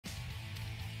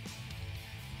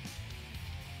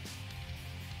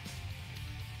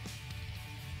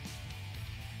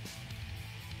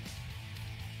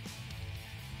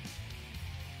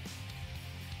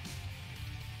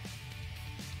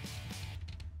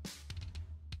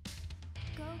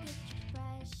get your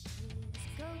brushes,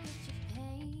 go get your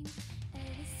paint.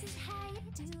 This is how you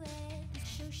do it, the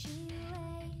Shoshie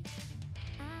way.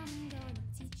 I'm gonna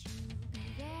teach you, be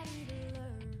ready to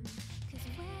learn. Cause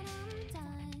when I'm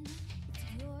done, it's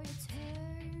your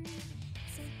turn.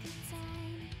 Take your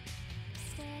time,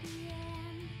 steady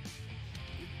and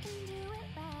you can do it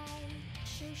right.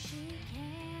 Shoshie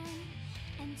can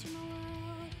enter my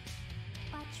world,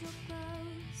 watch real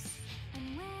close. And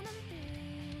when I'm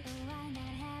through, why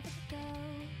not have it go?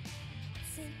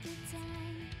 Take your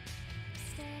time,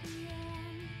 steady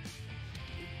and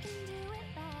you can do it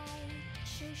right.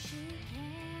 Shoshie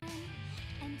can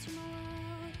enter my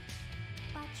world,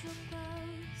 watch real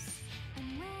close. And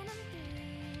when I'm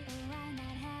through, why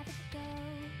not have it go?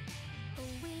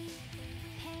 We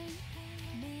paint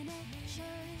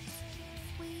miniatures,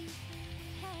 we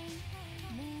paint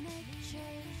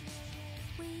miniatures,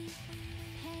 we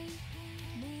paint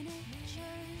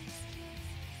miniatures.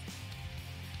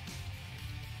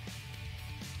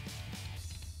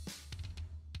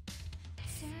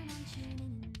 Turn on, tune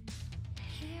in,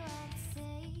 hear what I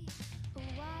say, but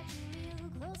watch real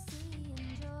closely,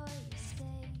 enjoy your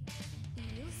stay.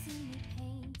 You'll see me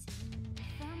painting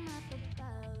from up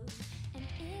above, and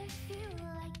if you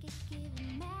like it, give it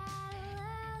mad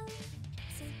love.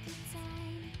 Take your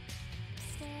time,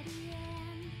 steady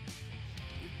and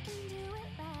you can do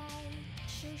it right.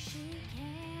 Shoshie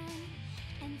can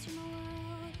enter my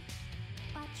world,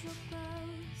 watch real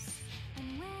close. And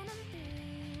when I'm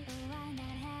through, why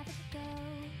not have it go?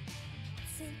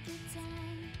 Take your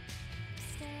time,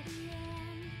 steady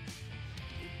and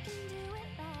you can do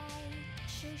it right.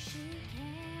 Shoshie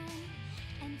can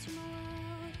enter my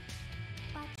world,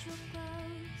 watch real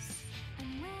close. And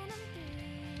when I'm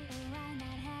through, why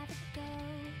not have it go?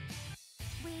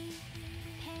 We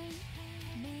paint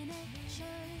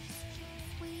miniatures,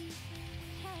 we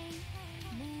paint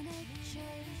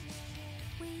miniatures,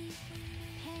 we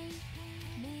paint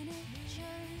miniatures, we paint miniatures,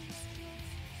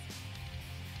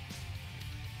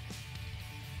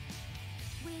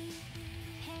 we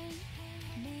paint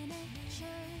miniatures,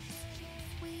 we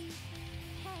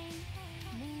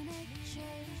paint miniatures. We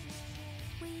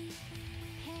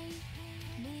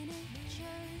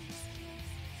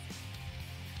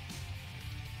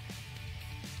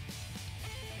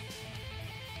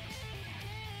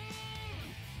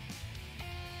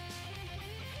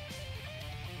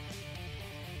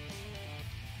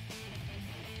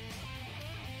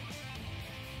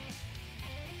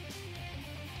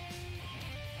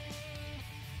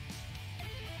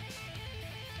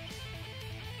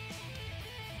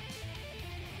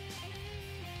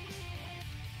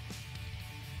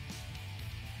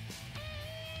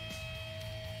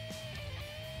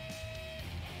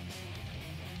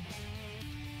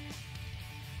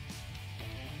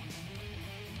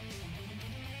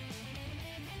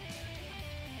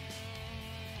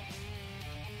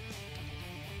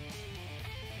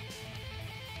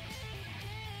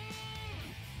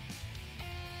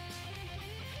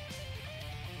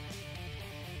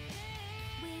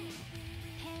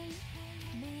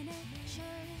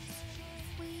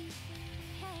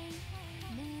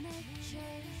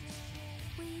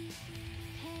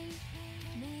paint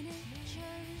miniatures, we paint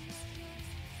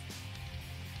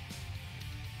miniatures,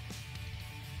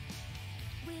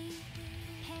 we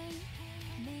paint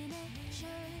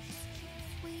miniatures,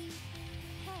 we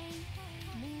paint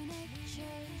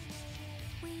miniatures,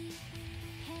 we paint miniatures, we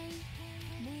paint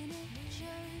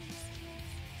miniatures.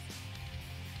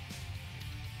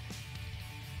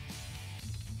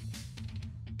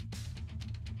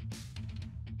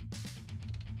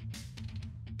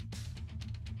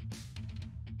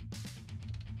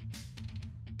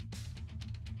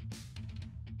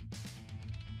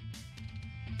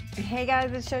 Hey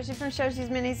guys, it's Shoshie from Shoshie's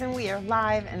Minis and we are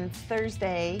live and it's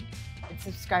Thursday. It's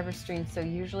subscriber stream, so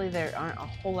usually there aren't a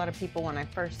whole lot of people when I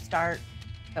first start.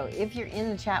 So if you're in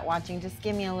the chat watching, just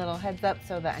give me a little heads up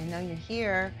so that I know you're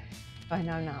here. So I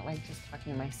know I'm not like just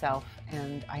talking to myself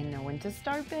and I know when to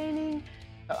start painting.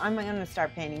 So I'm going to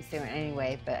start painting soon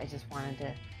anyway, but I just wanted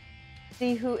to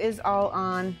see who is all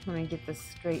on. Let me get this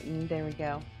straightened. There we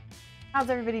go. How's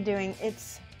everybody doing?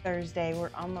 It's Thursday.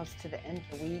 We're almost to the end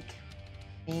of the week.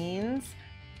 Means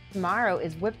tomorrow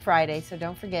is Whip Friday, so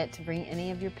don't forget to bring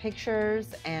any of your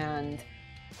pictures and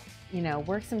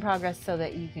works in progress so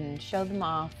that you can show them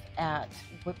off at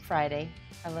Whip Friday.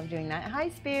 I love doing that. Hi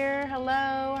Spear,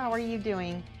 hello, how are you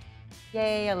doing?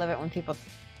 Yay, I love it when people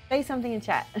say something in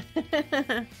chat.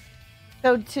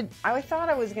 So I thought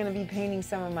I was going to be painting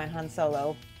some of my Han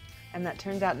Solo, and that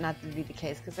turns out not to be the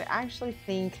case because I actually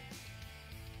think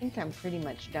I'm pretty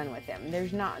much done with him.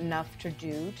 There's not enough to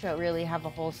do to really have a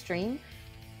whole stream.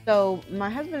 So my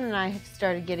husband and I have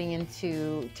started getting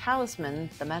into Talisman,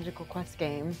 the Magical Quest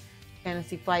game,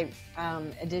 Fantasy Flight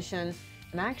edition.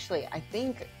 And actually, I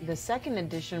think the second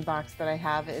edition box that I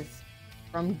have is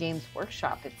from Games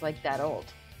Workshop. It's like that old.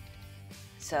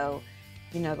 So,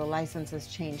 you know, the license has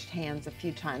changed hands a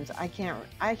few times. I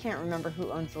can't remember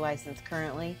who owns the license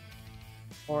currently,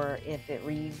 or if it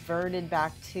reverted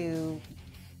back to,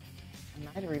 it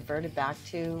might have reverted back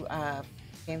to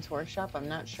Games Workshop. I'm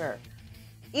not sure.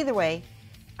 Either way,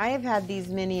 I have had these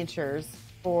miniatures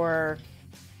for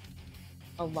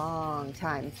a long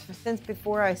time, since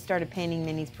before I started painting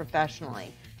minis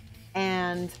professionally.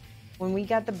 And when we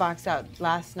got the box out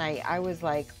last night, I was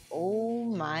like, oh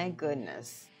my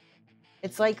goodness.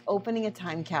 It's like opening a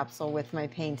time capsule with my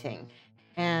painting.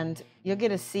 And you'll get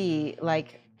to see,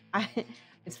 like,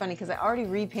 it's funny because I already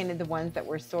repainted the ones that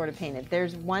were sort of painted.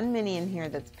 There's one mini in here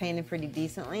that's painted pretty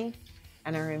decently,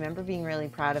 and I remember being really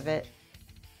proud of it.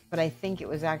 But I think it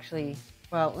was actually,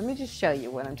 well, let me just show you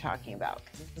what I'm talking about,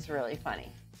 because this is really funny.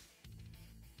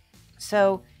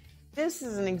 So this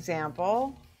is an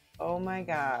example, oh my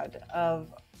God, of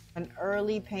an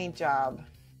early paint job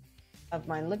of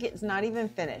mine. Look, it's not even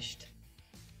finished.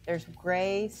 There's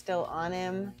gray still on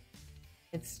him.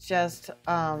 It's just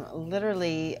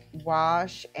literally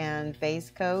wash and base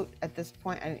coat at this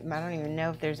point. I don't even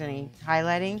know if there's any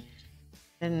highlighting.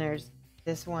 Then there's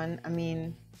this one. I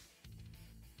mean,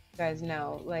 you guys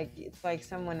know, like, it's like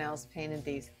someone else painted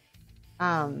these.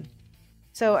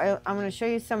 So I'm going to show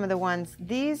you some of the ones.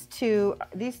 These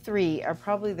three are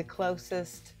probably the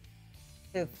closest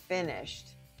to finished,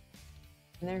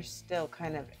 and they're still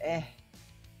kind of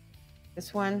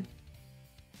This one,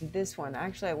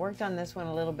 actually I worked on this one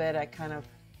a little bit. I kind of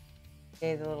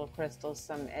gave the little crystals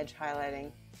some edge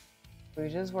highlighting. We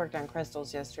just worked on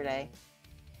crystals yesterday,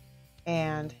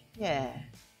 and yeah,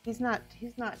 he's not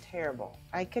terrible.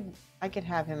 I could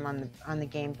have him on the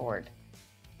game board,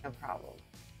 no problem.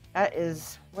 That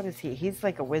is, what is he? He's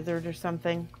like a wizard or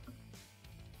something.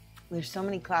 There's so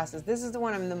many classes. This is the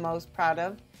one I'm the most proud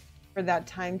of. For that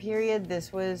time period,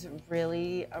 this was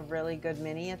really a really good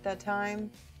mini at that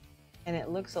time. And it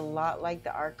looks a lot like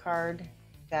the art card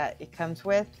that it comes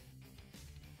with.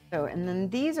 So, and then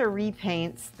these are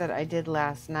repaints that I did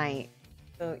last night.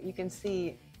 So you can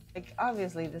see, like,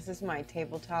 obviously this is my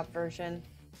tabletop version.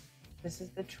 This is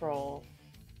the troll.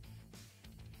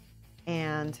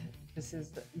 And this is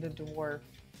the dwarf.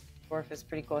 Dwarf is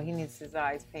pretty cool. He needs his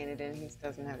eyes painted in. He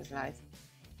doesn't have his eyes.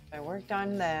 So I worked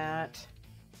on that.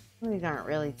 These aren't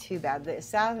really too bad. The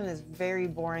assassin is very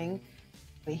boring.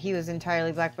 But he was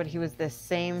entirely black, but he was the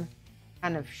same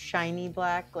kind of shiny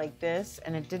black like this,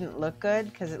 and it didn't look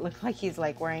good because it looked like he's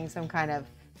like wearing some kind of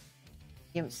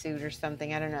gimp suit or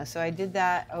something. I don't know. So I did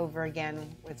that over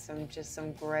again with just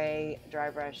some gray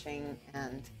dry brushing,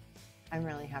 and I'm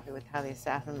really happy with how the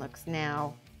assassin looks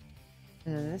now.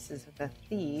 And then this is the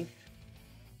thief.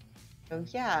 So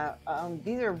yeah,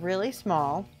 these are really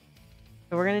small.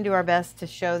 So we're going to do our best to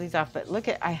show these off. But look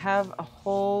I have a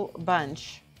whole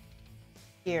bunch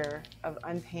here of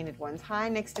unpainted ones. Hi,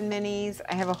 Nixon Minis.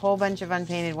 I have a whole bunch of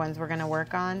unpainted ones we're going to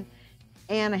work on.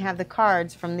 And I have the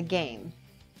cards from the game,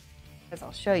 as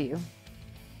I'll show you.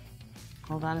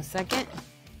 Hold on a second.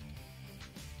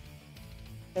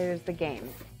 There's the game.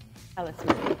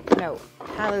 Talisman. No,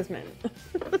 Talisman.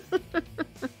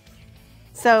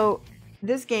 So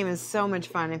this game is so much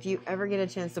fun. If you ever get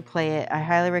a chance to play it, I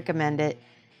highly recommend it.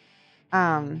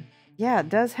 Yeah, it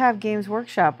does have Games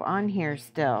Workshop on here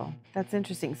still. That's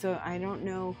interesting. So I don't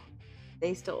know if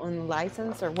they still own the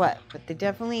license or what, but they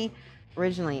definitely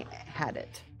originally had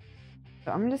it.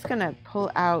 So I'm just going to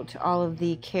pull out all of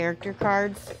the character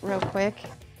cards real quick.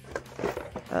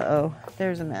 Uh-oh,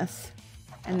 there's a mess.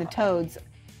 And the toads,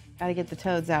 got to get the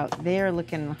toads out. They're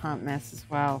looking a hot mess as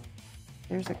well.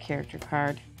 There's a character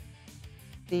card.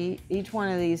 See, each one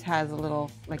of these has a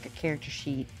little, like a character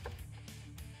sheet.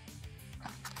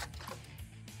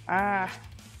 Ah,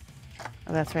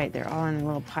 oh, that's right. They're all in a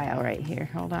little pile right here.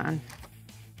 Hold on.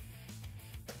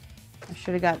 I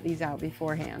should have got these out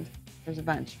beforehand. There's a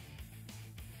bunch.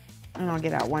 And I'll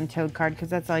get out one toad card because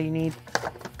that's all you need.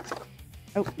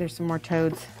 Oh, there's some more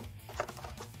toads.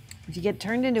 If you get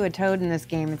turned into a toad in this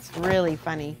game, it's really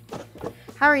funny.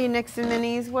 How are you, Nixon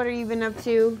Minis? What have you been up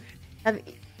to? Have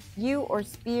you or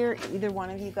Spear, either one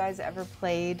of you guys, ever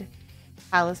played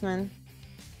Talisman?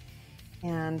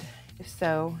 And if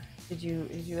so, did you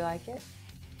like it?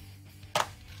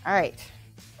 All right,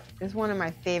 this is one of my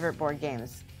favorite board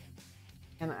games,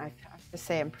 and I have to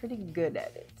say I'm pretty good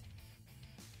at it.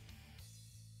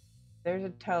 There's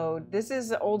a toad. This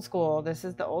is old school. This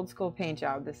is the old school paint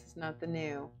job. This is not the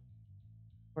new.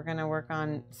 We're gonna work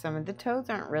on some of the toads.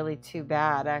 Aren't really too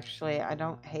bad, actually. I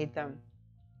don't hate them.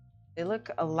 They look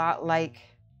a lot like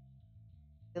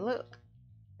they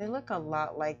look a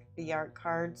lot like the art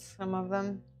cards, some of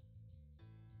them,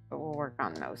 but we'll work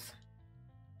on those.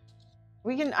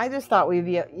 We can. I just thought we'd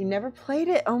be. You never played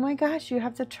it? Oh my gosh, you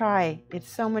have to try. It's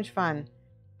so much fun.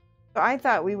 So I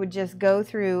thought we would just go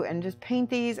through and just paint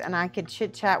these, and I could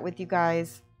chit chat with you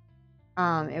guys.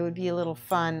 It would be a little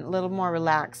fun, a little more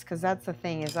relaxed, because that's the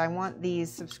thing is I want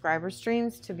these subscriber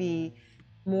streams to be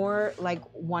more like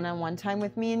one-on-one time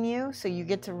with me and you, so you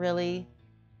get to really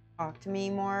talk to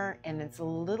me more, and it's a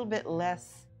little bit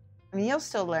less. I mean, you'll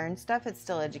still learn stuff. It's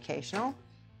still educational,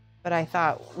 but I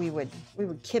thought we would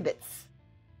kibitz.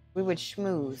 We would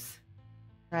schmooze,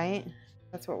 right?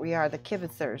 That's what we are, the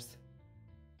kibitzers,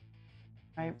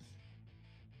 right?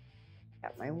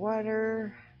 Got my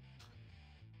water.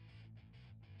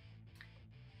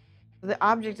 The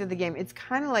object of the game, it's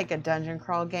kind of like a dungeon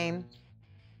crawl game.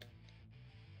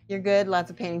 You're good? Lots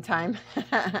of painting time?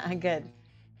 Good.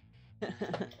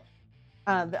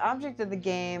 The object of the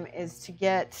game is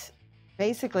to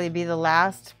basically be the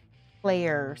last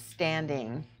player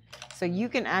standing. So you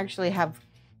can actually have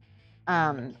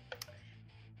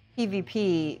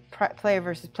PvP, player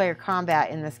versus player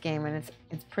combat in this game, and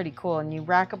it's pretty cool. And you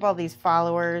rack up all these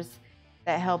followers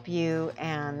that help you,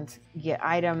 and you get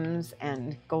items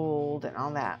and gold and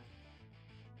all that.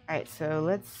 All right, so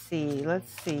let's see.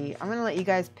 I'm gonna let you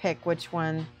guys pick which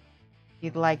one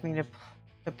you'd like me to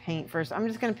paint first. I'm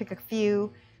just gonna pick a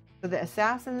few. So the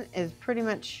assassin is pretty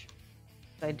much,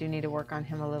 I do need to work on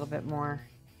him a little bit more.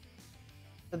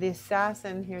 So the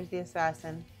assassin, here's the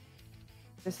assassin.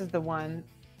 This is the one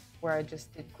where I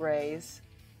just did grays.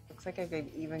 Looks like I could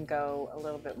even go a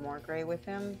little bit more gray with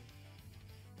him.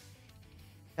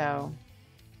 So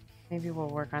maybe we'll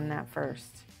work on that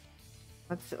first.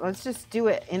 Let's just do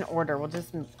it in order.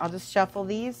 I'll just shuffle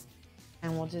these,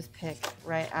 and we'll just pick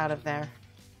right out of there.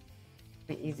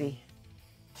 Be easy.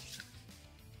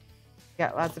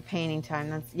 Got lots of painting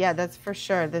time. That's for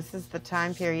sure. This is the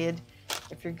time period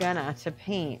if you're to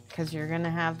paint, because you're gonna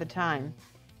have the time.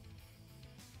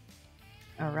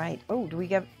 All right. Oh, do we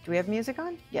have music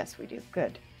on? Yes, we do.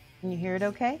 Good. Can you hear it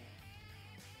okay?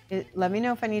 Let me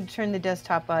know if I need to turn the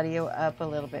desktop audio up a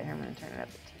little bit here. I'm going to turn it up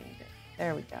a teeny bit.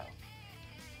 There we go.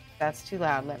 If that's too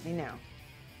loud, let me know.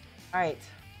 All right.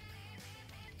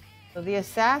 So the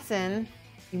assassin,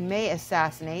 you may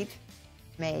assassinate.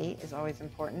 May is always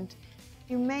important.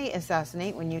 You may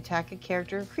assassinate when you attack a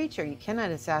character or creature. You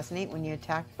cannot assassinate when you're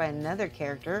attacked by another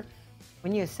character.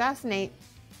 When you assassinate,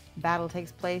 battle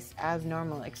takes place as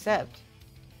normal, except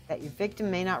that your victim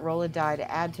may not roll a die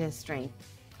to add to his strength.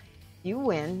 You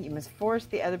win, you must force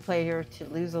the other player to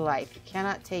lose a life. You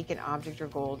cannot take an object or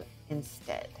gold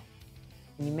instead.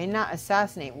 And you may not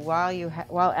assassinate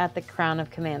while at the Crown of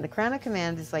Command. The Crown of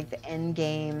Command is like the end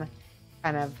game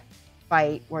kind of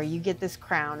fight where you get this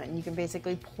crown and you can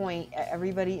basically point at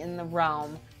everybody in the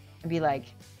realm and be like,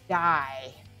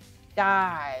 die,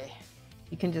 die.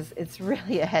 You can just, it's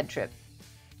really a head trip.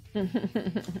 All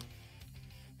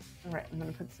right, I'm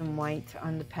going to put some white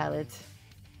on the palette.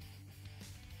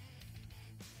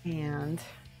 And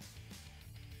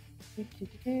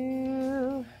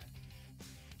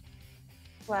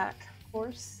black, of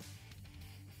course.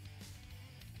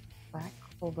 Black,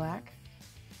 full black.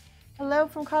 Hello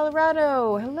from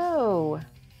Colorado. Hello.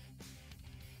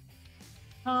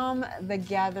 Tom the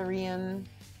Gatherian.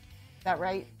 Is that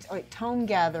right? Oh, wait, Tome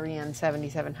Gatherian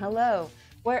 77. Hello.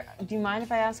 Where? Do you mind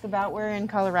if I ask about where in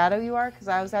Colorado you are? Because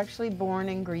I was actually born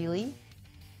in Greeley.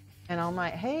 And all my,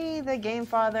 hey, the Game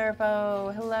Father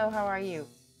foe. Hello, how are you?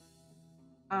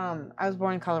 I was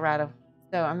born in Colorado.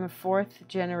 So I'm a 4th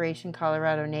generation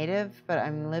Colorado native, but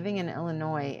I'm living in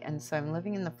Illinois, and so I'm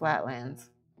living in the flatlands.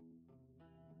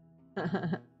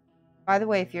 By the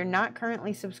way, if you're not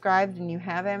currently subscribed and you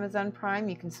have Amazon Prime,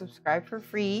 you can subscribe for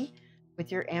free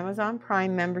with your Amazon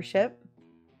Prime membership.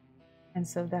 And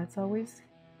so that's always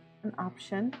an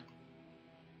option.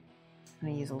 I'm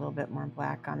going to use a little bit more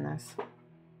black on this.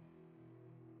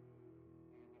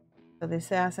 So the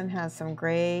assassin has some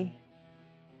gray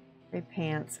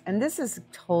pants. And this is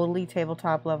totally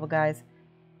tabletop level, guys.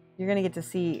 You're going to get to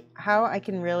see how I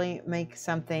can really make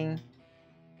something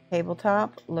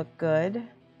tabletop look good.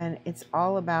 And it's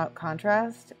all about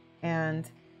contrast and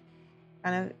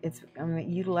kind of, I'm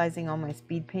utilizing all my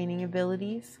speed painting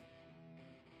abilities.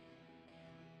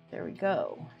 There we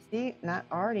go. See, that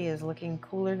already is looking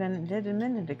cooler than it did a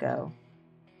minute ago.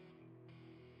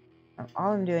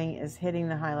 All I'm doing is hitting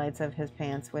the highlights of his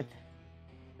pants with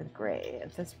gray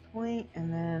at this point,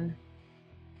 and then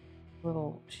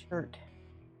little shirt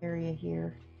area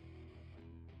here.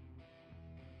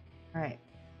 All right,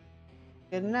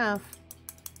 good enough.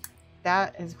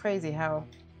 That is crazy how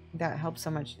that helps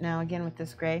so much. Now again with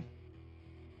this gray.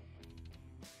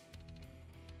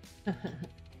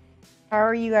 How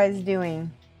are you guys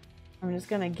doing? I'm just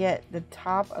gonna get the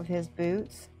top of his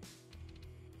boots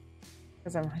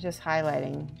because I'm just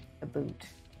highlighting the boot,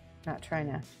 not trying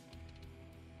to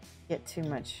get too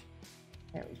much.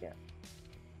 There we go.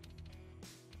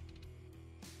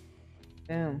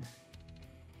 Boom.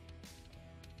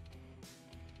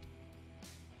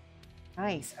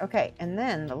 Nice. Okay, and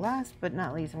then the last but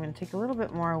not least, I'm going to take a little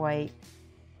bit more white,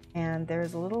 and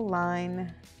there's a little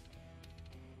line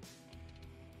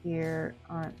here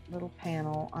on little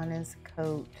panel on his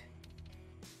coat.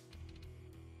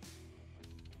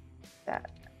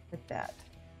 That with that.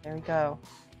 There we go.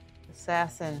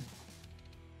 Assassin.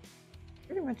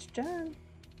 Pretty much done.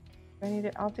 I need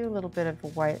to, I'll do a little bit of a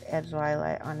white edge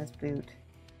highlight on his boot.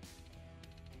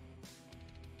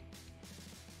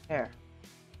 There.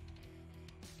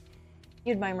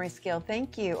 You admire my skill.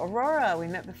 Thank you. Aurora, we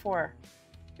met before.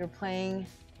 You're playing.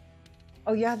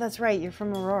 Oh yeah, that's right. You're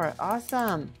from Aurora.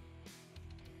 Awesome.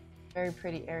 Very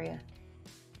pretty area.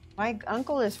 My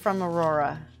uncle is from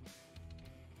Aurora.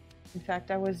 In fact,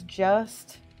 I was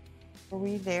just, were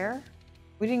we there?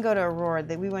 We didn't go to Aurora.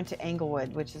 We went to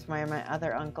Englewood, which is where my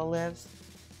other uncle lives.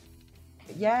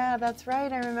 Yeah, that's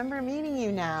right. I remember meeting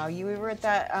you now. We were at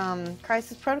that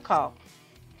Crisis Protocol.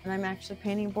 And I'm actually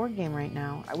painting a board game right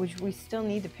now. We still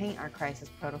need to paint our Crisis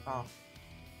Protocol.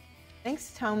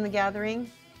 Thanks, Tome the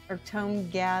Gathering. Or Tome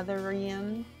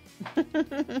Gatherian.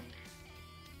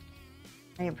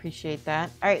 I appreciate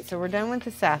that. All right, so we're done with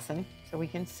Assassin. So we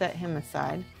can set him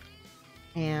aside.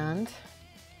 And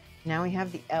now we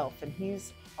have the elf. And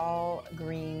he's all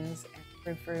greens and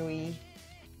frou-frou-y.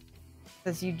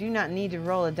 Says you do not need to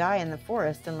roll a die in the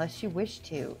forest unless you wish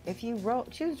to. If you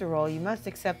choose to roll, you must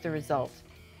accept the result.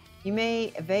 You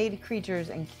may evade creatures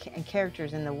and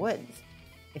characters in the woods.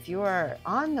 If you are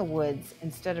on the woods,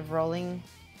 instead of rolling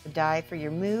the die for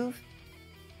your move,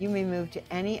 you may move to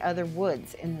any other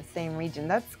woods in the same region.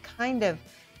 That's kind of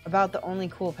about the only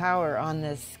cool power on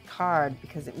this card,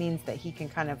 because it means that he can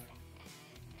kind of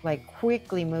like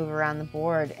quickly move around the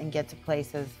board and get to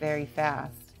places very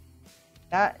fast.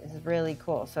 That is really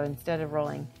cool. So instead of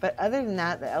rolling, but other than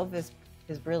that, the elf is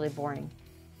really boring.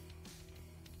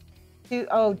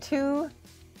 Two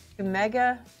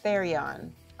Mega Therion.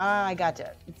 Ah, I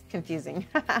gotcha. It's confusing.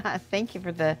 Thank you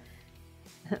for the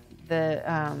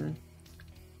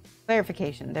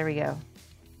clarification. There we go. All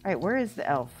right, where is the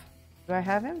elf? Do I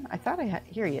have him? I thought I had.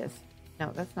 Here he is.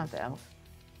 No, that's not the elf.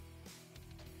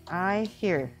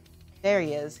 There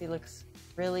he is. He looks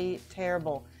really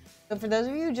terrible. So for those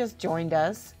of you who just joined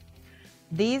us,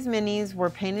 these minis were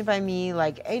painted by me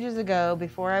like ages ago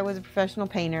before I was a professional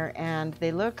painter, and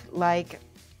they look like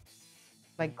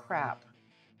crap.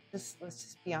 Let's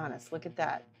just be honest. Look at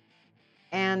that.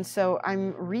 And so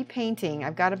I'm repainting.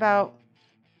 I've got about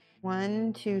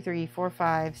 1, 2, 3, 4,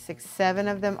 5, 6, 7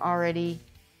 of them already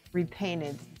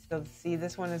repainted. So see,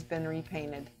 this one has been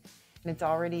repainted and it's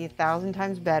already 1,000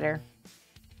 times better.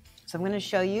 So I'm going to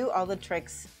show you all the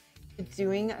tricks to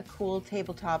doing a cool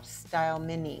tabletop style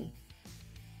mini.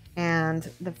 And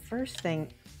the first thing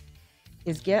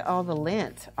is get all the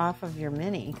lint off of your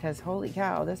mini, because holy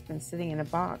cow, this has been sitting in a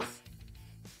box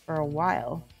for a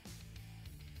while.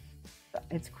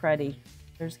 It's cruddy.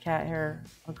 There's cat hair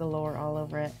galore all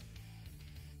over it.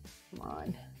 Come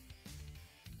on.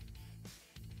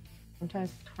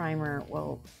 Sometimes primer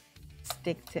will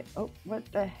stick to, oh, what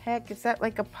the heck? Is that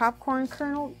like a popcorn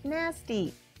kernel?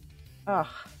 Nasty. Ugh,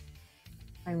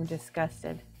 I'm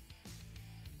disgusted.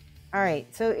 All right,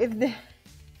 so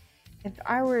if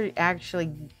I were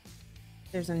actually,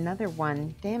 there's another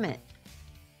one, damn it.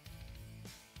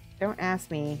 Don't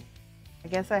ask me. I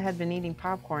guess I had been eating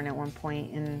popcorn at one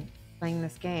point in playing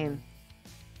this game.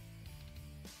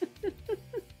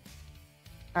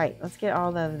 All right, let's get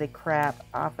all of the crap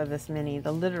off of this mini,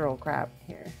 the literal crap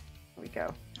here. Here we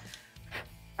go.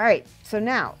 All right, so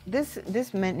now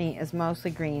this mini is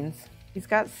mostly greens. He's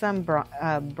got some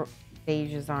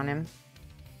beiges on him.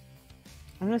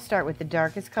 I'm going to start with the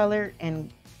darkest color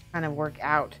and kind of work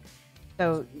out.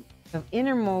 So the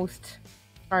innermost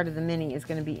part of the mini is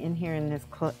going to be in here in this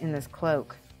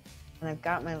cloak. And I've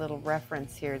got my little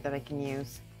reference here that I can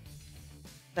use.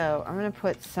 So I'm going to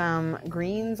put some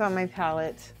greens on my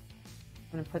palette.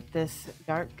 I'm going to put this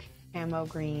dark camo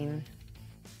green.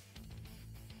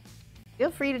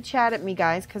 Feel free to chat at me,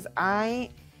 guys, because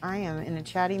I am in a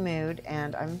chatty mood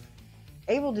and I'm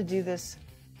able to do this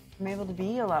I'm able to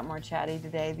be a lot more chatty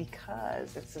today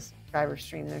because it's a subscriber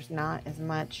stream. There's not as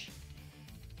much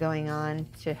going on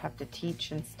to have to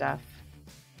teach and stuff.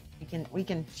 We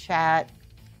can chat,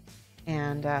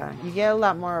 and you get a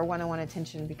lot more one-on-one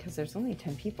attention because there's only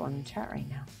 10 people in the chat right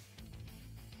now.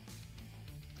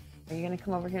 Are you gonna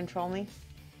come over here and troll me?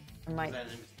 I might.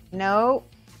 No.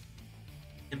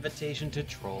 Invitation to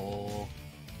troll.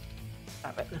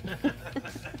 Stop it.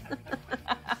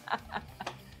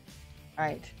 All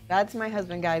right, that's my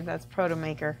husband, guys. That's Proto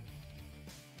Maker.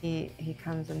 He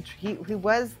comes and he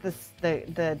was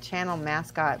the channel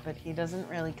mascot, but he doesn't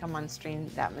really come on stream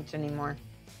that much anymore.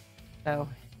 So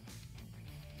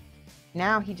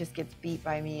now he just gets beat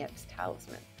by me at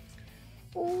Talisman.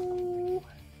 Ooh.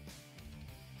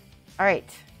 All right.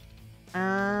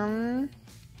 I'm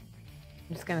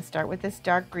just gonna start with this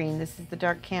dark green. This is the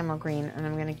dark camel green, and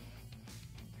I'm gonna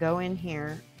go in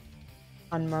here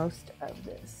on most of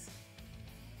this.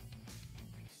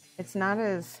 It's not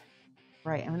as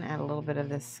bright. I'm gonna add a little bit of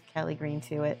this Kelly green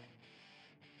to it,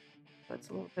 so it's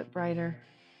a little bit brighter.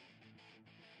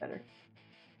 Better.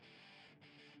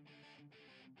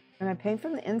 And I paint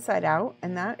from the inside out,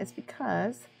 and that is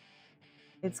because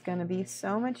it's gonna be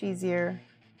so much easier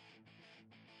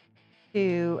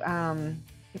to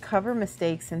cover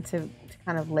mistakes and to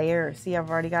kind of layer. See, I've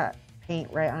already got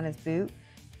paint right on his boot,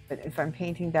 but if I'm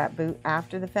painting that boot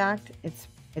after the fact, it's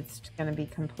going to be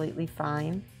completely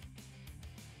fine.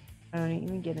 I don't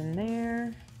even get in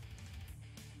there.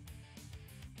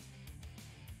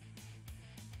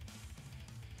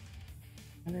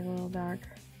 Another little dark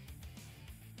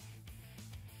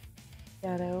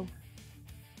shadow.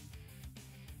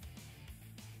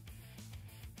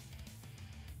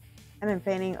 And I'm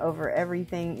painting over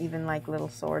everything, even like little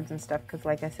swords and stuff, because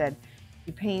like I said,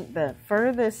 you paint the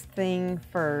furthest thing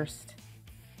first,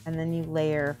 and then you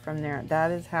layer from there.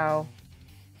 That is how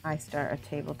I start a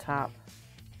tabletop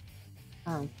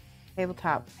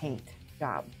paint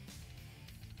job.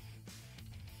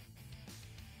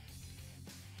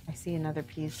 I see another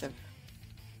piece of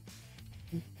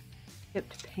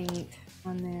chipped paint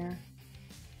on there.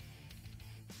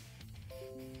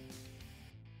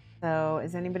 So,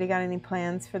 has anybody got any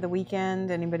plans for the weekend?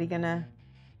 Anybody gonna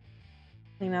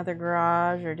clean out their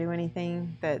garage or do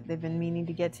anything that they've been meaning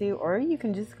to get to? Or you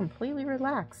can just completely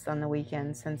relax on the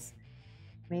weekend, since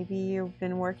maybe you've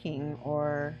been working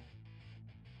or,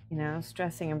 you know,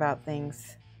 stressing about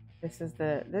things. This is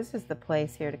the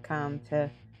place here to come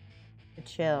to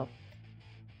chill.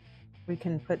 We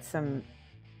can put some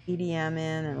EDM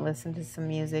in and listen to some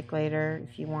music later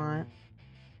if you want.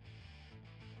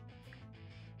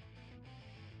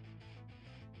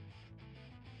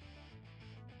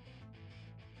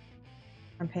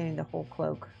 I'm painting the whole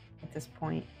cloak at this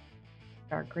point,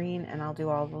 dark green, and I'll do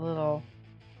all the little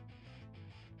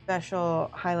special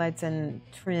highlights and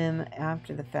trim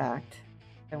after the fact.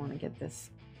 I want to get this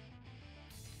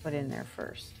put in there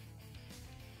first.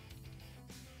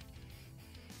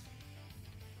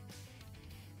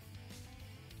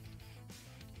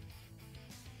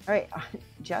 All right,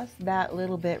 just that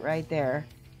little bit right there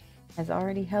has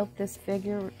already helped this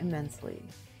figure immensely.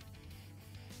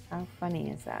 How funny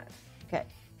is that? Okay,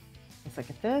 let's look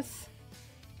at this.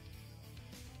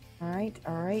 All right,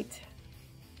 all right.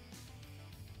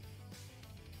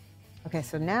 Okay,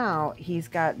 so now he's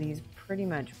got these pretty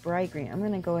much bright green. I'm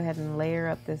gonna go ahead and layer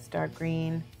up this dark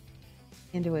green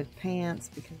into his pants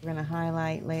because we're gonna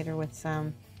highlight later with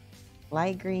some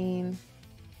light green.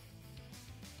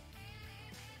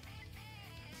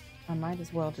 I might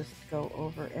as well just go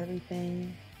over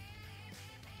everything.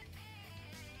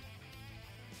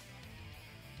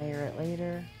 Layer it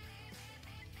later.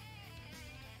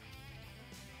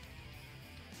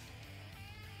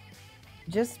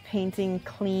 Just painting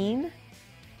clean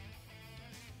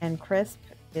and crisp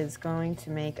is going to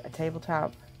make a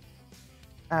tabletop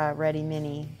ready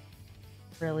mini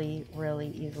really, really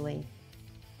easily.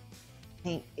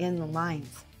 Paint in the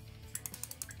lines.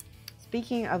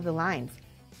 Speaking of the lines,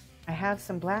 I have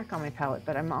some black on my palette,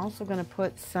 but I'm also going to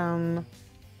put some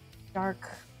dark,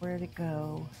 where'd it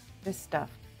go? This stuff.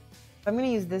 I'm going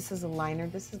to use this as a liner.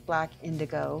 This is Black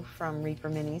Indigo from Reaper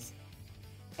Minis.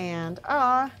 And,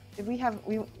 did we have,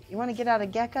 you want to get out a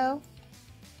gecko?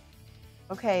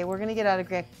 Okay, we're going to get out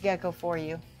a gecko for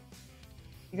you.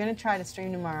 You're going to try to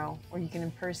stream tomorrow, or you can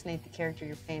impersonate the character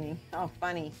you're painting. Oh,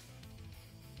 funny.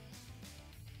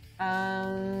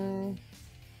 You're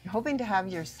hoping to have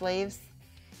your Slaves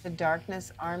the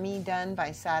Darkness army done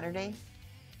by Saturday.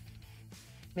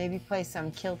 Maybe play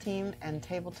some Kill Team and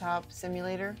Tabletop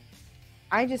Simulator.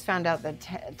 I just found out that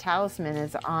Talisman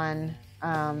is on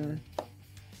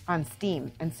on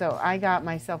Steam. And so I got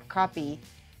myself a copy.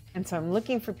 And so I'm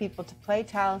looking for people to play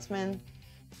Talisman.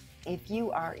 If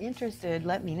you are interested,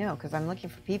 let me know, because I'm looking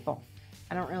for people.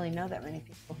 I don't really know that many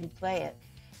people who play it,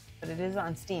 but it is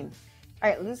on Steam. All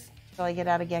right, Liz, shall I get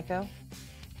out a gecko?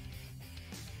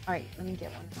 All right, let me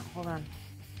get one out. Hold on.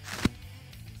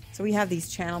 So we have these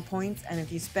channel points, and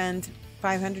if you spend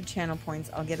 500 channel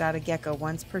points, I'll get out a gecko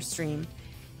once per stream.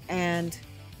 And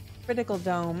Critical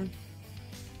Dome,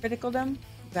 is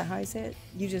that how I say it?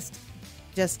 You just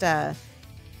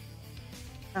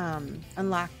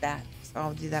unlock that. So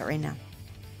I'll do that right now.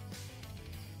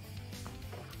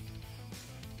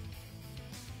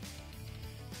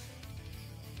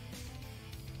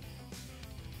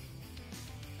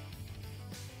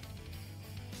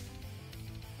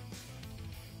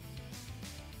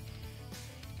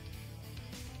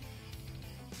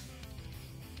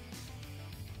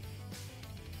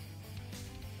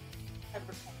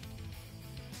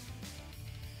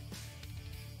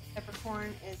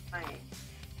 Peppercorn is my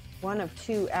one of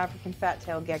 2 African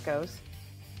fat-tailed geckos.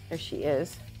 There she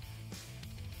is.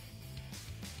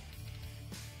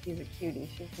 She's a cutie.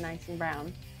 She's nice and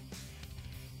brown.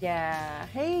 Yeah.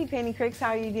 Hey, Penny Cricks, how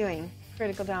are you doing?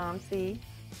 Critical Dom, see?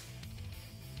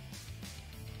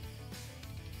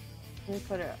 Let me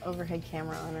put an overhead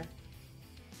camera on her.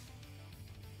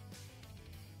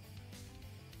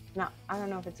 No, I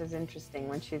don't know if it's as interesting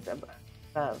when she's above.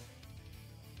 What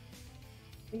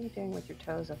are you doing with your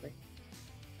toes over here?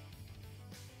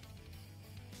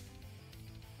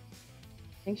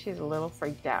 I think she's a little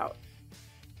freaked out.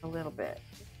 A little bit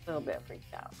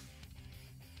freaked out.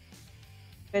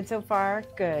 Good so far?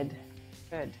 Good.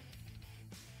 Good.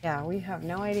 Yeah, we have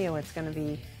no idea what's going to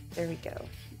be. There we go.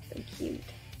 She's so cute.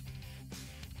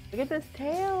 Look at this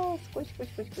tail. Squish, squish,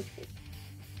 squish, squish, squish.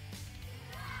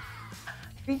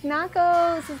 Big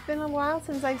Knuckles, it's been a while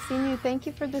since I've seen you. Thank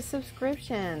you for the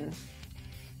subscription.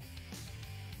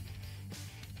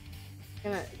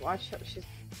 I'm gonna watch her. She's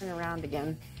turning around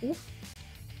again. Oof.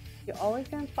 You're always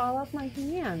gonna fall off my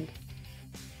hand.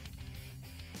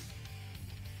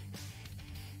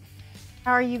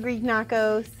 How are you, Greek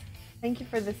Knuckles? Thank you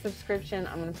for the subscription.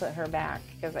 I'm gonna put her back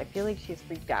because I feel like she's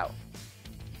freaked out.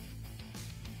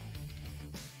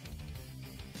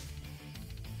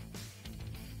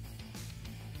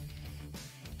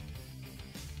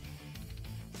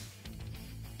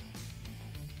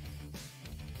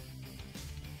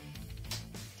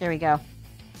 There we go.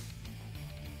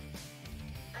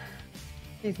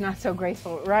 She's not so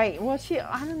graceful, right? Well,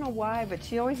 I don't know why, but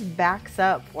she always backs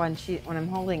up when I'm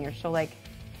holding her. She'll like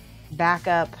back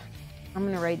up. I'm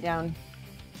gonna write down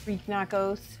Freak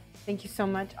Knockos. Thank you so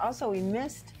much. Also, we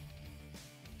missed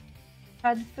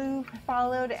Hudfu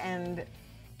followed and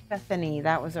Bethany.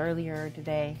 That was earlier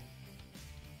today.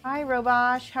 Hi,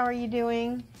 Robosh. How are you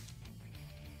doing?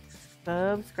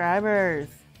 Subscribers.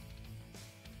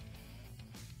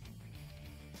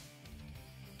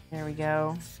 There we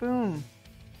go. Boom.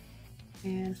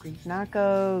 And Greek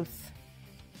Knuckles.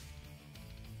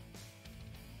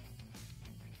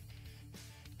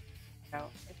 Oh,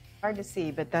 it's hard to see,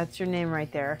 but that's your name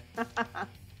right there.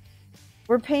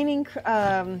 We're painting,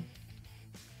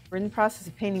 we're in the process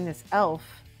of painting this elf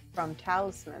from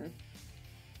Talisman.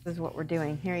 This is what we're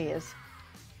doing. Here he is.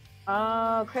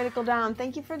 Oh, Critical Down.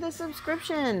 Thank you for the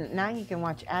subscription. Now you can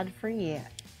watch ad-free.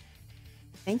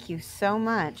 Thank you so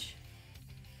much.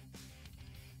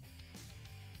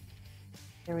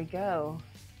 There we go.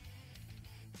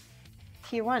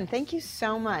 Tier 1, thank you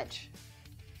so much.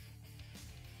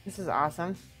 This is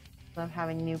awesome. Love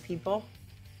having new people.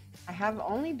 I have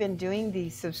only been doing the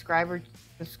subscriber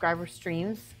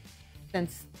streams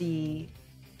since the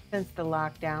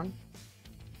lockdown,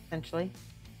 essentially.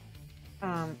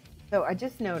 So I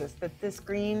just noticed that this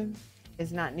green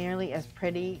is not nearly as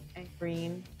pretty and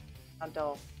green, how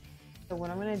dull. So what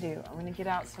I'm gonna do, I'm gonna get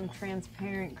out some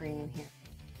transparent green here.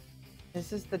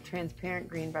 This is the transparent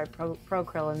green by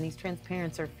Procryl, and these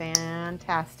transparents are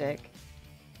fantastic.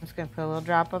 I'm just gonna put a little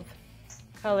drop of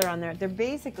color on there. They're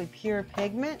basically pure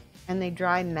pigment, and they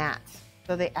dry matte.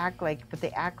 So they act like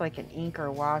an ink or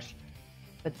a wash,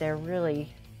 but they're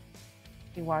really,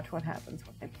 you watch what happens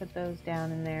when I put those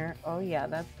down in there. Oh yeah,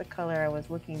 that's the color I was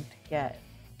looking to get.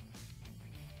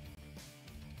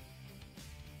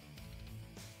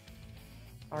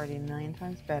 Already a million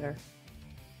times better.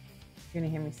 You're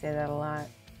gonna hear me say that a lot.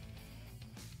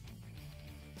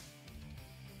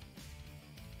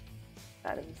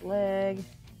 Side of his leg.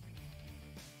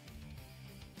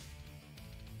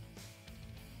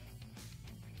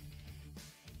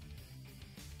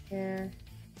 Here.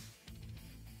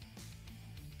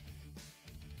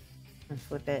 And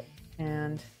flip it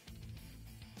and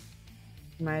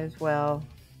Might as well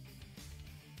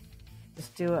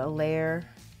just do a layer.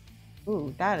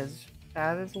 Ooh, that is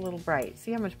a little bright.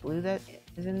 See how much blue that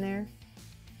is in there?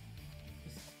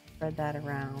 Just spread that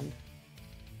around.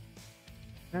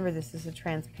 Remember, this is a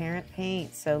transparent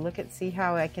paint, so see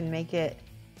how I can make it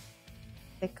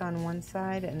thick on one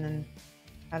side and then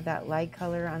have that light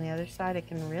color on the other side. It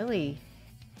can really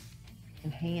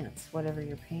enhance whatever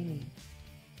you're painting.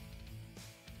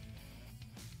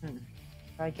 I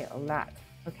like it a lot.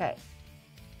 Okay.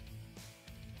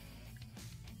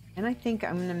 And I think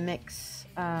I'm going to mix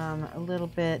a little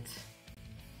bit.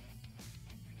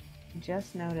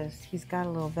 Just noticed he's got a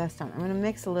little vest on. I'm going to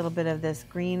mix a little bit of this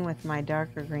green with my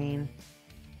darker green.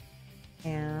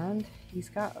 And he's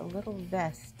got a little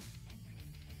vest.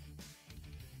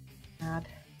 Add.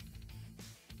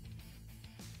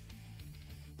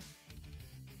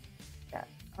 Yeah.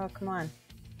 Oh, come on.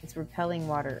 It's repelling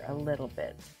water a little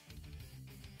bit.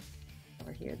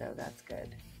 Over here, though, that's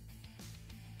good.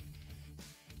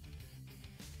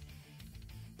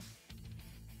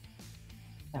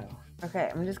 So, okay,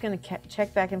 I'm just going to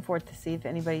check back and forth to see if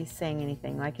anybody's saying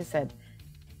anything. Like I said,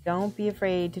 don't be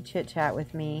afraid to chit-chat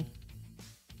with me.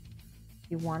 If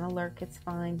you want to lurk, it's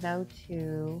fine, though,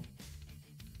 too.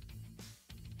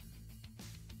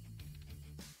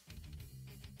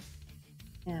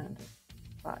 And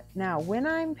now, when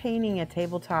I'm painting a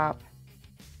tabletop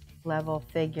level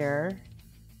figure,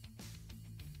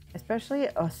 especially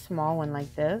a small one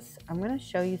like this, I'm going to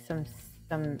show you some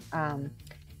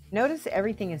notice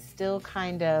everything is still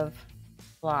kind of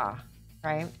blah,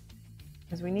 right?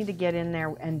 Because we need to get in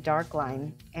there and dark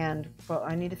line, and well,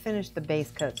 I need to finish the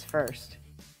base coats first.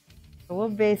 So we'll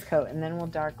base coat and then we'll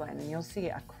dark line, and you'll see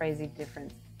a crazy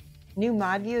difference. New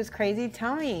mod view is crazy.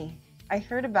 Tell me, I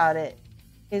heard about it.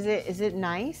 Is it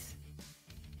nice?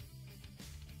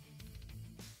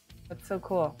 That's so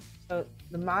cool. So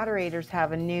the moderators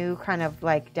have a new kind of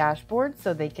like dashboard,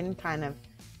 so they can kind of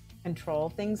control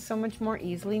things so much more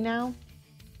easily now.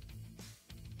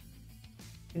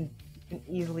 You can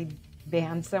easily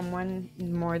ban someone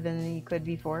more than you could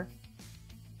before.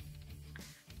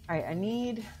 All right, I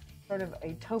need sort of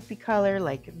a taupey color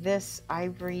like this.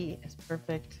 Ivory is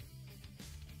perfect.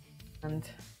 And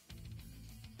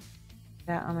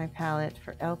that on my palette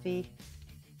for Elfie.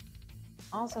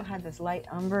 Also had this light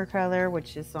umber color,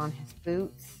 which is on his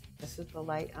boots. This is the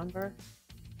light umber.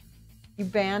 You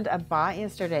banned a bot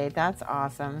yesterday. That's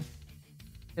awesome.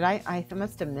 Did I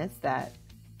must have missed that.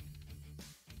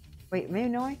 Wait, maybe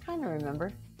no, I kind of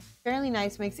remember. Fairly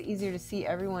nice, makes it easier to see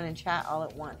everyone in chat all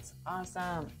at once.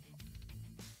 Awesome.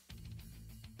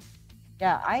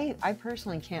 Yeah, I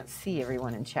personally can't see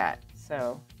everyone in chat,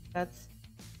 so that's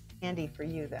handy for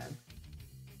you then.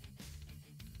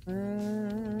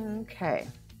 Okay,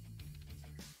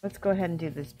 let's go ahead and do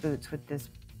this boots with this.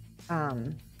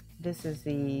 This is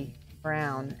the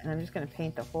brown, and I'm just going to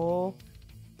paint the whole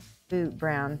boot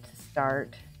brown to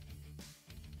start.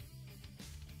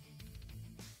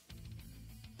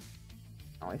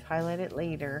 Always highlight it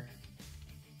later.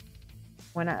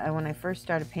 When I first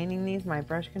started painting these, my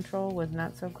brush control was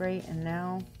not so great, and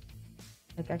now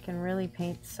like I can really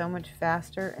paint so much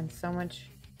faster and so much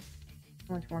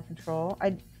more control.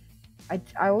 I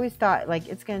always thought like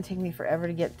it's gonna take me forever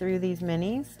to get through these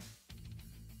minis,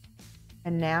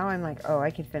 and now I'm like, oh,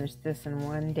 I could finish this in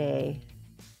one day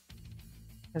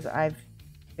because I've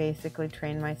basically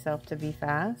trained myself to be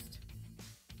fast.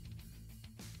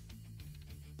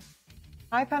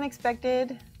 Hi,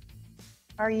 Unexpected.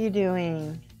 How are you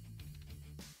doing?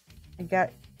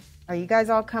 Are you guys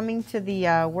all coming to the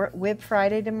Whip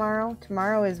Friday tomorrow?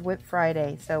 Tomorrow is Whip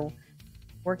Friday, so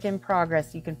work in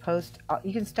progress. You can post.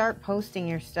 You can start posting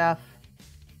your stuff.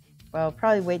 Well,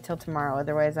 probably wait till tomorrow,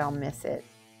 otherwise I'll miss it.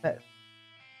 But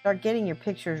start getting your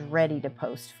pictures ready to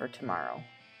post for tomorrow.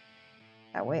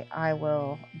 That way I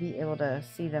will be able to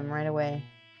see them right away.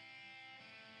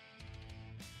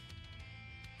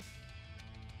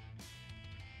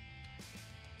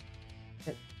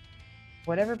 But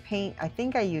whatever paint, I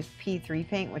think I used P3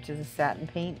 paint, which is a satin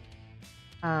paint,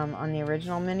 on the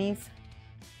original minis.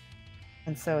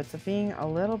 And so it's being a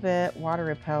little bit water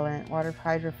repellent, water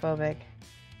hydrophobic.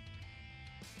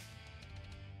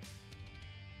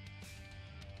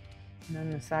 And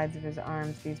then the sides of his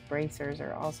arms, these bracers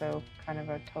are also kind of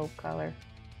a taupe color.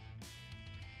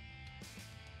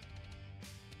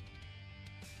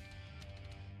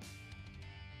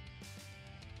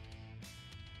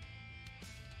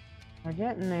 We're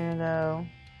getting there though.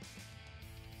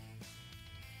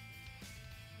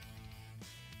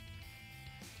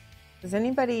 Does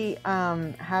anybody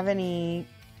have any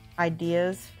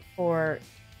ideas for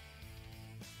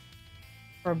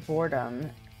for boredom,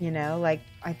 you know? Like,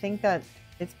 I think that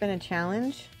it's been a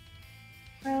challenge.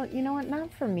 Well, you know what?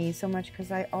 Not for me so much,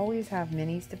 because I always have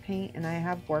minis to paint and I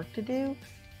have work to do.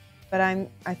 But I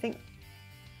think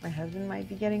my husband might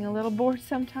be getting a little bored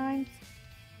sometimes.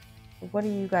 What are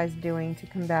you guys doing to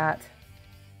combat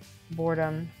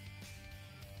boredom?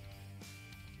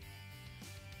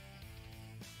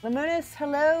 Lamunis,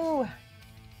 hello.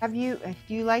 Do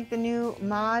you like the new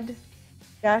mod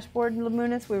dashboard,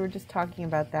 Lamunis? We were just talking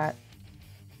about that.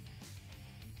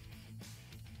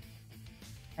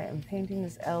 I am painting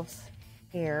this elf's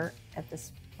hair at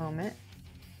this moment.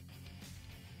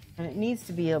 And it needs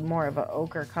to be more of an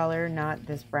ochre color, not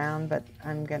this brown, but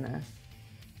I'm gonna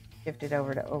shift it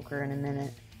over to ochre in a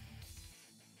minute.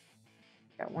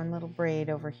 Got one little braid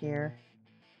over here.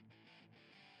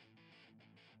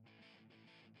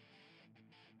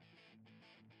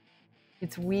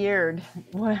 It's weird.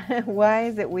 Why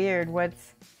is it weird?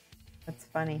 What's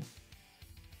funny?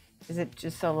 Is it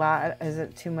just a lot? Is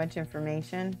it too much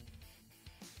information?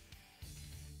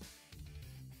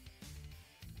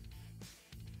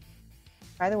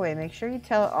 By the way, make sure you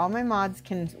tell all my mods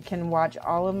can watch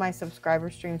all of my subscriber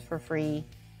streams for free.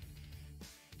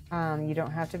 You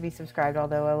don't have to be subscribed,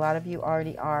 although a lot of you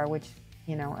already are, which,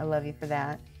 you know, I love you for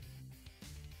that.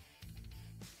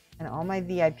 And all my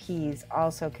VIPs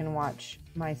also can watch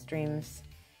my streams,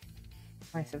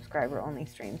 my subscriber-only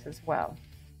streams as well.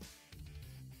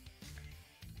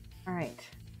 All right.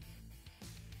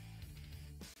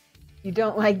 You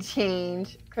don't like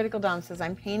change. Critical Dom says,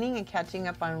 I'm painting and catching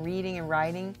up on reading and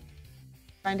writing,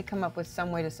 trying to come up with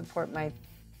some way to support my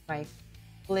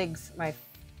FLIGS, my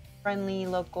friendly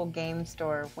local game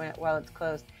store while it's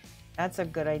closed. That's a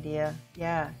good idea.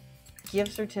 Yeah.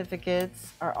 Gift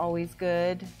certificates are always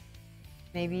good.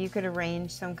 Maybe you could arrange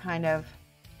some kind of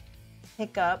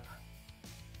pickup.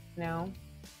 You know,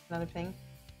 another thing.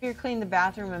 Peter cleaned the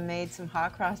bathroom and made some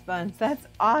hot cross buns. That's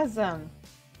awesome.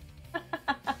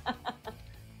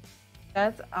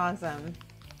 That's awesome.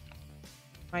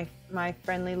 My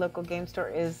friendly local game store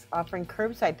is offering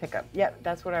curbside pickup. Yep,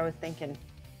 that's what I was thinking.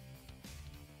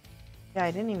 Yeah,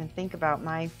 I didn't even think about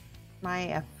my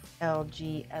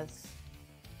FLGS.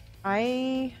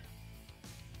 I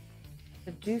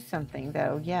should do something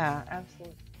though. Yeah,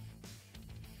 absolutely.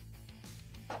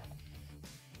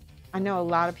 I know a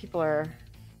lot of people are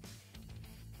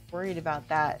worried about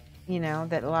that. You know,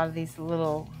 that a lot of these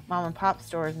little mom and pop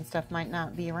stores and stuff might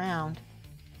not be around.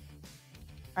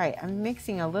 All right, I'm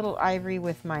mixing a little ivory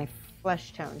with my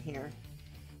flesh tone here.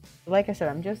 Like I said,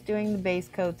 I'm just doing the base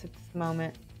coats at this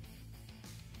moment.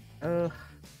 Ugh.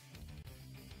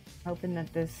 Hoping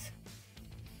that this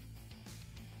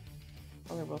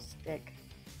color will stick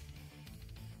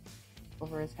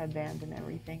over his headband and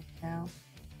everything now.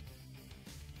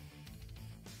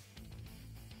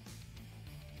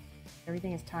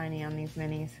 Everything is tiny on these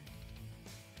minis.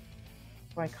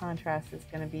 That's why contrast is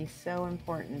going to be so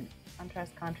important.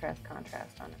 Contrast, contrast,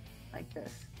 contrast on it, like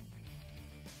this.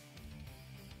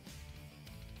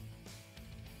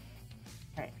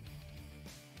 Okay.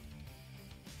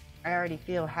 I already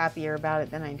feel happier about it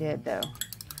than I did, though.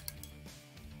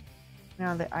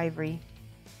 Now the ivory.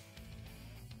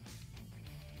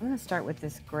 I'm going to start with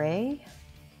this gray,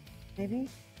 maybe.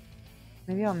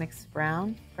 Maybe I'll mix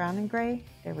brown and gray.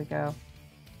 There we go.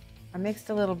 I mixed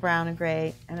a little brown and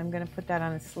gray, and I'm going to put that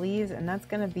on his sleeves, and that's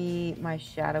going to be my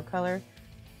shadow color.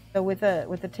 So with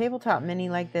a tabletop mini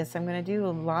like this, I'm going to do a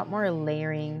lot more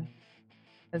layering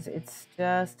because it's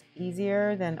just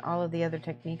easier than all of the other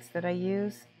techniques that I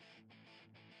use.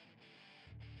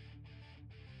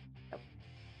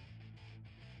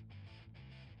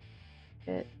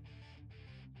 It.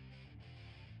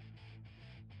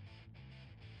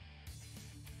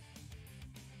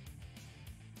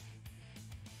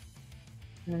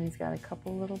 And then he's got a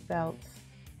couple little belts.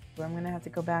 So I'm going to have to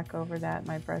go back over that.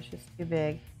 My brush is too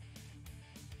big.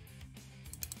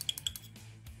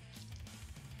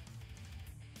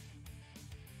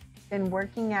 Been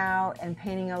working out and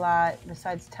painting a lot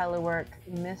besides telework.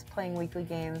 Miss playing weekly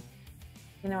games.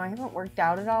 You know, I haven't worked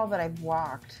out at all, but I've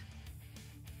walked.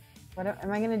 What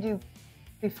am I going to do?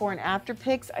 Before and after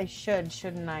pics? I should,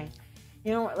 shouldn't I?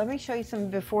 You know what? Let me show you some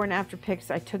before and after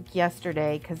pics I took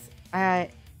yesterday because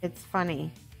it's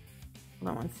funny. Hold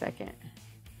on one second.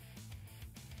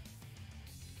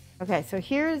 Okay, so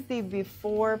here's the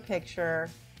before picture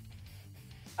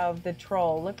of the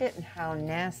troll. Look at how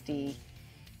nasty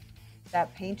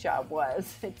that paint job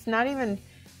was. It's not even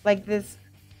like this.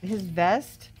 His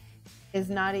vest is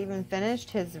not even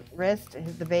finished. His wrist,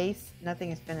 the base,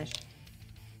 nothing is finished.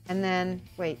 And then,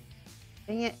 wait,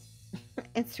 dang it.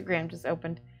 Instagram just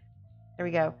opened. There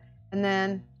we go. And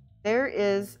then there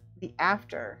is the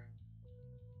after.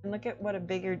 And look at what a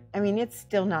bigger, I mean, it's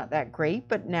still not that great,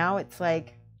 but now it's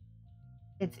like,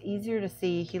 it's easier to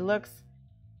see. He looks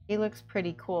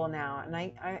pretty cool now. And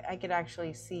I could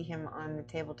actually see him on the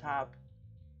tabletop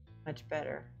much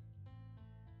better.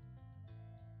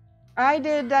 I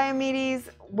did Diomedes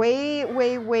way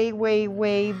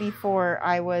before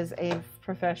I was a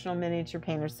professional miniature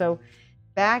painter. So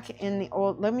back in the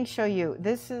old, let me show you.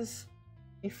 This is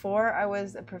before I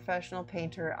was a professional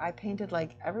painter. I painted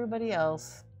like everybody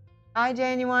else. Hi,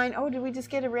 Genuine. Oh, did we just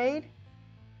get a raid?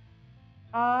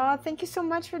 Aw, thank you so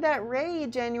much for that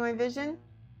raid, Genuine Vision.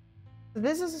 So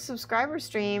this is a subscriber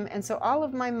stream, and so all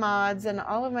of my mods and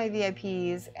all of my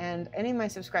VIPs and any of my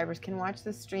subscribers can watch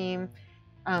this stream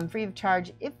free of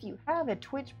charge. If you have a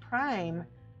Twitch Prime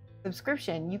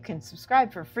subscription, you can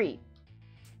subscribe for free.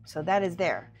 So that is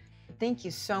there. Thank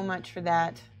you so much for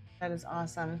that. That is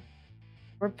awesome.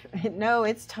 No,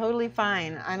 it's totally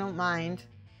fine. I don't mind.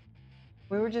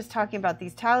 We were just talking about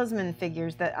these talisman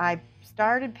figures that I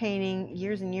started painting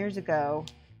years and years ago.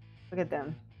 Look at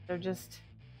them. They're just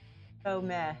so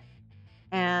meh.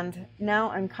 And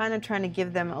now I'm kind of trying to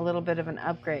give them a little bit of an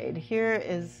upgrade.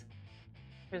 Here's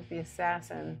the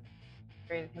assassin.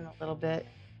 Upgraded him a little bit.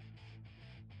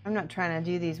 I'm not trying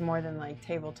to do these more than like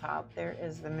tabletop. There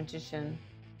is the magician.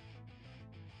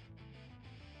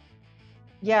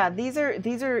 Yeah, these are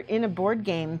in a board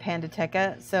game,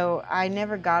 Pandateca, so I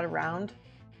never got around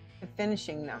to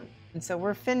finishing them. And so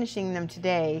we're finishing them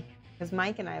today because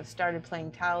Mike and I have started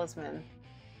playing Talisman.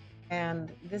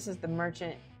 And this is the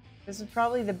merchant. This is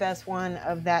probably the best one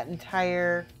of that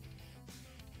entire...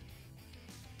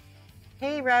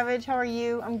 Hey, Ravage, how are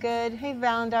you? I'm good. Hey,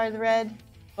 Valandar the Red.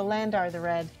 Valandar the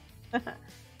Red.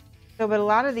 So, but a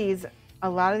lot of these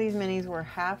minis were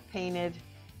half painted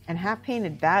and half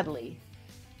painted badly.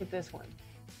 Look at this one.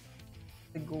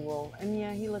 The ghoul. And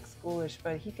yeah, he looks ghoulish,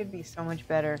 but he could be so much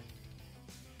better.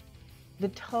 The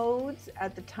toads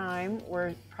at the time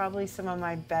were probably some of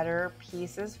my better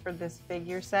pieces for this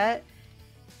figure set.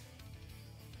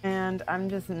 And I'm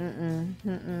just, I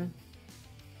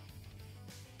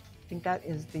think that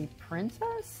is the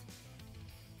princess?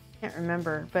 Can't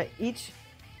remember, but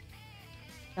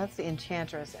that's the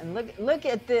enchantress. And look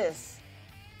at this.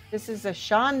 This is a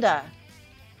Shonda.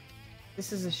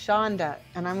 This is a Shonda,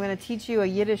 and I'm going to teach you a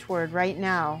Yiddish word right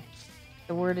now.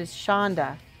 The word is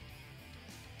Shonda,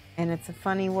 and it's a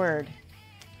funny word.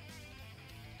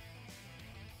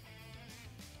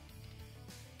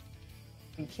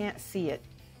 You can't see it.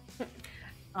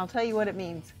 I'll tell you what it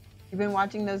means. You've been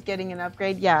watching those getting an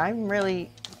upgrade? Yeah,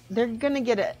 they're going to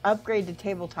get an upgrade to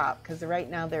tabletop because right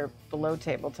now they're below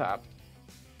tabletop.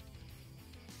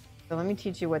 So let me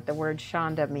teach you what the word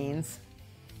Shonda means.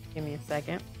 Give me a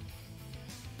second.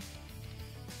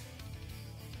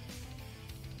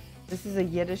 This is a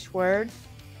Yiddish word,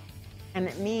 and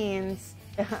it means,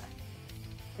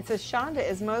 it says Shonda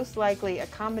is most likely a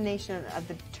combination of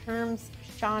the terms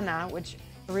Shana, which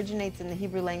originates in the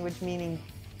Hebrew language meaning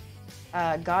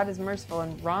God is merciful,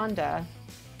 and Rhonda,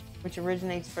 which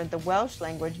originates from the Welsh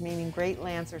language meaning great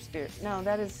lance or spirit. No,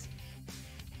 that is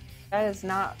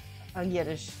not a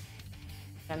Yiddish.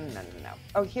 No.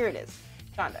 Oh, here it is.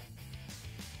 Shonda.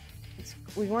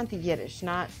 We want the Yiddish,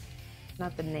 not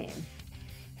the name.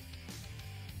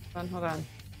 Hold on.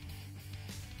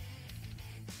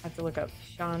 I have to look up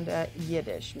Shonda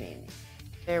Yiddish meaning.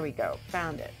 There we go.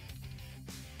 Found it.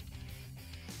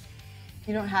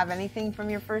 You don't have anything from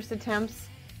your first attempts?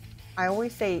 I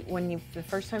always say the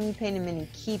first time you paint a mini,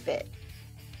 keep it.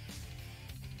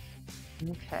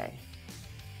 Okay.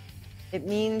 It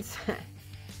means...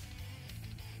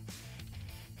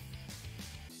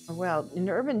 Well, an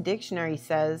Urban Dictionary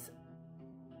says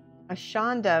a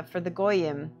Shonda for the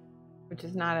Goyim, which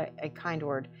is not a kind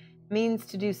word, means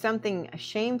to do something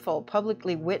shameful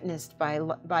publicly witnessed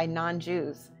by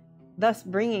non-Jews, thus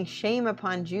bringing shame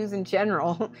upon Jews in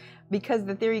general, because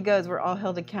the theory goes we're all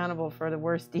held accountable for the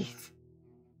worst deeds.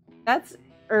 That's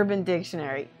Urban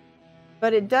Dictionary,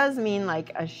 but it does mean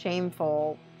like a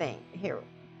shameful thing. Here,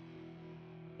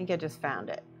 I think I just found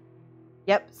it.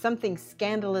 Yep, something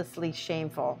scandalously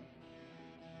shameful.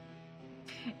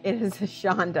 It is a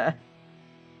Shonda.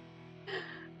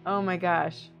 Oh my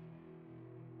gosh.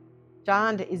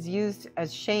 Shonda is used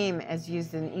as shame as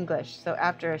used in English. So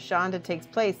after a Shonda takes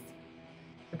place,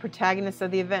 the protagonists of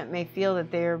the event may feel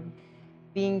that they're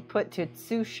being put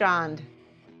to shand,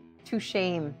 to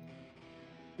shame,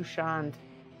 to shand.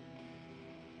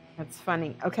 That's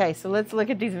funny. Okay, so let's look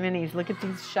at these minis. Look at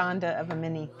these Shonda of a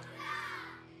mini.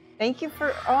 Thank you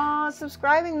for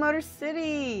subscribing, Motor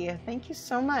City. Thank you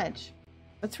so much.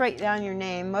 Let's write down your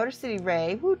name. Motor City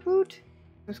Ray. Woot woot.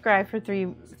 Subscribe for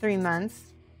three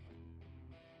months.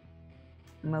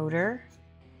 Motor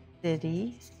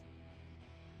City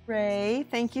Ray.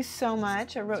 Thank you so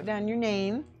much. I wrote down your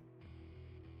name.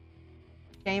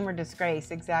 Shame or disgrace,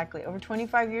 exactly. Over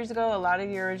 25 years ago, a lot of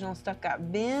your original stuff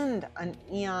got binned an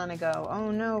eon ago.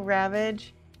 Oh no,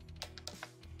 Ravage.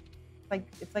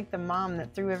 It's like the mom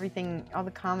that threw everything, all the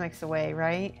comics away,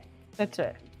 right? That's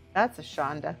a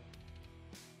Shonda.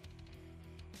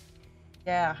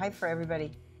 Yeah, hype for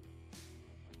everybody.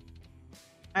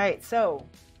 All right, so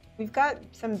we've got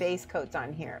some base coats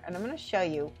on here, and I'm going to show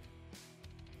you.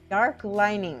 Dark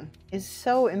lining is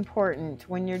so important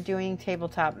when you're doing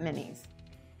tabletop minis.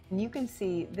 And you can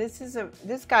see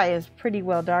this guy is pretty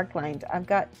well dark lined. I've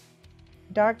got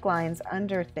dark lines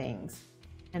under things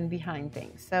and behind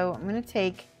things. So I'm going to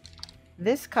take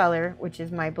this color, which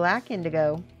is my black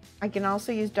indigo. I can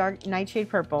also use dark nightshade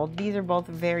purple. These are both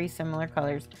very similar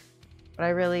colors, but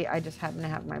I just happen to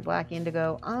have my black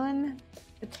indigo on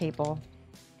the table.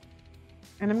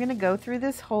 And I'm going to go through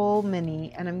this whole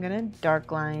mini and I'm going to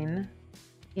dark line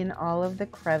in all of the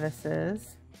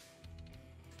crevices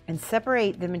and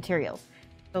separate the materials.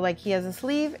 So like he has a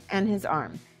sleeve and his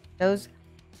arm. Those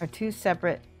are two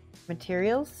separate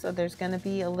materials. So there's going to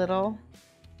be a little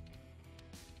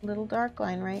dark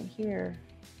line right here.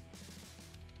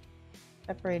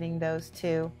 Separating those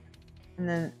two. And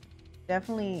then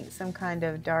definitely some kind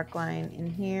of dark line in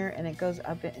here, and it goes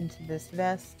up into this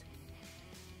vest.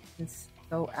 It's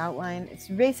so outline. It's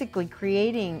basically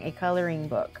creating a coloring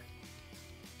book.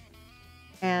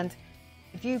 And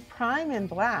if you prime in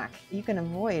black, you can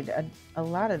avoid a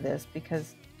lot of this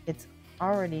because it's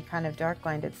already kind of dark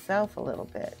lined itself a little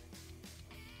bit.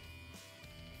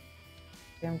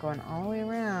 See, I'm going all the way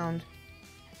around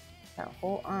that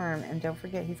whole arm, and don't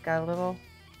forget he's got a little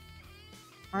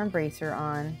arm bracer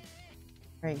on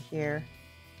right here.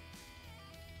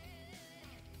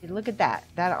 Look at that.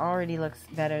 That already looks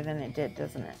better than it did,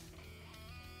 doesn't it?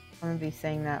 I'm going to be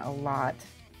saying that a lot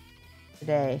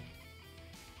today.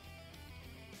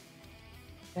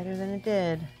 Better than it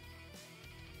did.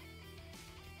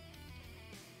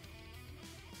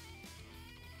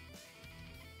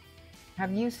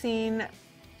 Have you seen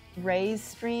Ray's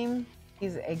stream?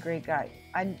 He's a great guy.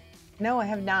 No, I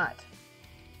have not.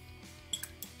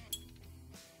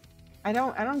 I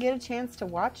don't get a chance to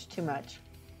watch too much.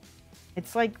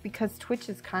 It's like because Twitch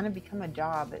has kind of become a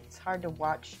job. It's hard to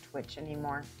watch Twitch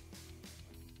anymore.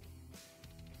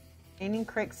 Painting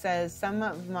Crick says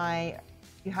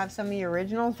you have some of your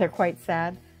originals. They're quite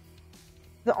sad.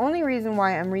 The only reason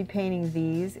why I'm repainting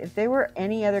these, if they were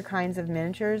any other kinds of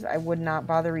miniatures, I would not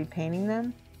bother repainting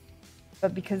them.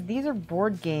 But because these are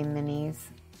board game minis,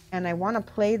 and I want to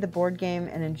play the board game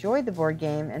and enjoy the board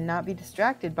game and not be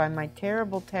distracted by my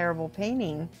terrible, terrible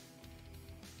painting,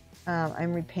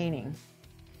 I'm repainting.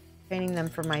 Painting them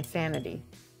for my sanity.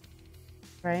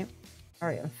 Right?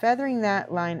 Alright, I'm feathering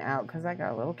that line out because I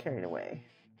got a little carried away.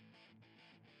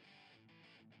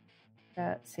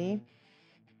 See?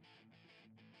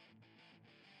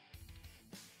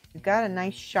 You've got a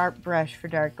nice sharp brush for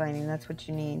dark lining. That's what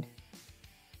you need.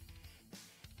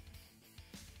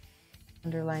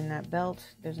 Underline that belt.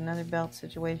 There's another belt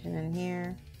situation in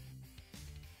here.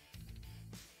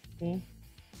 See?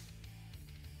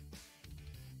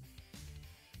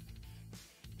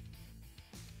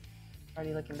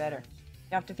 Already looking better.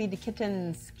 You have to feed the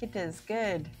kittens. Kittens,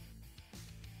 good.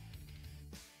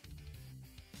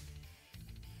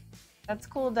 That's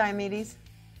cool, Diomedes.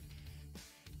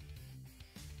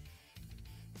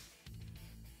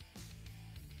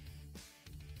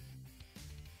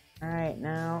 All right,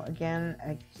 now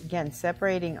again,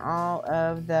 separating all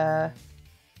of the,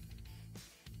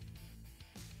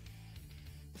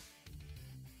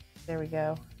 there we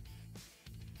go.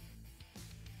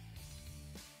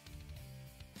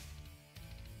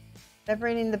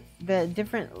 Separating the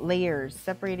different layers,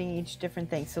 separating each different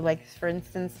thing. So like, for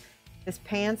instance, this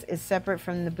pants is separate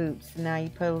from the boots. Now you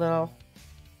put a little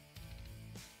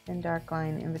thin dark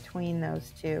line in between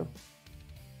those two.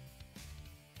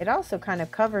 It also kind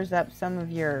of covers up some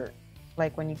of your,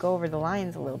 like when you go over the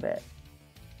lines a little bit.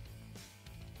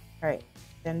 All right,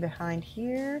 then behind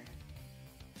here,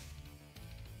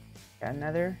 got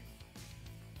another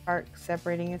part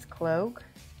separating his cloak.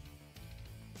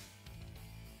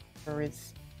 Or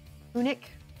his tunic,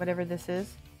 whatever this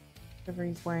is, whatever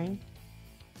he's wearing.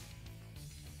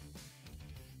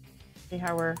 See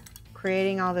how we're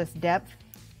creating all this depth?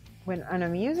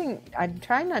 I'm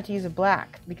trying not to use a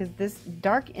black because this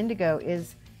dark indigo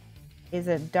is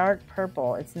a dark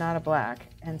purple. It's not a black,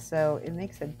 and so it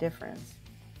makes a difference.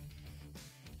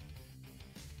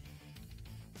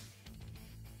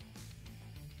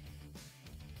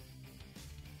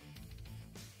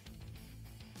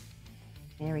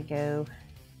 There we go.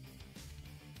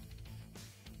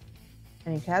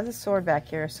 And he has a sword back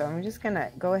here, so I'm just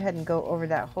gonna go ahead and go over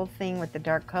that whole thing with the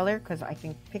dark color because I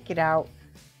can pick it out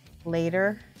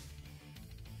later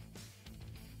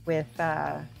with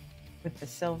the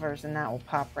silvers, and that will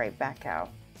pop right back out.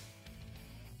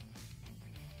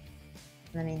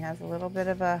 And then he has a little bit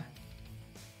of a,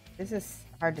 this is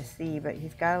hard to see, but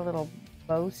he's got a little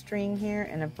bowstring here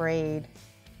and a braid.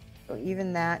 So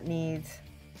even that needs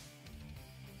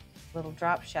a little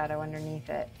drop shadow underneath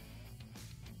it.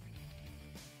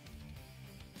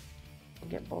 We'll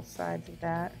get both sides of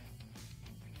that.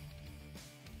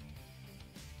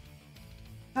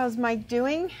 How's Mike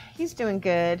doing? He's doing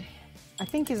good. I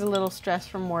think he's a little stressed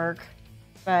from work,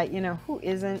 but you know, who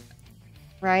isn't,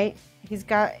 right? He's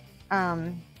got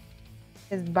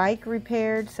his bike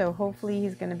repaired, so hopefully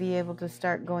he's going to be able to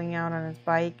start going out on his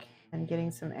bike and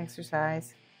getting some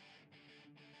exercise.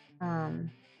 You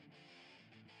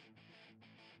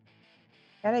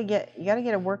gotta get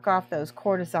to work off those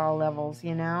cortisol levels,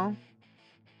 you know,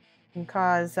 can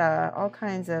cause all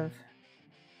kinds of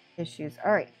issues.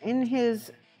 All right, I'm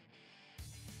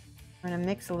gonna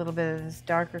mix a little bit of this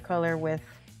darker color with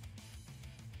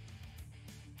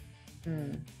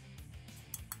let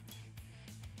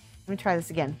me try this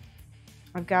again.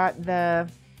 I've got the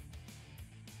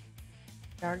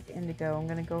dark indigo. I'm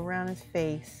gonna go around his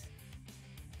face.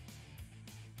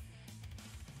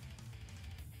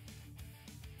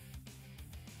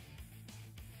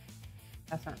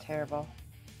 That's not terrible.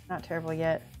 Not terrible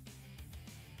yet.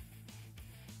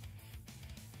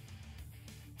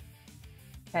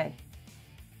 Okay.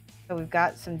 So we've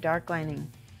got some dark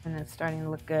lining, and it's starting to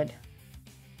look good.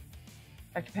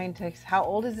 Dr. Paintex, how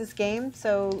old is this game?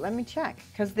 So let me check,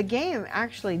 because the game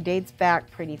actually dates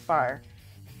back pretty far.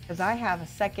 Because I have a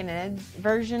second ed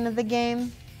version of the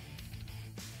game.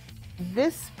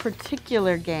 This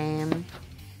particular game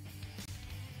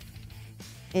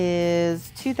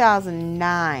is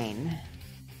 2009,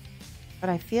 but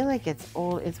I feel like it's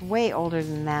old. It's way older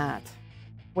than that.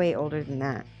 Way older than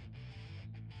that.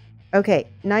 Okay,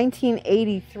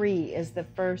 1983 is the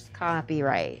first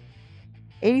copyright.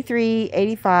 83,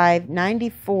 85,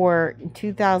 94,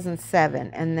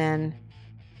 2007, and then,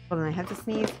 hold on, I have to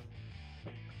sneeze.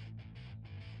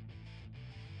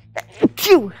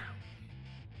 Phew!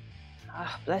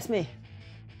 Ah, bless me.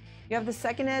 You have the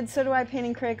second ed, so do I,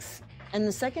 Painting Cricks. And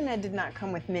the second ed did not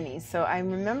come with minis, so I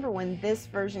remember when this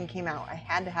version came out, I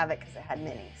had to have it because it had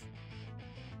minis.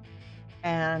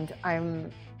 And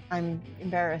I'm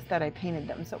embarrassed that I painted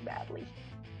them so badly.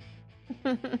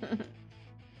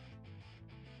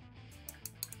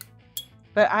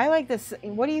 But I like this.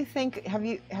 What do you think? Have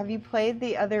you played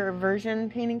the other version,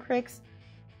 Painting Cricks?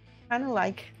 Kind of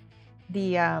like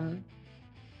the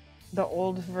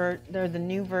the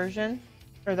new version,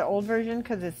 or the old version,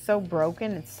 because it's so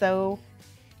broken. It's so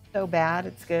bad.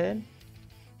 It's good.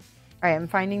 All right, I'm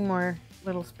finding more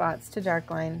little spots to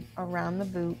darkline around the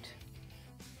boot.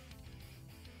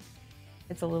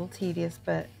 It's a little tedious,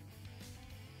 but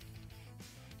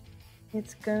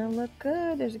it's gonna look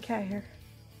good. There's a cat here.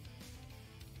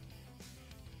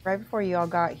 Right before you all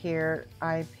got here,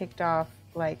 I picked off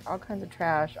like all kinds of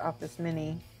trash off this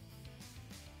mini.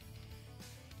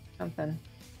 Something.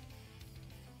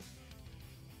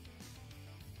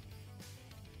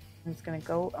 I'm just gonna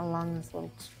go along this little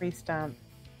tree stump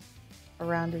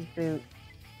around his boot,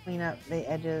 clean up the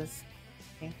edges.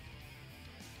 Okay.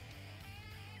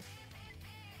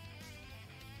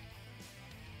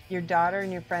 Your daughter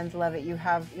and your friends love it. You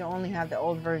only have the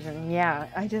old version. Yeah,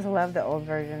 I just love the old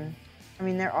version. I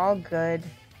mean, they're all good.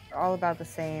 They're all about the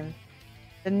same.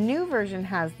 The new version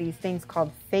has these things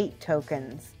called fate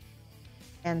tokens.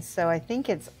 And so I think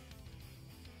it's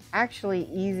actually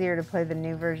easier to play the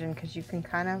new version because you can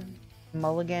kind of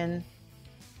mulligan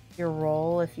your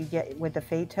roll if you get with the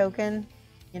fate token.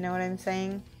 You know what I'm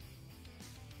saying?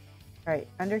 All right,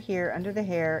 under here, under the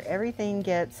hair, everything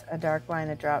gets a dark line,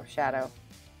 a drop shadow.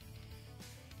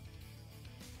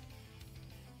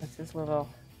 That's his little...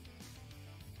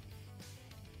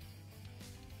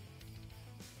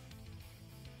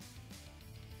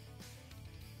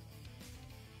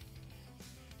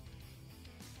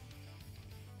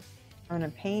 I'm going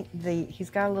to paint he's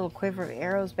got a little quiver of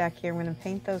arrows back here. I'm going to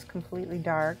paint those completely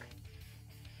dark.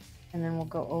 And then we'll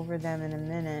go over them in a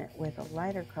minute with a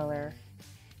lighter color.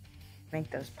 Make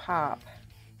those pop.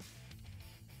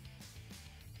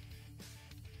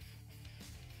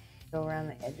 Go around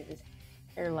the edge of his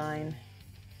hairline.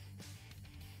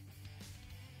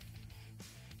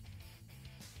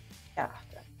 Yeah,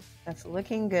 that's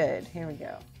looking good. Here we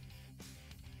go.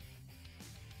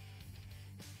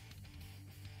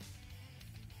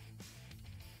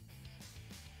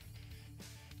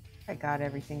 I got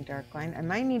everything dark lined. I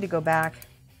might need to go back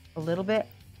a little bit.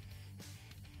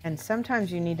 And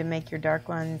sometimes you need to make your dark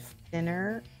lines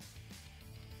thinner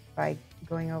by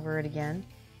going over it again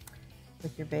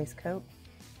with your base coat.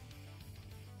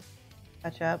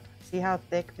 Touch up. See how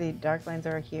thick the dark lines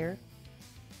are here?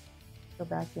 Go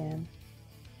back in.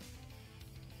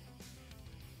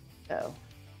 So,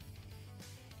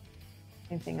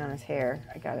 same thing on his hair.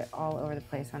 I got it all over the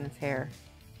place on his hair.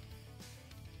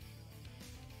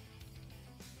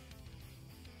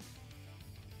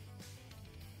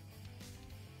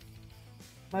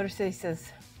 Motor City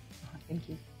says, oh, thank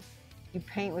you. You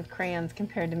paint with crayons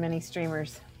compared to many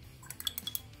streamers.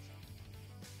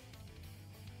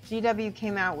 GW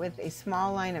came out with a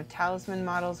small line of Talisman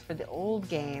models for the old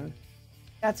game.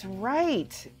 That's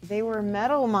right. They were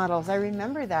metal models. I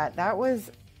remember that. That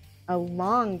was a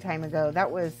long time ago.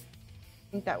 That was,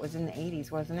 I think that was in the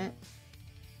 80s, wasn't it?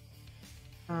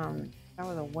 That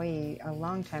was a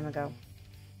long time ago.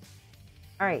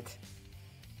 All right.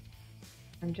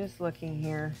 I'm just looking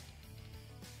here.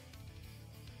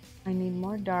 I need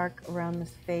more dark around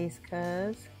this face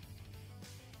because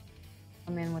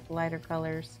I'm in with lighter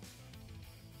colors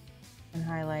and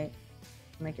highlight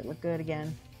to make it look good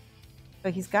again.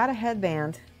 So he's got a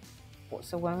headband.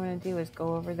 So what I'm going to do is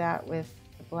go over that with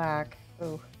the black.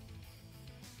 Oh,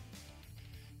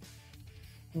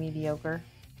 mediocre.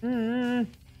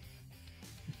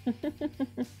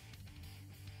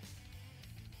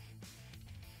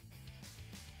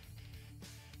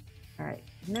 All right,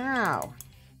 now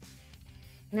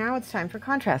it's time for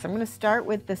contrast. I'm going to start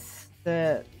with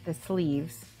the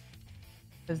sleeves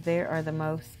because they are the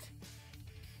most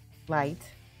light.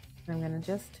 I'm going to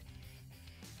just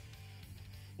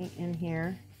paint in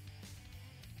here.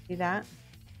 See that?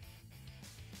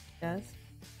 It does.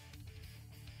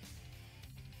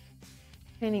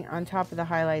 Painting on top of the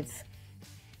highlights,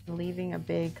 leaving a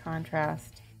big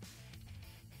contrast.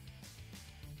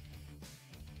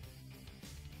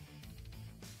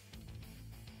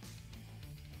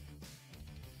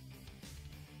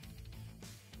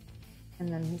 And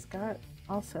then he's got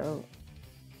also,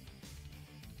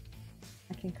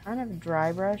 I can kind of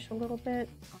dry brush a little bit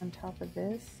on top of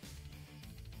this.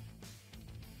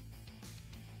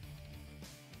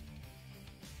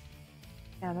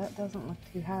 Yeah, that doesn't look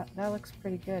too hot. That looks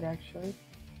pretty good actually.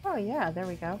 Oh yeah, there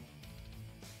we go.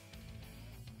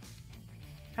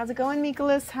 How's it going,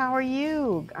 Nicholas? How are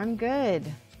you? I'm good.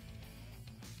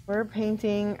 We're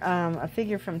painting a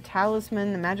figure from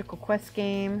Talisman, the Magical Quest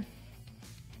game.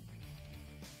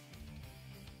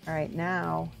 All right,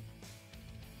 now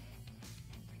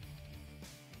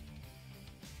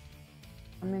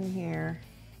I'm in here.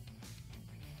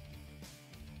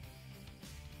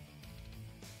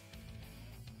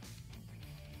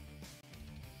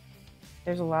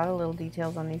 There's a lot of little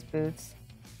details on these boots.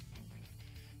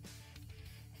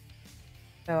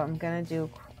 So I'm gonna do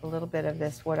a little bit of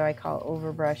this, what do I call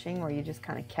overbrushing, where you just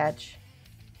kind of catch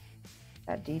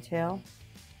that detail.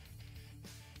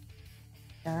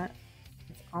 That.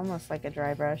 It's almost like a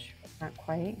dry brush, but not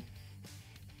quite.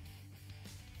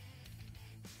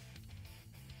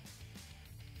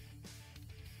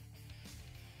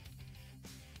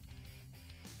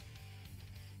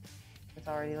 It's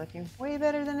already looking way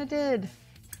better than it did.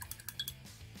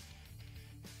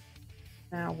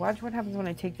 Now watch what happens when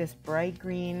I take this bright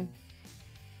green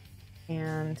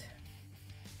and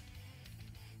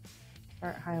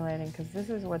start highlighting, because this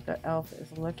is what the elf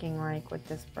is looking like with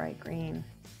this bright green.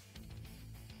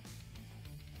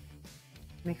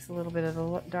 Mix a little bit of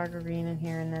the darker green in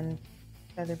here and then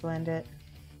feather blend it.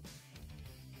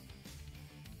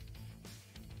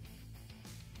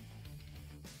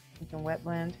 You can wet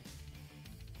blend.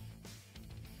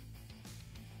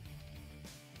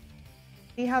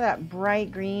 See how that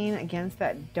bright green against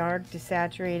that dark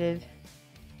desaturated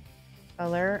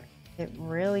color, it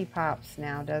really pops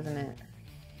now, doesn't it?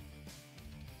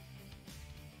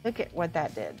 Look at what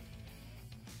that did.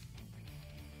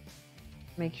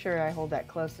 Make sure I hold that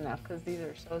close enough because these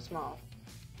are so small.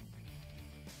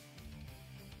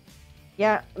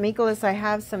 Yeah, Nicholas, I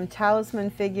have some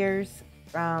Talisman figures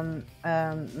from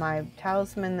my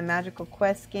Talisman, the Magical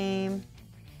Quest game,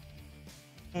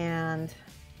 and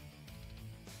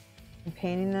I'm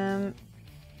painting them,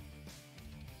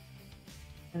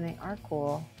 and they are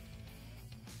cool.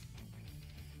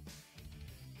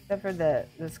 Except for the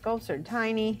sculpts are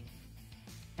tiny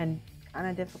and kind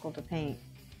of difficult to paint.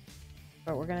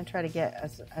 But we're going to try to get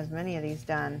as many of these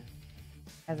done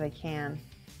as I can.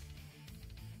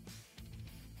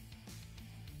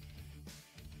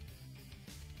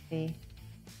 See?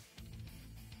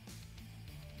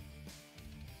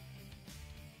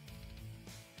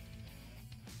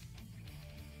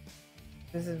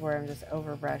 This is where I'm just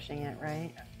overbrushing it,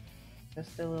 right?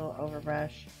 Just a little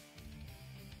overbrush.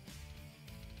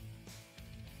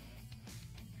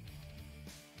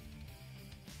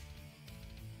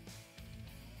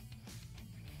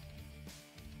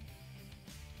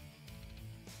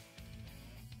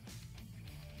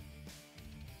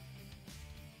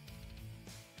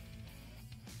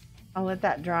 I'll let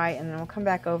that dry and then we'll come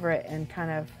back over it and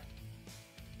kind of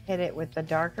hit it with the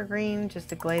darker green just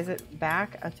to glaze it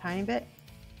back a tiny bit.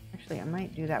 Actually, I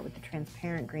might do that with the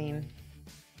transparent green.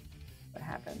 What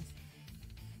happens?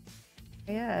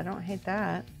 Yeah, I don't hate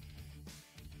that.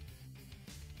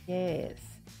 Yes.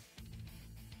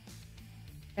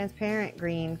 Transparent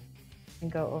green can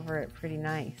go over it pretty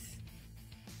nice.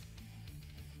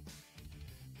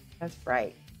 That's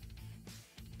bright.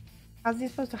 How's he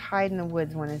supposed to hide in the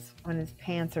woods when his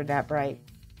pants are that bright?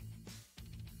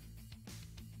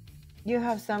 You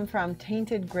have some from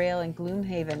Tainted Grail and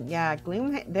Gloomhaven. Yeah,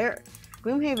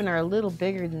 Gloomhaven are a little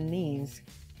bigger than these.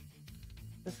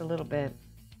 Just a little bit.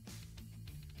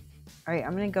 All right,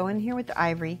 I'm gonna go in here with the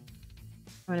ivory.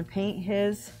 I'm gonna paint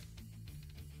his,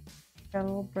 got a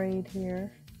little braid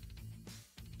here.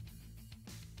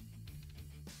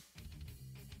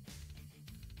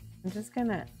 I'm just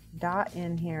gonna dot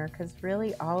in here because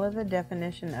really all of the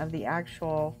definition of the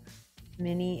actual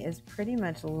mini is pretty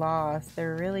much lost.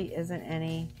 There really isn't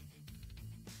any.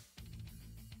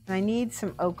 And I need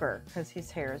some ochre because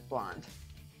his hair is blonde.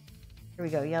 Here we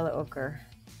go, yellow ochre.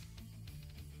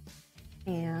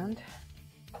 And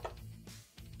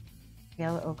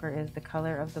yellow ochre is the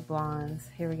color of the blondes.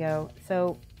 Here we go.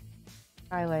 So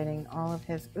highlighting all of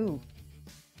his, ooh,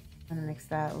 I'm gonna mix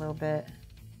that a little bit.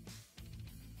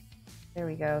 There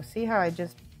we go. See how I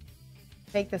just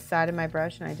take the side of my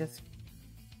brush and I just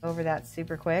over that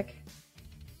super quick?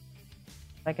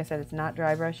 Like I said, it's not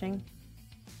dry brushing.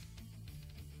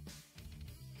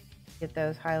 Get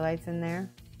those highlights in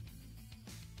there.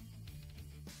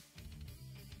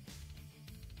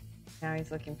 Now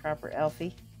he's looking proper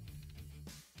elfy.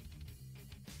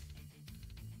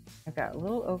 I've got a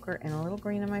little ochre and a little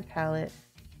green on my palette.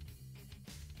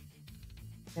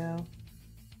 Go.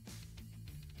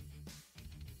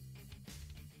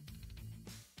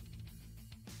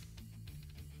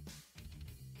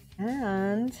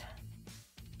 And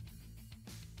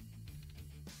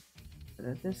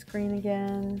put this green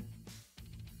again.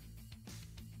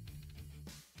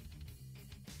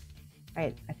 All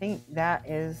right, I think that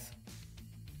is,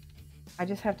 I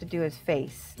just have to do his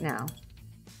face now.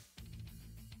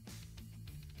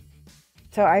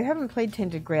 So I haven't played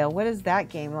Tainted Grail. What is that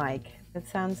game like? That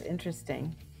sounds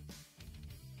interesting.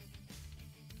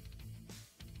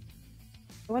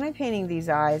 When I'm painting these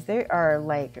eyes, they are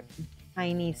like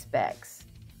tiny specks.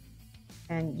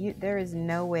 And there is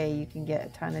no way you can get a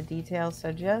ton of detail.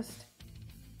 So just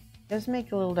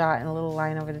make a little dot and a little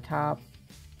line over the top.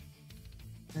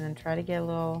 And then try to get a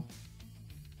little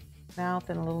mouth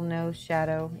and a little nose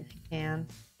shadow if you can.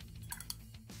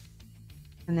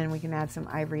 And then we can add some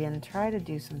ivory and try to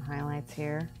do some highlights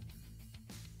here.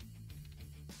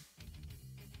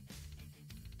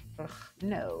 Ugh,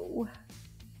 no.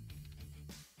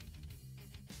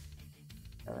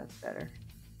 Oh, that's better.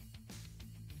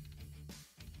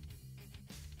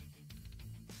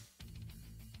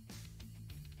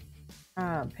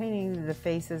 Painting the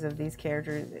faces of these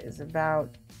characters is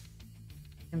about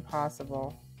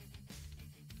impossible.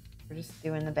 We're just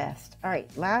doing the best. All right,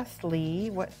 lastly,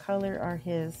 what color are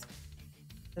his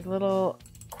little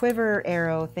quiver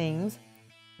arrow things?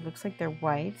 It looks like they're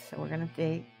white, so we're gonna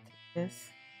take this.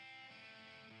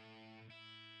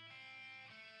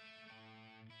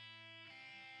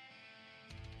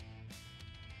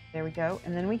 There we go.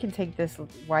 And then we can take this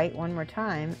white one more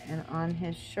time and on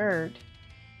his shirt,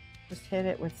 just hit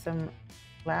it with some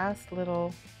last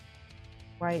little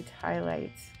white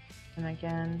highlights. And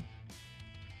again,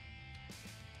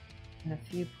 in a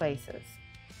few places.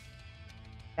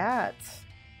 That's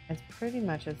pretty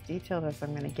much as detailed as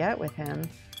I'm going to get with him.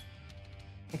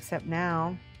 Except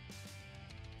now,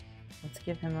 let's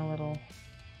give him a little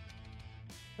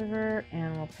quiver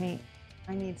and we'll paint.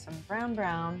 I need some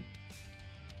brown.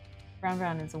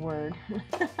 Brown is a word.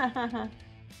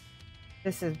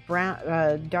 This is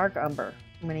brown, dark umber.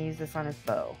 I'm going to use this on his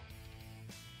bow.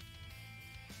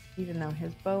 Even though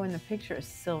his bow in the picture is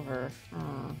silver.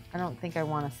 I don't think I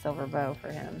want a silver bow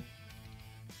for him.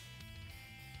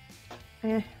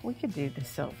 We could do the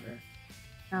silver.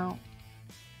 Now,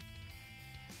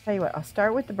 tell you what, I'll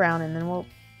start with the brown and then we'll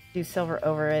do silver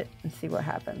over it and see what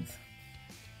happens.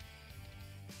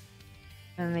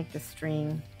 And make the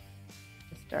string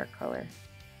this dark color.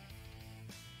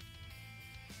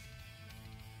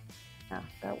 Yeah,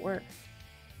 that works.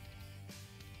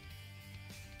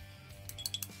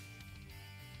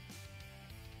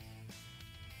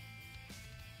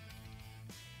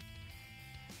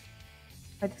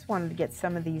 I just wanted to get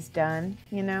some of these done,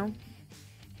 you know.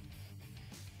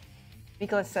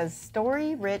 Nicholas says,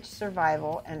 story-rich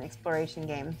survival and exploration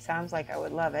game. Sounds like I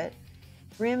would love it.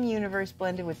 Grim universe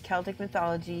blended with Celtic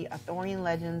mythology, Arthurian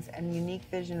legends, and unique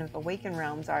vision of Awakened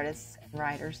Realms artists and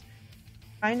writers.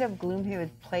 Kind of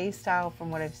Gloomhaven play style from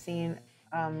what I've seen,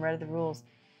 read the rules.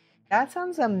 That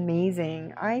sounds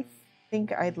amazing. I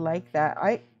think I'd like that.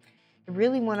 I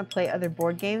really want to play other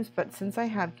board games, but since I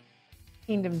have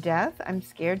Kingdom Death, I'm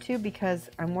scared to because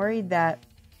I'm worried that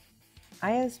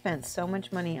I have spent so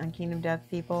much money on Kingdom Death,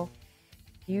 people.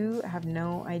 You have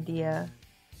no idea.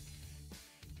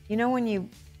 You know when you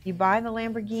buy the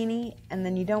Lamborghini and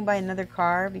then you don't buy another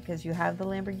car because you have the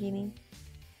Lamborghini?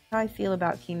 That's how I feel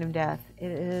about Kingdom Death.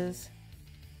 It is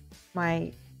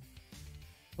my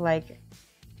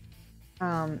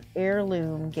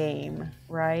heirloom game,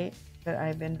 right? That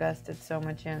I've invested so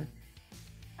much in.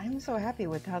 I'm so happy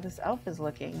with how this elf is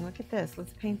looking. Look at this.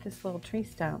 Let's paint this little tree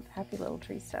stump. Happy little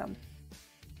tree stump.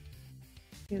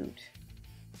 Cute.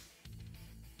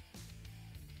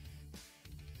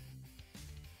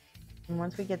 And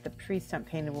once we get the tree stump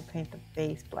painted, we'll paint the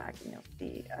base black and you'll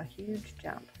see a huge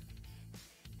jump.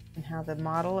 And how the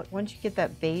model, once you get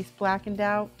that base blackened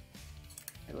out,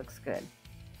 it looks good.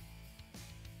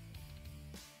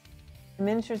 The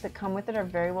miniatures that come with it are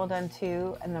very well done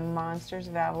too, and the Monsters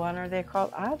of Avalon are they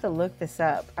called? I'll have to look this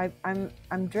up.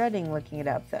 I'm dreading looking it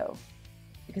up though,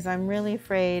 because I'm really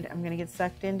afraid I'm gonna get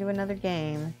sucked into another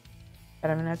game that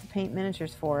I'm gonna have to paint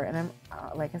miniatures for, and I'm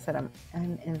like I said,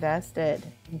 I'm invested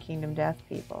in Kingdom Death,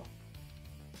 people.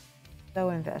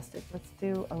 So invested. Let's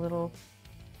do a little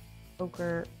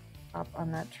poker up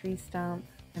on that tree stump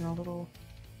and a little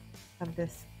of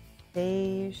this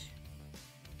beige.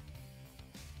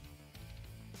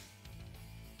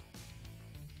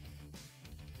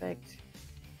 Perfect.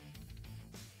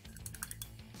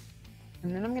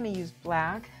 And then I'm going to use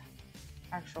black,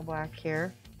 actual black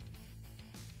here.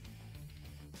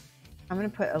 I'm going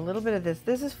to put a little bit of this.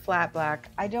 This is flat black.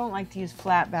 I don't like to use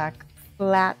flat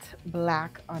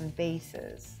black on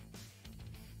bases.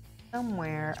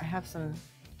 Somewhere I have some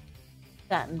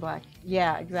satin black.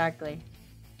 Yeah, exactly.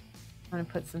 I'm going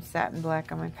to put some satin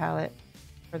black on my palette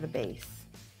for the base.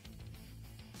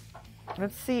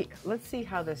 Let's see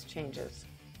how this changes.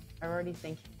 I already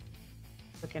think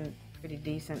it's looking pretty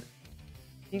decent.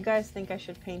 Do you guys think I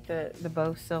should paint the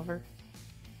bow silver?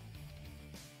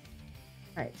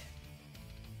 All right.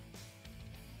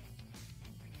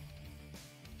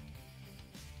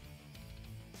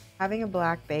 Having a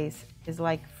black base is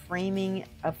like framing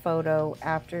a photo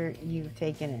after you've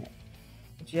taken it.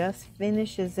 It just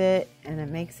finishes it and it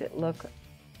makes it look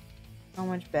so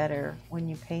much better when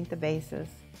you paint the bases.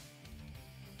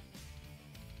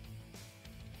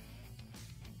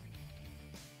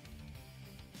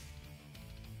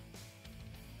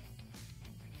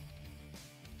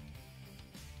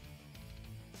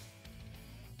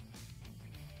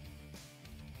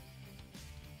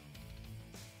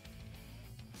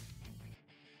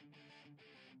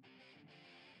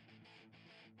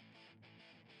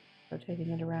 Rotating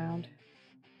it around.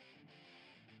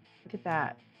 Look at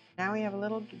that. Now we have a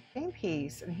little game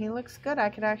piece and he looks good. I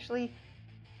could actually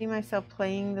see myself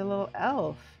playing the little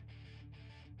elf.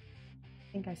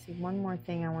 I think I see one more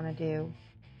thing I want to do.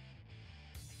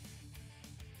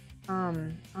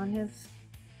 On his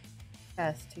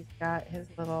chest, he's got his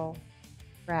little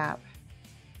wrap.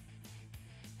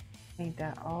 Paint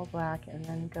that all black and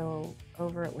then go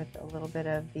over it with a little bit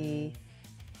of the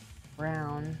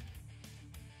brown.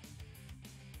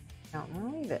 No,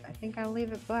 I'll leave it. I think I'll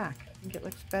leave it black. I think it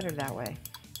looks better that way.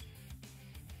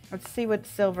 Let's see what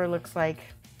silver looks like.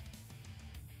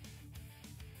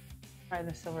 Try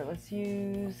the silver. Let's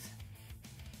use...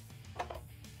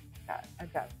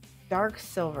 I've got dark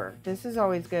silver. This is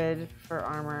always good for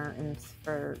armor and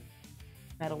for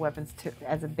metal weapons too,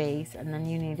 as a base, and then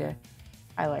you need to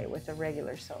highlight with a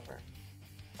regular silver.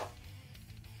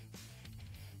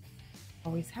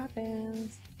 Always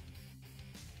happens.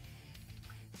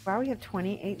 Wow, we have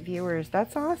 28 viewers.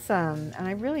 That's awesome. And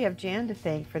I really have Jan to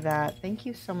thank for that. Thank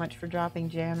you so much for dropping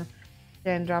Jan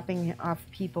dropping off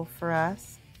people for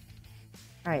us.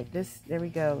 All right, there we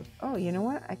go. Oh, you know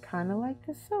what? I kind of like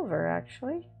the silver,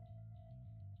 actually.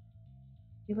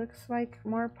 He looks like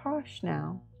more posh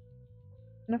now.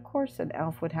 And of course an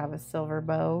elf would have a silver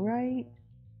bow, right?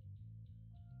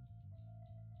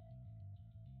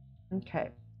 Okay.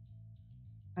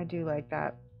 I do like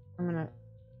that. I'm gonna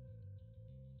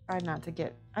Try not to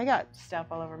get, I got stuff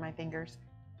all over my fingers.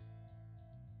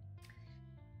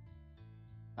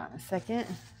 Hold on a second.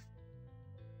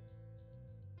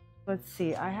 Let's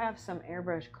see, I have some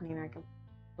airbrush cleaner I can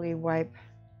probably wipe.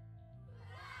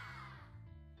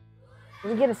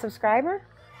 Did we get a subscriber?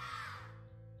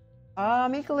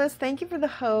 Mikolas, thank you for the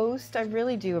host. I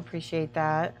really do appreciate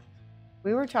that.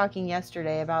 We were talking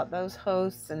yesterday about those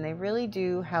hosts, and they really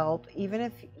do help, even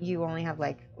if you only have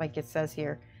like it says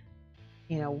here,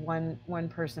 you know, one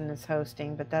person is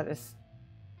hosting, but that is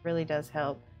really does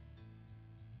help.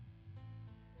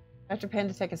 Dr.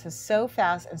 Pandateca says, so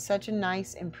fast and such a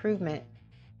nice improvement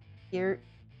here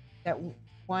that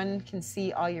one can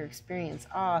see all your experience.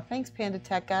 Thanks,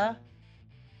 Pandateca.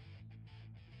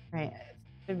 Right, it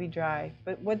should be dry.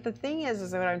 But what the thing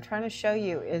is what I'm trying to show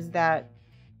you is that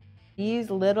these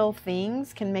little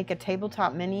things can make a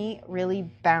tabletop mini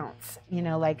really bounce, you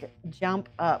know, like jump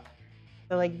up.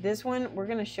 So like this one, we're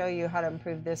going to show you how to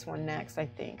improve this one next, I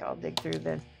think. I'll dig through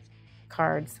the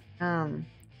cards.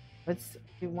 Let's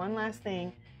do one last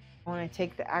thing. I want to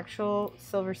take the actual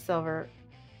silver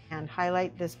and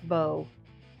highlight this bow,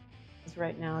 because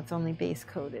right now it's only base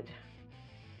coated.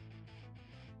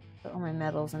 Put all my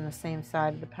metals on the same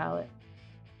side of the palette.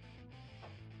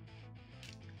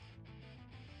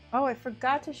 Oh, I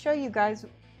forgot to show you guys.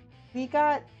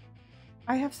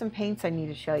 I have some paints I need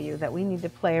to show you that we need to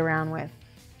play around with.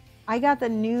 I got the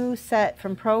new set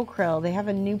from Procryl. They have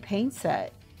a new paint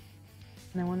set,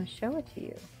 and I want to show it to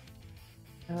you.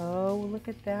 Oh, look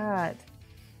at that.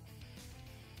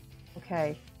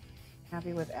 Okay,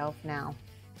 happy with Elf now.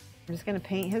 I'm just going to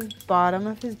paint his bottom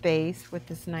of his base with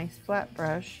this nice flat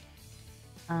brush.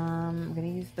 I'm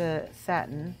going to use the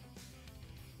satin.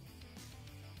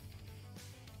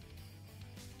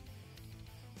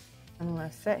 I'm going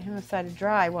to set him aside to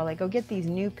dry while I go get these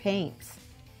new paints.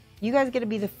 You guys get to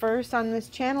be the first on this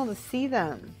channel to see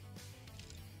them.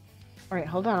 All right,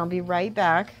 hold on. I'll be right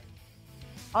back.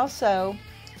 Also,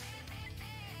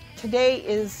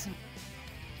 today's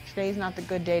not the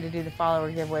good day to do the follower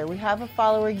giveaway. We have a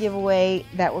follower giveaway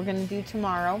that we're going to do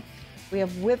tomorrow. We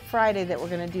have Whip Friday that we're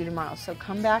going to do tomorrow. So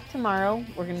come back tomorrow.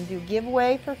 We're going to do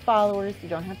giveaway for followers. You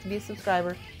don't have to be a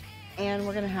subscriber. And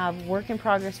we're going to have Work in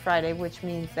Progress Friday, which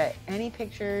means that any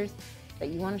pictures that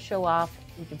you want to show off,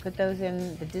 you can put those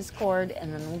in the Discord,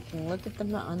 and then we can look at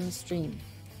them on the stream.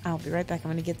 I'll be right back.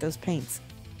 I'm going to get those paints.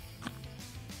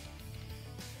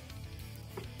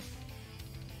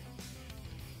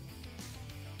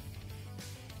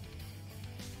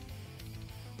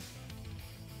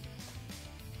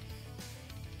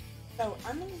 So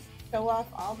I'm going to show off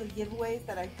all the giveaways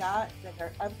that I've got that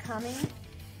are upcoming.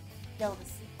 Be able to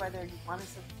see whether you want to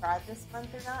subscribe this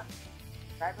month or not.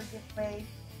 Subscriber giveaway,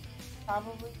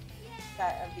 probably a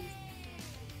set of these.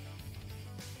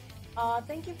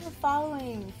 Thank you for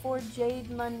following for Jade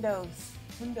Mundos.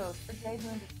 For Jade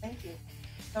Mundos, thank you.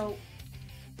 So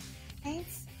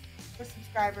paints for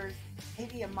subscribers,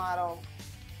 maybe a model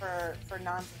for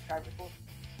non-subscribers.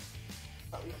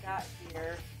 What we've got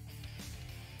here.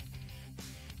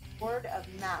 Word of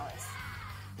Malice.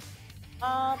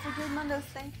 For Jade Mundos,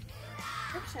 thank you.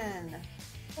 Description.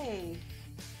 Hey,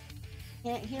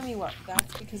 can't hear me well.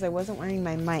 That's because I wasn't wearing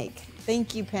my mic.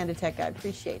 Thank you, Pandateca. I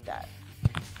appreciate that.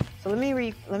 So let me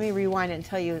rewind and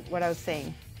tell you what I was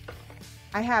saying.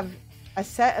 I have a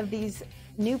set of these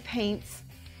new paints.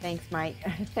 Thanks, Mike.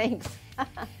 Thanks.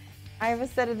 I have a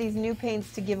set of these new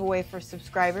paints to give away for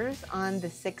subscribers on the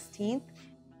 16th,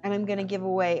 and I'm going to give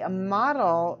away a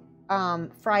model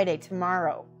Friday,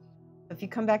 tomorrow. If you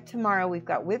come back tomorrow, we've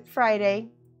got Whip Friday,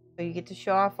 so you get to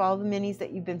show off all the minis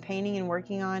that you've been painting and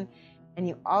working on, and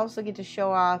you also get to show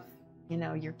off, you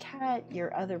know, your cat,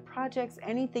 your other projects,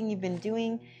 anything you've been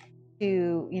doing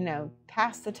to, you know,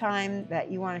 pass the time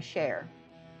that you want to share.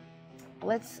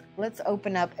 Let's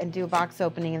open up and do a box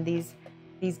opening of these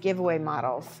giveaway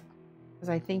models, because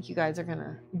I think you guys are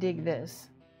gonna dig this.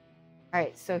 All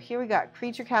right, so here we got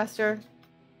Creature Caster,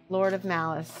 Lord of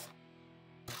Malice.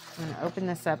 I'm going to open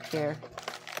this up here.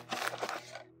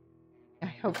 I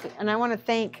hope, and I want to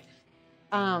thank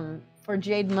for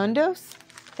Jade Mundos.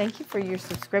 Thank you for your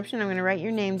subscription. I'm going to write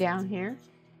your name down here.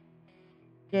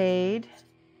 Jade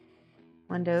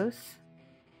Mundos.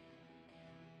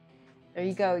 There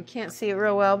you go. You can't see it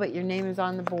real well, but your name is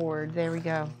on the board. There we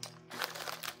go.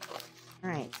 All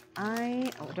right. I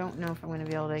don't know if I'm going to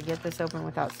be able to get this open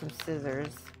without some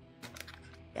scissors.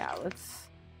 Yeah,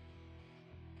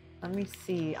 let me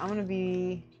see. Let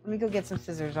me go get some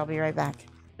scissors. I'll be right back.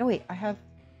 No, wait, I have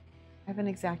an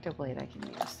X-Acto blade I can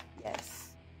use.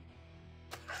 Yes.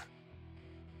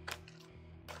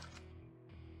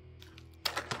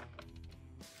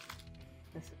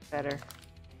 This is better.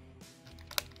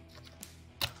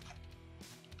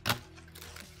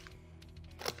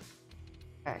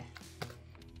 Okay.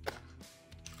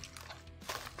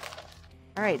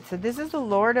 All right, so this is the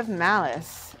Lord of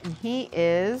Malice, and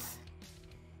he's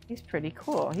pretty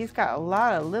cool. He's got a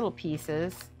lot of little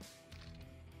pieces.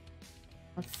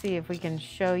 Let's see if we can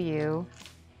show you.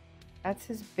 That's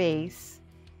his base,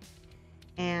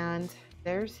 and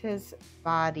there's his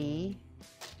body.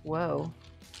 Whoa.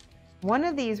 One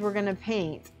of these we're gonna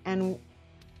paint, and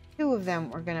 2 of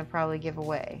them we're gonna probably give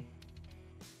away.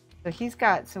 So he's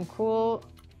got some cool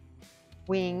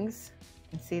wings.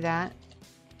 You can see that.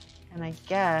 And I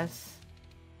guess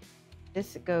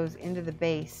this goes into the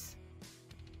base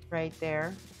right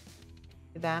there.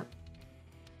 See that?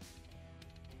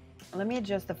 Let me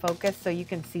adjust the focus so you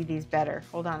can see these better.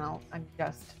 Hold on, I'll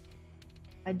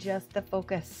adjust the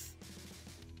focus.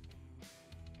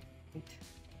 Right.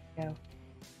 Go.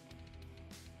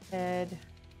 Head.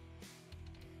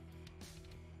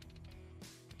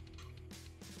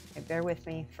 Okay, bear with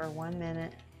me for 1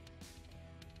 minute.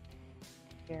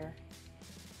 Here.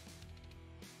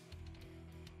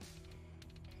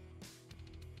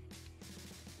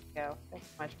 Go. That's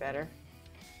much better.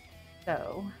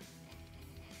 So,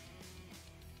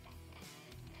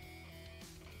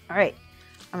 all right,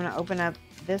 I'm gonna open up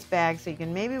this bag so you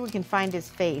can, maybe we can find his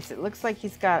face. It looks like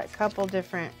he's got a couple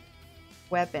different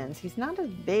weapons. He's not as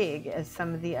big as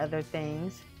some of the other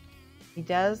things. He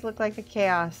does look like a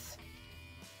chaos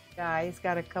guy. He's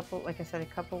got a couple, like I said, a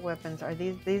couple weapons. Are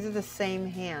these are the same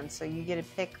hands, so you get to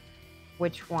pick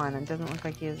which one. It doesn't look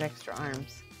like he has extra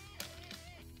arms.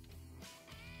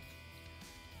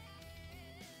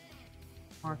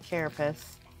 More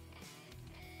carapace.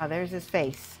 Oh, there's his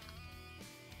face.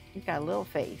 He's got a little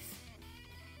face.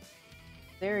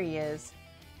 There he is.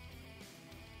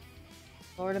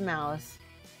 Lord of Malice.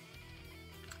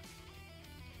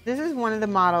 This is one of the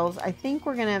models. I think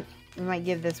we might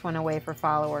give this one away for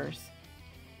followers.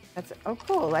 That's, oh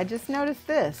cool, I just noticed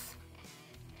this.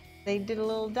 They did a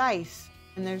little dice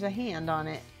and there's a hand on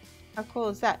it. How cool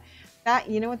is that?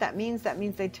 You know what that means? That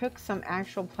means they took some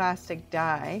actual plastic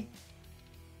dye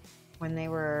when they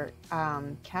were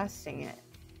casting it.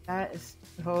 That is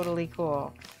totally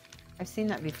cool. I've seen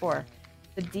that before.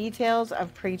 The details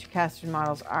of creature casted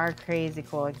models are crazy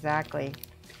cool, exactly.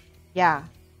 Yeah,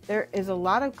 there is a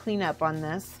lot of cleanup on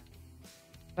this,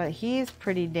 but he's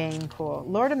pretty dang cool.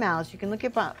 Lord of Malice, you can look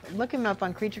him up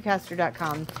on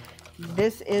creaturecaster.com.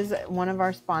 This is one of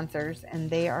our sponsors, and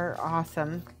they are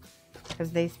awesome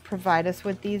because they provide us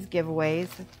with these giveaways,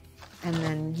 and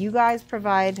then you guys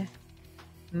provide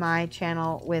my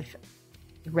channel with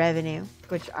revenue,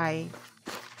 which I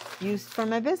use for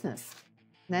my business.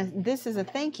 Now, this is a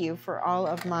thank you for all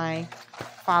of my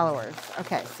followers.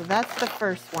 Okay, so that's the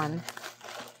first one.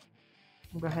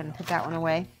 I'll go ahead and put that one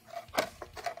away.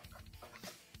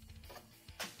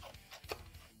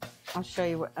 I'll show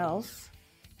you what else.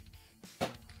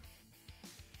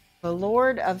 The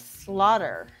Lord of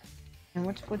Slaughter. And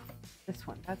what's this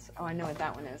one? That's, oh, I know what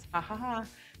that one is. Ha ha ha.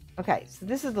 Okay, so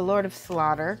this is the Lord of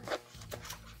Slaughter.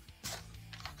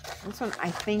 This one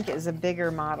I think is a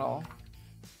bigger model.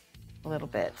 A little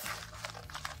bit.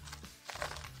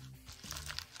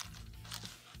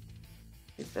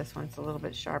 This one's a little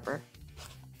bit sharper.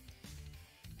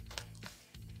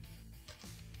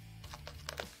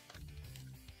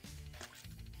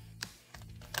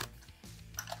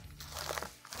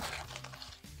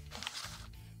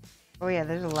 Oh yeah,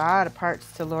 there's a lot of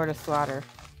parts to Lord of Slaughter.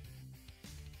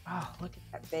 Oh, look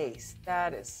at that base.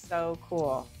 That is so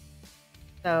cool.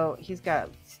 So he's got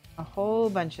a whole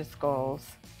bunch of skulls.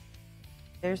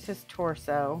 There's his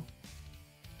torso.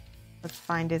 Let's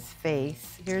find his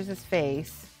face. Here's his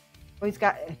face. Oh, he's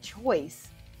got a choice.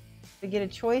 We get a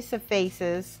choice of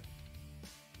faces.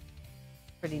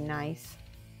 Pretty nice.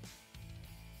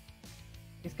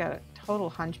 He's got a total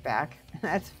hunchback.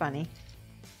 That's funny.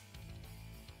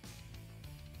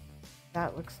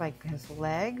 That looks like his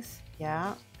legs.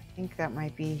 Yeah, I think that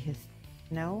might be his...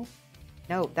 No,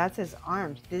 that's his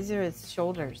arms. These are his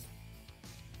shoulders.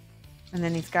 And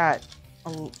then he's got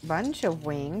a bunch of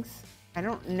wings. I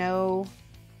don't know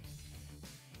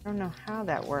how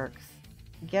that works.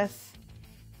 I guess...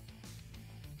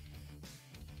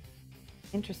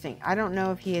 Interesting. I don't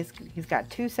know if he's got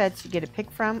 2 sets you get to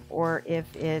pick from, or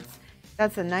if it's...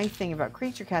 That's a nice thing about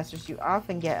creature casters. You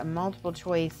often get a multiple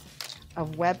choice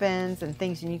of weapons and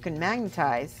things, and you can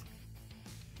magnetize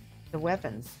the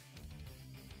weapons.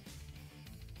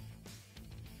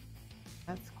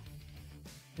 That's cool.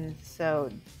 And so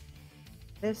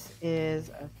this is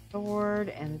a sword,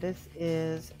 and this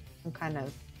is some kind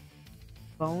of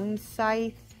bone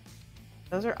scythe.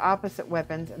 Those are opposite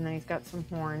weapons, and then he's got some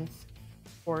horns,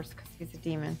 of course, because he's a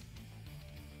demon.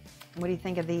 What do you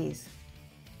think of these?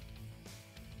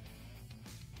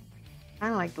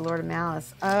 Kind of like the Lord of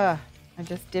Malice. I'm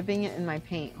just dipping it in my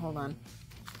paint. Hold on.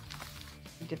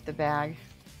 Dip the bag.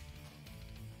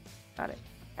 Got it.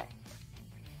 Okay.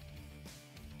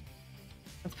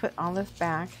 Let's put all this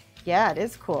back. Yeah, it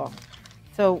is cool.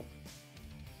 So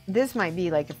this might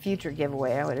be like a future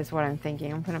giveaway, is what I'm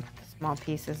thinking. I'm going to put the small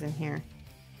pieces in here.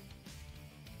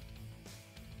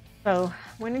 So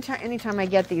anytime I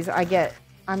get these, I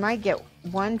might get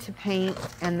one to paint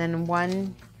and then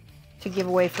one to give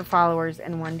away for followers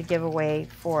and one to give away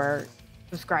for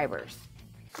subscribers.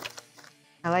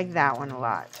 I like that one a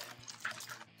lot.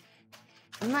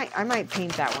 I might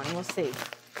paint that one. We'll see.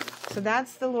 So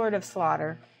that's the Lord of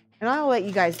Slaughter. And I'll let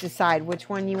you guys decide which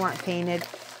one you want painted,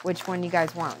 which one you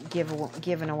guys want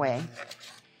given away.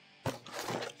 Do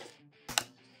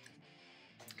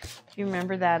you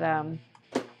remember that,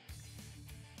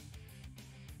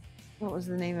 what was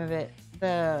the name of it?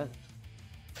 The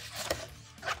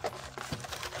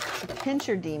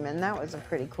Pincher Demon. That was a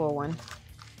pretty cool one.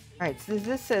 All right, so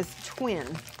this says twin.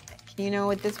 Can you know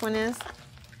what this one is?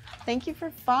 Thank you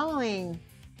for following.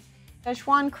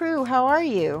 Szechuan Crew, how are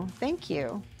you? Thank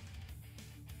you.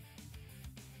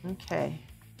 Okay.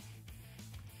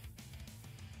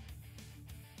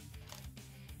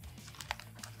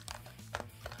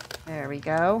 There we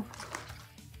go.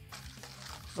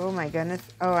 Oh my goodness.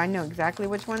 Oh, I know exactly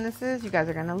which one this is. You guys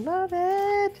are going to love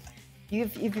it.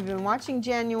 If you've been watching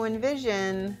Genuine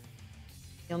Vision,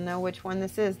 you'll know which one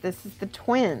this is. This is the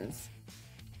twins.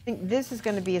 I think this is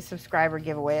going to be a subscriber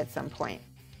giveaway at some point.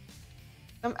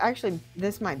 Actually,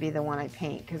 this might be the one I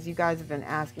paint because you guys have been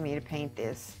asking me to paint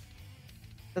this.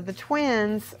 So the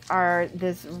twins are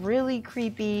this really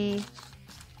creepy,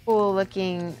 cool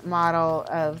looking model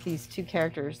of these two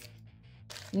characters.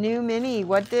 New Mini,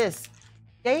 what this?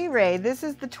 Day Ray, this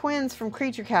is the twins from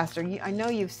Creature Caster. I know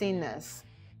you've seen this.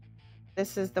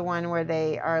 This is the one where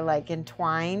they are like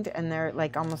entwined and they're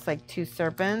like almost like two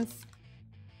serpents.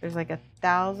 There's like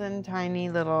 1,000 tiny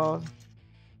little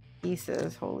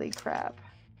pieces. Holy crap.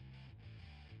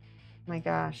 Oh my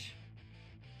gosh.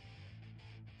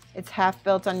 It's half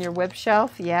built on your whip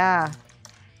shelf? Yeah.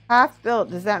 Half built.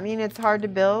 Does that mean it's hard to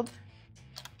build?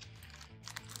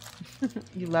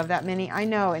 You love that mini? I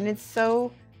know. And it's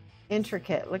so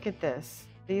intricate. Look at this.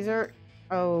 These are,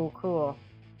 oh, cool.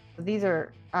 These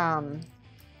are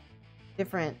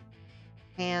different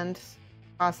hand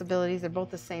possibilities. They're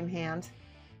both the same hand.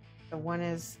 So one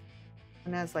has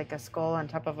like a skull on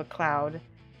top of a cloud.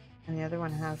 And the other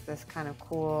one has this kind of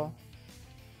cool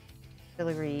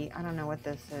filigree. I don't know what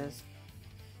this is.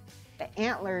 The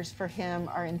antlers for him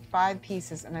are in 5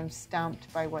 pieces, and I'm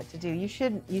stumped by what to do. You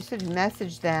should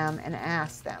message them and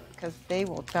ask them because they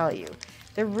will tell you.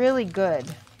 They're really good.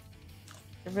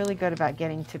 They're really good about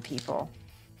getting to people.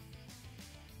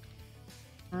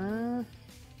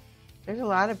 There's a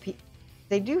lot of people.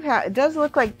 They do have. It does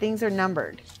look like things are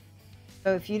numbered.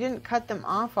 So if you didn't cut them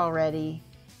off already,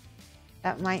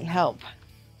 that might help.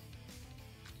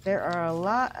 There are a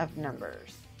lot of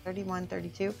numbers. 31,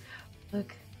 32.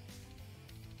 Look.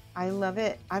 I love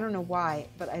it. I don't know why,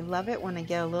 but I love it when I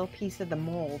get a little piece of the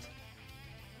mold.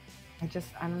 I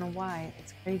don't know why.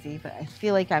 It's crazy, but I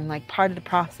feel like I'm like part of the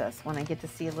process when I get to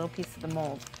see a little piece of the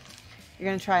mold. You're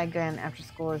going to try again after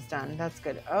school is done. That's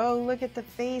good. Oh, look at the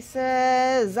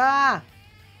faces.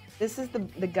 This is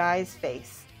the guy's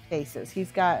faces.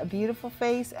 He's got a beautiful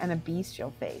face and a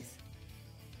bestial face.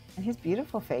 And his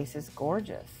beautiful face is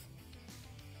gorgeous.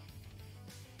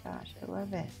 Gosh, I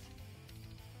love it.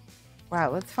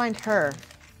 Wow, let's find her.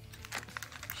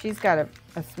 She's got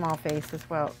a small face as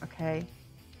well. Okay,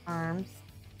 arms.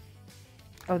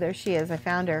 Oh, there she is. I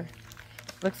found her.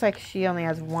 Looks like she only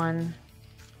has one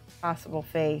possible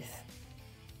face.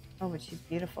 Oh, but she's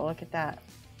beautiful. Look at that.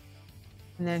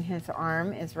 And then his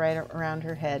arm is right around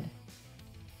her head.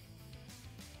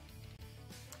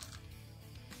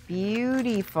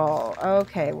 Beautiful.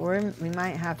 Okay, we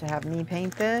might have to have me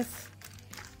paint this.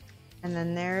 And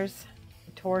then there's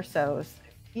the torsos.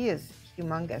 He is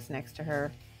humongous next to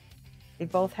her. They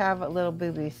both have a little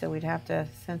booby, so we'd have to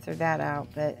censor that out,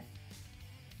 but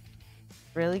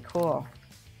really cool.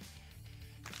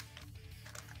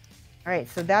 All right,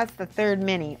 so that's the third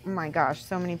mini. Oh my gosh,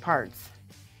 so many parts.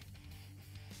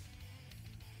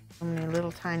 So many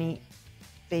little tiny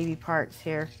baby parts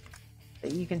here.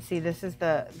 But you can see this is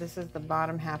the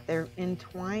bottom half. They're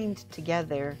entwined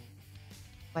together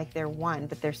like they're one,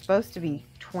 but they're supposed to be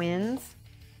twins,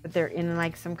 but they're in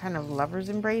like some kind of lover's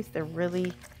embrace. They're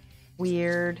really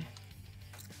weird.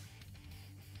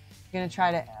 You're gonna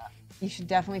try to, you should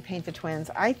definitely paint the twins.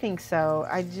 I think so.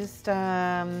 I just,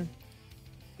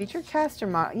 feature caster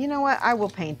model. You know what? I will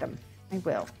paint them. I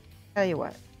will. Tell you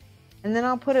what. And then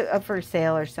I'll put it up for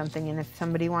sale or something. And if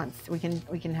somebody wants, we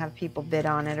can have people bid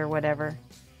on it or whatever.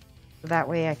 So that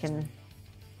way I can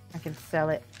sell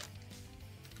it.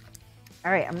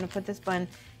 All right, I'm gonna put this bun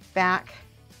back.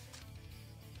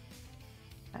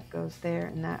 That goes there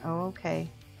and that, oh, okay.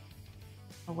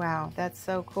 Oh, wow, that's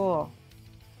so cool.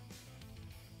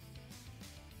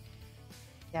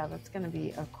 Yeah, that's gonna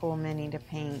be a cool mini to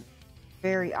paint.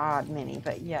 Very odd mini,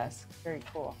 but yes, very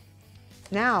cool.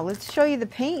 Now, let's show you the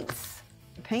paints.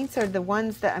 The paints are the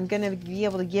ones that I'm gonna be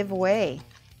able to give away.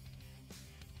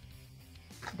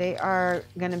 They are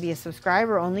gonna be a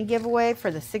subscriber only giveaway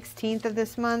for the 16th of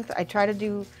this month. I try to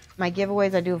do my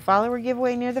giveaways. I do a follower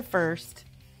giveaway near the 1st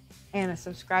and a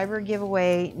subscriber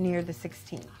giveaway near the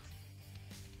 16th.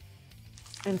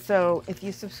 And so if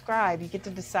you subscribe, you get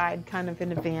to decide kind of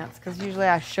in advance, because usually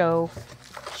I show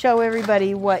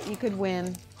everybody what you could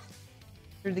win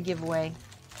through the giveaway.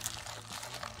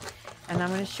 And I'm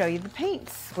going to show you the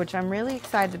paints, which I'm really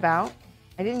excited about.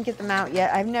 I didn't get them out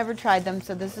yet. I've never tried them,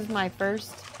 so this is my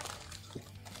first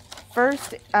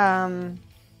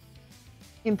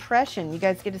impression. You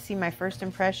guys get to see my first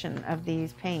impression of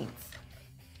these paints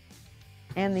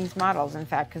and these models, in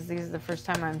fact, because these are the first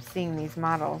time I'm seeing these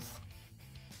models.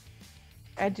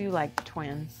 I do like the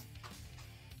twins.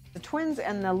 The twins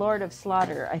and the Lord of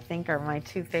Slaughter, I think, are my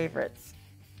two favorites.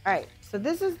 All right, so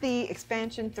this is the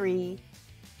expansion 3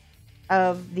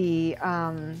 of the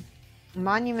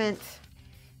Monument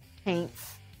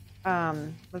paints.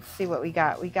 Let's see what we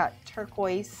got. We got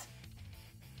turquoise.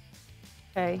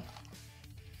 Okay.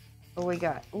 What we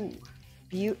got? Ooh,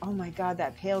 oh my God,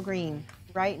 that pale green.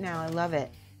 Right now, I love it.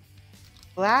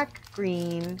 Black,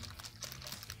 green.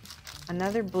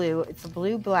 Another blue. It's a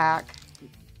blue black,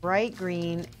 bright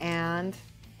green, and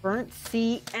burnt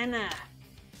sienna.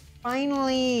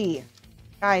 Finally,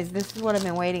 guys, this is what I've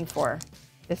been waiting for.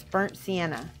 This burnt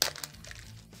sienna.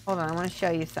 Hold on, I want to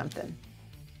show you something.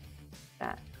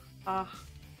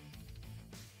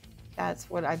 That's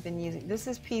what I've been using. This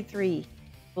is P3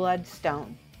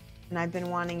 Bloodstone, and I've been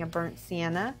wanting a burnt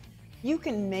sienna. You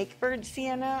can make burnt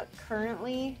sienna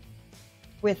currently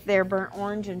with their burnt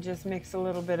orange and just mix a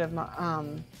little bit of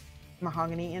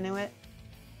mahogany into it.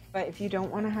 But if you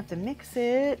don't want to have to mix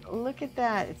it, look at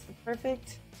that. It's the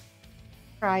perfect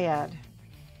triad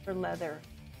for leather.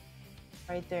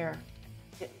 Right there.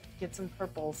 Get some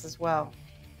purples as well.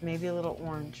 Maybe a little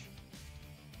orange.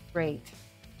 Great.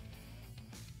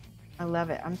 I love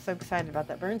it. I'm so excited about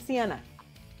that. Burnt sienna.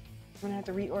 I'm going to have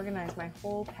to reorganize my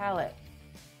whole palette.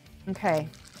 Okay.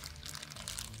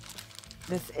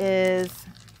 This is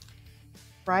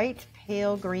bright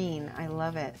pale green. I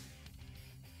love it.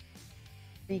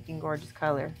 Freaking gorgeous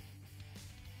color.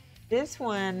 This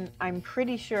one, I'm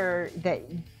pretty sure that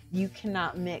you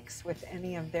cannot mix with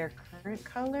any of their current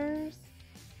colors,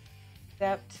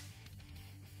 except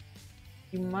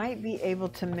you might be able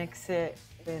to mix it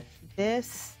with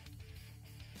this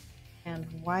and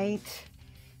white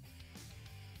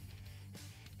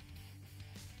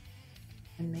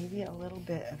and maybe a little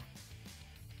bit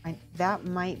of, that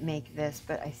might make this,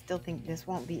 but I still think this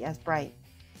won't be as bright.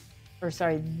 Or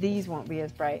sorry, these won't be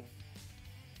as bright.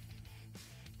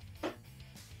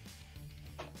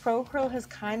 Procryl has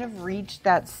kind of reached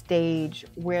that stage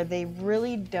where they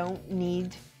really don't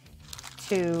need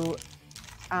to,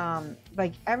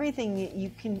 like everything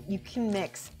you can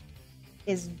mix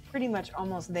is pretty much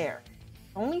almost there.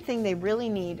 The only thing they really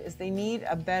need is they need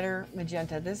a better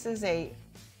magenta. This is a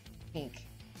pink,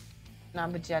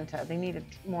 not magenta. They need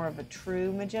more of a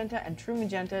true magenta, and true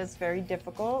magenta is very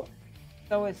difficult.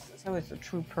 So is a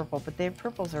true purple, but their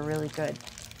purples are really good.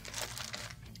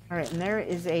 All right, and there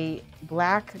is a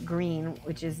black green,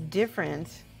 which is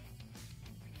different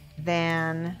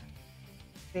than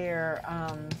their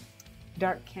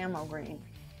dark camo green.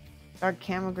 Dark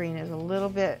camo green is a little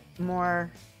bit more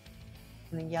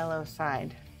on the yellow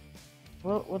side.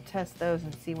 We'll test those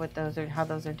and see what those are, how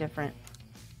those are different.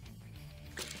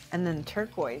 And then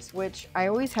turquoise, which I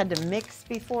always had to mix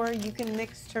before. You can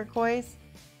mix turquoise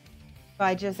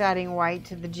by just adding white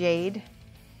to the jade,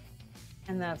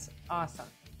 and that's awesome.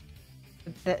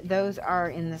 Those are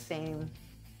in the same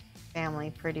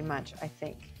family pretty much, I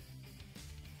think.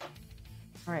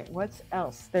 All right, what's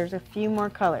else? There's a few more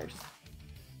colors.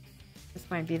 This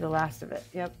might be the last of it.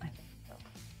 Yep, I think so.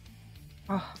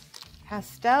 Oh,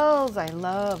 pastels. I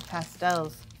love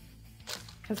pastels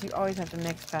because you always have to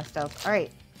mix pastels. All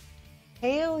right,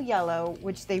 pale yellow,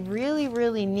 which they really,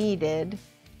 really needed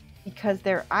because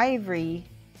their ivory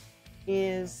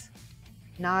is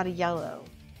not a yellow.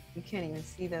 You can't even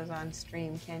see those on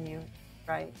stream, can you?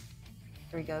 Right.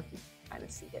 Here we go, if you can kind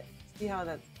of see it. See how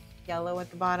that's yellow at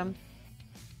the bottom?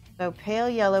 So pale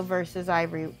yellow versus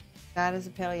ivory. That is a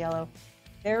pale yellow.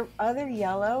 Their other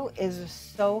yellow is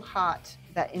so hot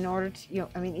that in order to,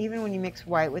 I mean, even when you mix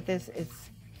white with this,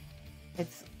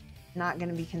 it's not going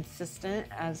to be consistent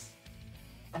as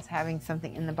having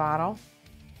something in the bottle.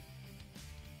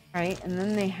 Right, and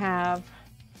then they have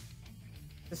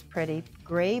this pretty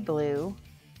gray blue,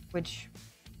 which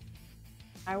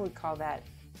I would call that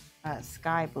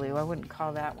sky blue. I wouldn't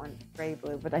call that one gray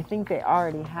blue, but I think they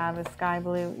already have a sky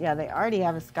blue. Yeah, they already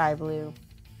have a sky blue.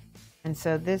 And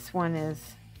so this one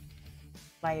is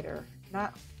lighter.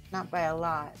 Not by a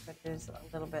lot, but it is a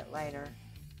little bit lighter.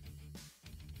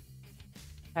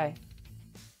 Okay.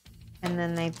 And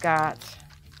then they've got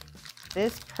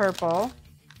this purple.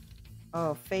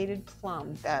 Oh, faded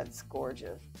plum. That's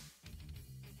gorgeous.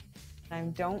 I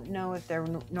don't know if their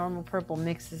normal purple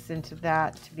mixes into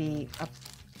that to be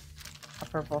a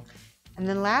purple. And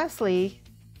then lastly,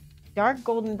 dark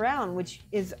golden brown, which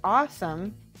is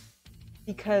awesome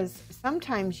because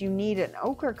sometimes you need an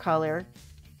ochre color,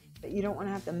 but you don't want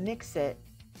to have to mix it.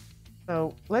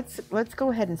 So let's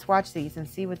go ahead and swatch these and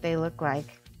see what they look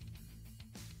like.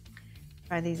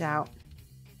 Try these out.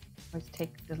 Let's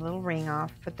take the little ring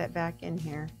off, put that back in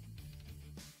here.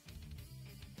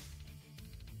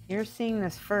 You're seeing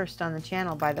this first on the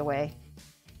channel, by the way,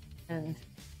 and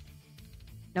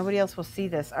nobody else will see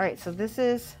this. All right, so this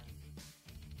is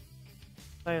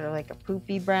sort of like a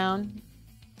poopy brown.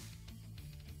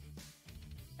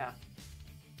 Yeah,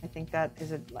 I think that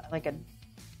is like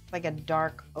a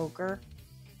dark ochre.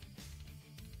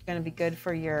 It's gonna be good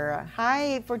for your.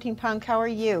 Hi, 14 Punk. How are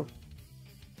you?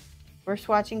 We're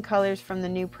swatching colors from the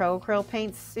new Pro Acryl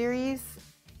Paints series,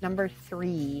 number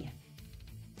 3.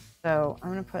 So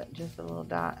I'm going to put just a little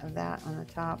dot of that on the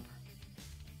top.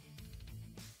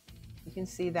 You can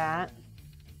see that.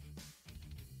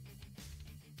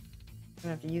 I'm going to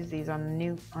have to use these on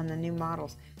the new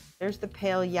models. There's the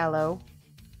pale yellow.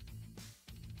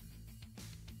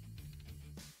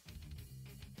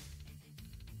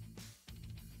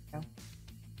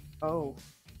 Oh,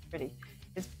 pretty.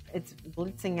 It's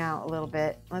blitzing out a little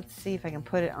bit. Let's see if I can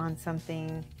put it on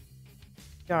something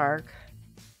dark.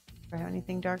 Do I have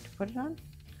anything dark to put it on?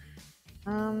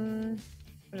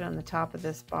 Put it on the top of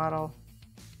this bottle.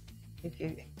 If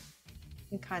you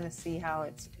can kind of see how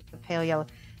it's a pale yellow.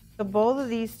 So both of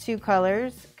these two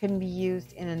colors can be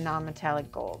used in a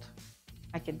non-metallic gold.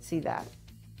 I can see that.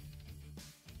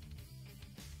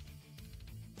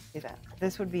 See that?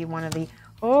 This would be one of the,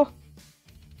 oh,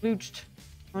 blooched.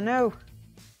 Oh no.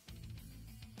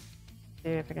 See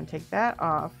if I can take that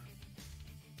off.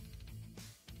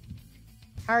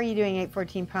 How are you doing,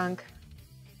 814 Punk?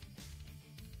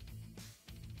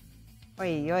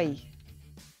 Oi, oi.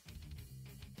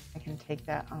 I can take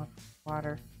that off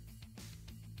water.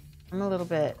 I'm a little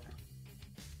bit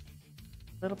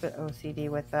OCD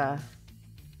with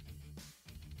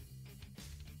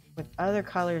other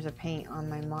colors of paint on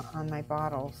my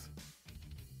bottles.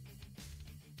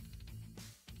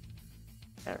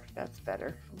 There, that's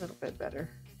better, a little bit better.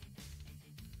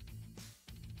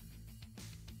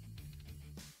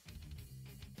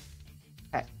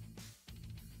 Okay.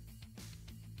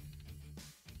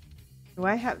 Do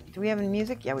we have any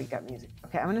music? Yeah, we got music.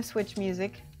 Okay, I'm gonna switch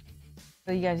music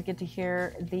so you guys get to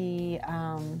hear the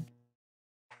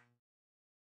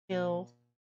chill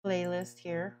playlist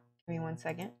here. Give me 1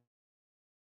 second.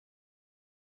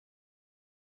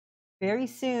 Very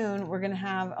soon, we're gonna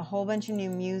have a whole bunch of new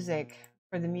music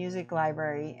for the music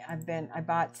library. I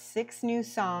bought 6 new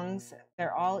songs.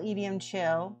 They're all EDM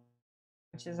chill,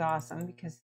 which is awesome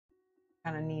because I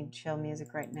kind of need chill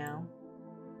music right now.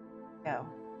 Go.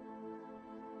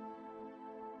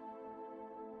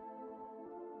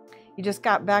 You just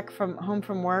got back home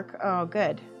from work? Oh,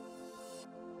 good.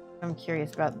 I'm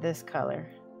curious about this color.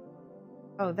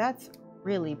 Oh, that's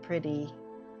really pretty.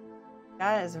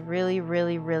 That is really,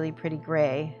 really, really pretty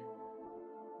gray.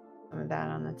 Some of that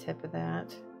on the tip of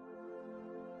that.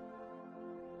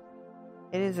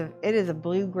 It is a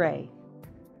blue gray,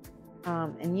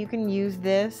 and you can use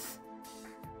this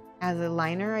as a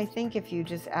liner. I think if you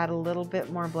just add a little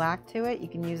bit more black to it, you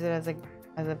can use it as a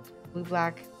blue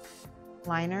black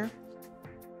liner.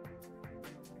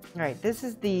 All right, this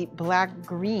is the black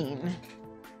green,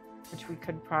 which we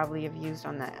could probably have used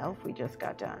on that elf we just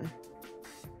got done.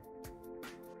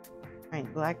 All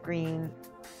right, black green.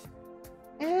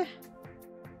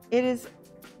 It is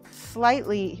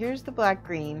slightly, here's the black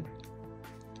green,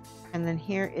 and then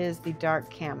here is the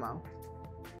dark camo.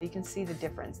 You can see the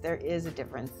difference. There is a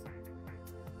difference.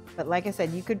 But like I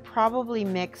said, you could probably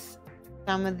mix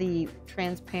some of the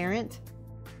transparent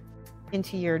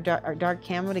into your dark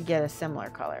camo to get a similar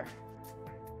color.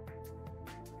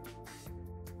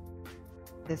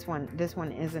 This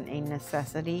one isn't a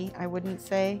necessity, I wouldn't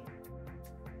say.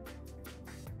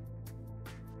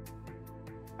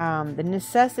 The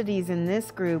necessities in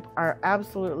this group are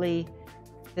absolutely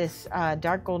this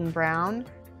dark golden brown,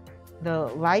 the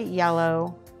light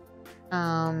yellow,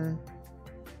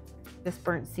 this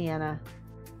burnt sienna.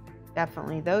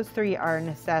 Definitely, those three are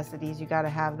necessities. You got to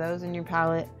have those in your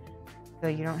palette, so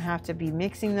you don't have to be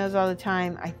mixing those all the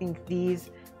time. I think these,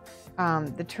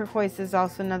 the turquoise is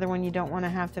also another one you don't want to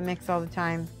have to mix all the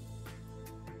time.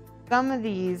 Some of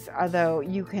these, though,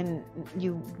 you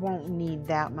won't need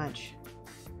that much,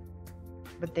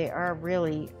 but they are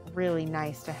really, really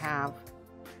nice to have.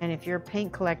 And if you're a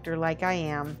paint collector like I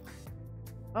am,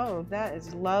 oh, that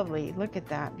is lovely. Look at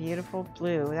that beautiful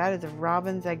blue. That is a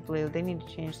robin's egg blue. They need to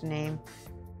change the name.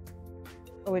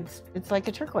 Oh, it's like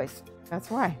a turquoise. That's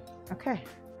why. Okay.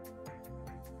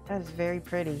 That is very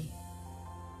pretty.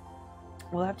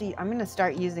 We'll have to, I'm going to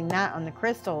start using that on the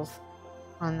crystals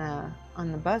on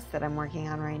the bust that I'm working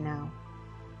on right now.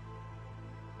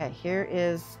 Okay, here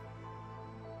is,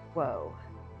 whoa.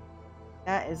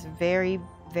 That is very,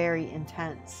 very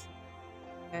intense.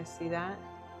 You guys see that?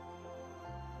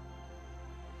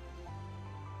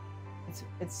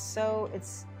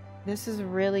 This is a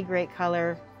really great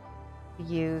color to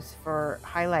use for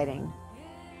highlighting.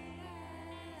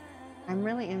 I'm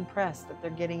really impressed that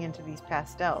they're getting into these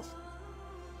pastels.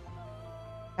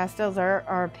 Pastels are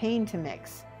a pain to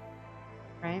mix,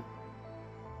 right?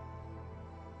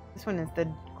 This one is the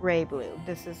gray blue.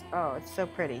 This is, oh, it's so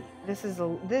pretty. This is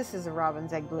a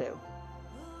robin's egg blue.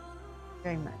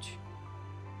 Very much.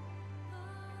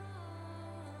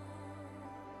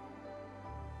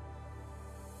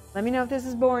 Let me know if this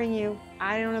is boring you.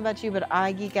 I don't know about you, but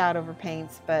I geek out over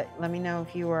paints, but let me know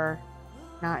if you are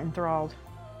not enthralled.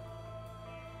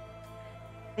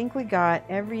 I think we got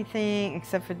everything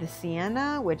except for the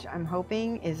sienna, which I'm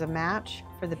hoping is a match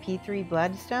for the P3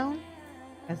 Bloodstone,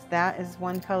 because that is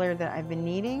one color that I've been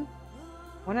needing.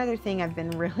 One other thing I've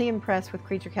been really impressed with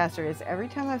Creature Caster is every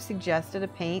time I've suggested a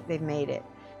paint, they've made it.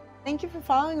 Thank you for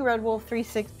following Red Wolf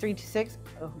 36326.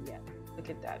 Oh yeah, look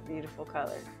at that beautiful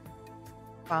color.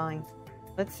 Following.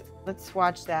 Let's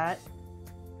swatch that.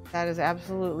 That is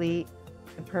absolutely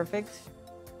the perfect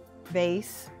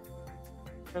base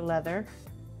for leather.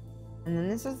 And then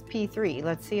this is P3.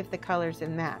 Let's see if the colors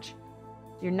can match.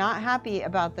 You're not happy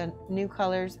about the new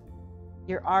colors.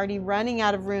 You're already running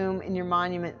out of room in your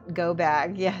monument go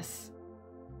bag. Yes.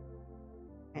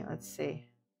 Okay, let's see.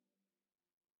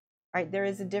 All right, there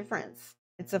is a difference.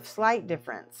 It's a slight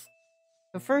difference.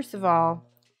 So first of all,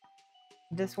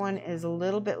 this one is a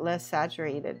little bit less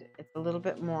saturated. It's a little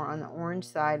bit more on the orange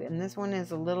side, and this one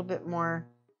is a little bit more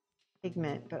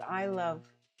pigment, but I love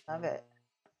it.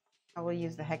 I will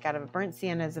use the heck out of it. Burnt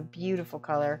sienna is a beautiful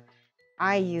color.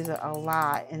 I use it a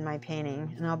lot in my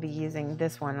painting, and I'll be using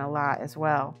this one a lot as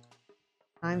well.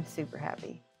 I'm super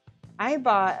happy. I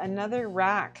bought another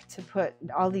rack to put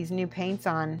all these new paints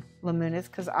on, Lamunas,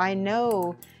 because I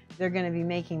know they're going to be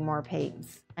making more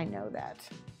paints. I know that.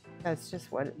 That's just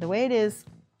the way it is.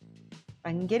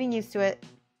 I'm getting used to it.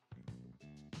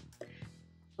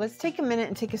 Let's take a minute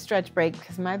and take a stretch break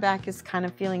because my back is kind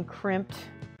of feeling crimped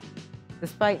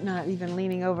despite not even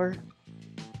leaning over.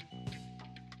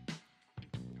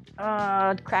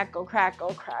 Crackle,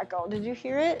 crackle, crackle. Did you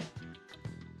hear it?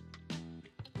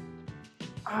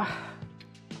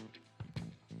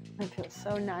 It feels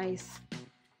so nice.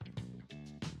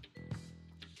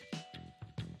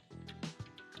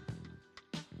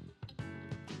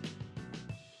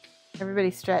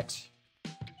 Everybody stretch.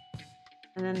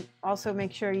 And then also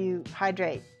make sure you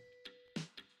hydrate.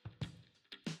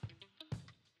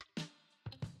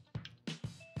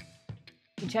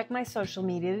 You check my social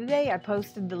media today. I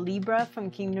posted the Libra from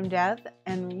Kingdom Death,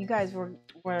 and you guys were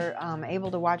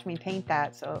able to watch me paint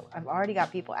that. So I've already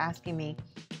got people asking me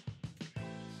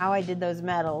how I did those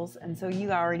metals, and so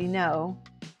you already know,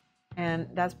 and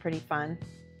that's pretty fun.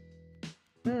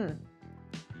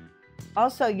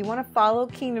 Also, you want to follow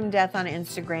Kingdom Death on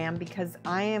Instagram because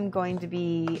I am going to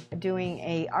be doing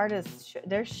a artist.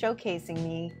 They're showcasing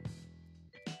me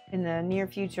in the near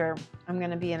future. I'm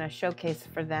going to be in a showcase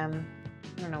for them.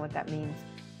 I don't know what that means.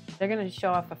 They're going to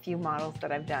show off a few models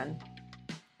that I've done,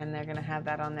 and they're going to have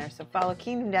that on there. So follow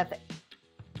Kingdom Death,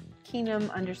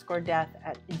 Kingdom_Death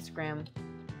at Instagram.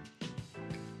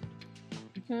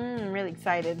 I'm really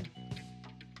excited.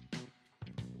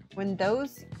 When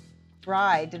those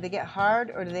dry? Do they get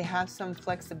hard or do they have some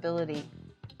flexibility?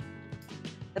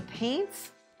 The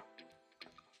paints,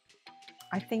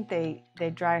 I think they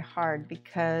dry hard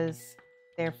because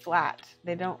they're flat.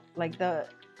 They don't, like the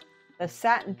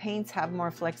satin paints have more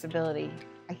flexibility.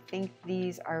 I think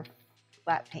these are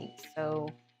flat paints, so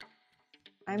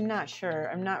I'm not sure.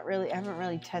 I haven't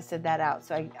really tested that out,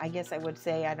 so I guess I would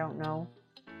say I don't know.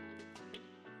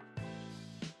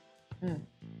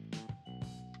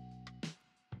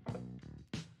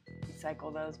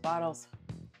 Recycle those bottles.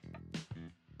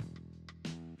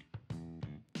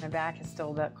 My back is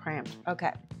still that cramped.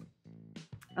 Okay.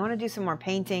 I want to do some more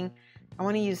painting. I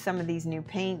want to use some of these new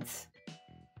paints.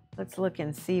 Let's look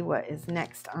and see what is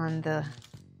next on the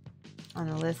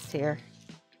list here.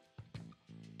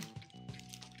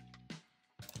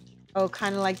 Oh,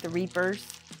 kind of like the Reapers.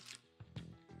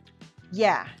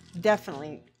 Yeah,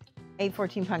 definitely.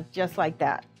 814 Punk, just like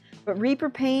that. But Reaper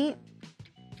paint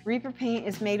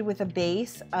is made with a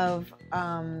base of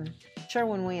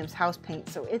Sherwin-Williams house paint,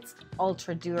 so it's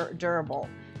ultra durable.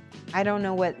 I don't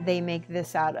know what they make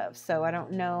this out of, so I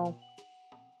don't know.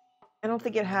 I don't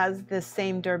think it has the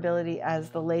same durability as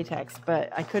the latex,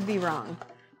 but I could be wrong.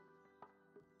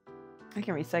 I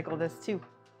can recycle this too.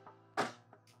 All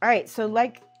right, so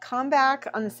like come back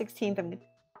on the 16th, I'm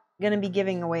going to be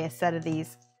giving away a set of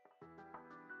these.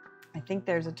 I think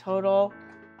there's a total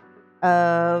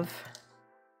of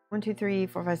 1, 2, 3,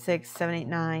 4, 5, 6, 7, 8,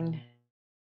 9,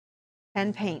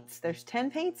 10 paints. There's 10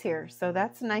 paints here, so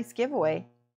that's a nice giveaway.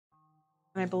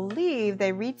 And I believe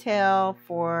they retail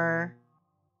for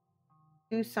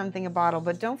 $2 something a bottle,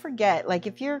 but don't forget, like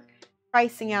if you're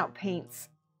pricing out paints,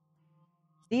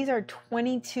 these are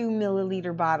 22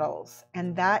 milliliter bottles,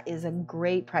 and that is a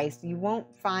great price. You won't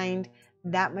find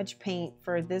that much paint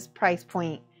for this price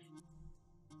point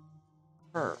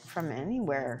from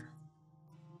anywhere.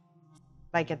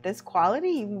 Like at this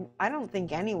quality, I don't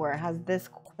think anywhere has this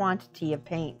quantity of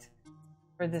paint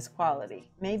for this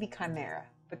quality. Maybe Chimera,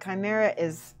 but Chimera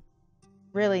is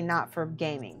really not for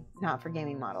gaming, not for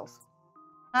gaming models.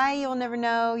 Hi, you'll never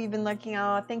know. You've been lurking.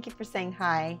 Oh, thank you for saying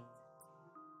hi.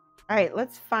 All right,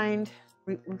 let's find,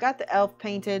 we've got the elf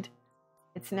painted.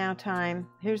 It's now time.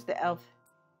 Here's the elf.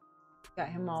 Got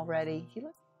him all ready. He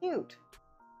looks cute.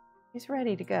 He's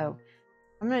ready to go.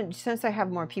 I'm gonna, since I have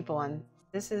more people on,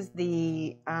 this is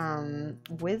the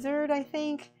wizard, I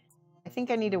think. I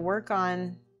think I need to work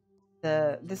on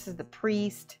this is the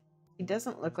priest. He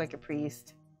doesn't look like a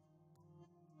priest.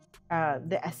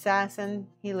 The assassin,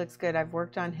 he looks good. I've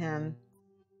worked on him.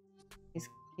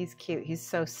 He's cute. He's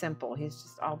so simple. He's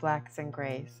just all blacks and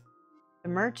grays. The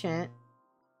merchant,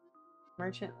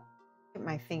 look at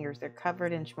my fingers. They're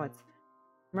covered in schmutz.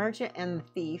 Merchant and the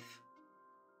thief.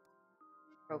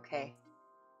 Okay.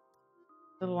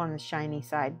 A little on the shiny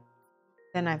side.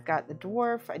 Then I've got the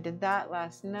dwarf. I did that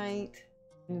last night.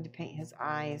 I need to paint his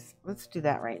eyes. Let's do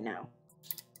that right now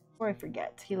before I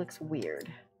forget. He looks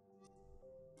weird.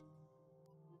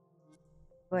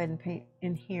 Go ahead and paint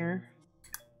in here.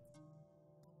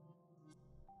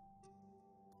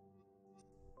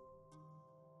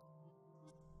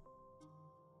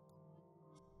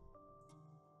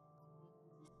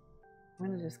 I'm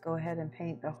going to just go ahead and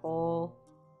paint the whole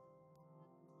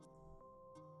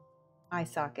eye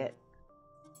socket.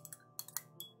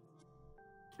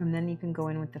 And then you can go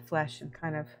in with the flesh and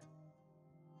kind of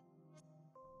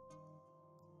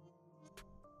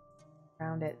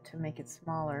round it to make it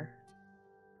smaller.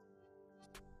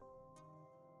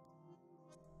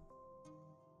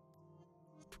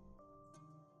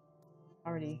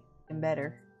 Already been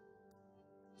better.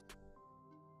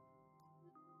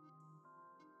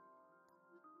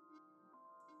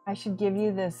 I should give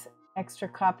you this extra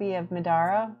copy of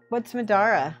Madara. What's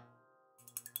Madara?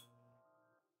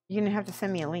 You're gonna have to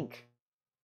send me a link.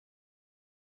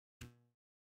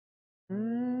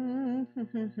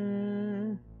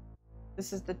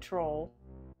 This is the troll.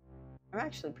 I'm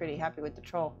actually pretty happy with the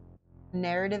troll.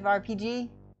 Narrative RPG?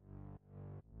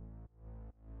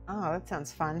 Oh, that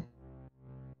sounds fun.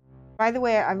 By the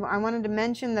way, I wanted to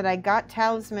mention that I got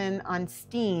Talisman on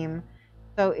Steam.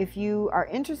 So if you are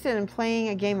interested in playing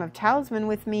a game of Talisman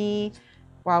with me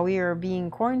while we are being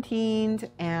quarantined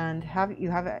and you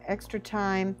have extra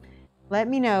time, let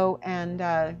me know and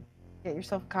get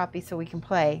yourself a copy so we can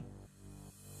play.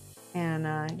 And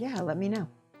yeah, let me know.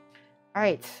 All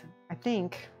right, I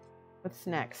think, what's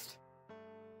next?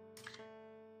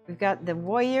 We've got the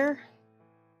warrior.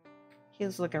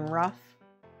 He's looking rough.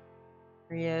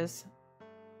 Here he is.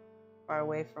 Far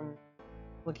away from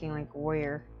looking like a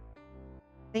warrior.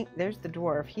 I think there's the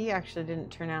dwarf. He actually didn't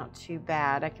turn out too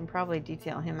bad. I can probably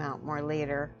detail him out more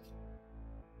later.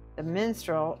 The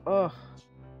minstrel. Ugh.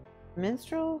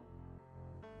 Minstrel?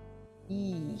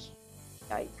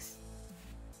 Yikes.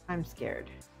 I'm scared.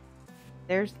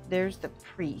 There's the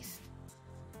priest.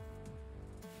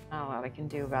 Not a lot I can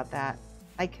do about that.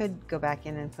 I could go back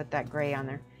in and put that gray on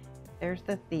there. There's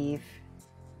the thief.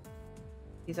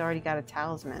 He's already got a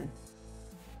talisman.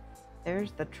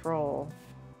 There's the troll.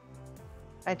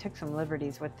 I took some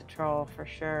liberties with the troll for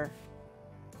sure.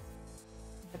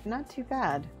 But not too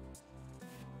bad.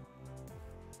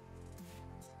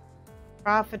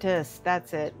 Prophetess,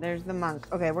 that's it. There's the monk.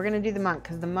 Okay, we're gonna do the monk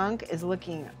because the monk is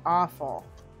looking awful.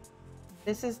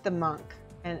 This is the monk.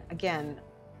 And again,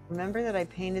 remember that I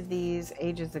painted these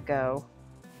ages ago.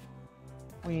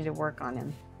 We need to work on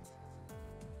him.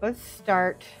 Let's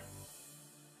start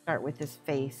with his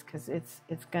face because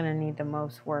it's gonna need the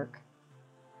most work.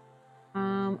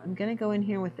 I'm gonna go in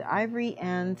here with the ivory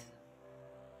and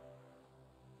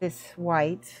this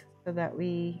white so that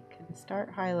we can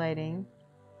start highlighting.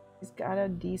 He's got a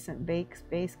decent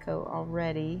base coat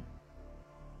already.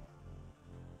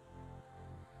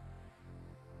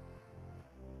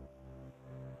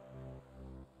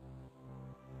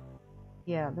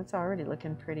 Yeah, that's already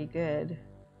looking pretty good.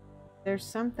 There's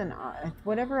something,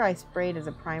 whatever I sprayed as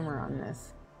a primer on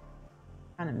this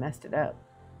kind of messed it up.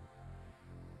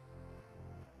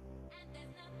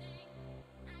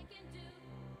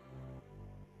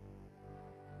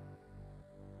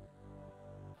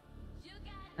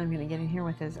 I'm going to get in here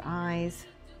with his eyes.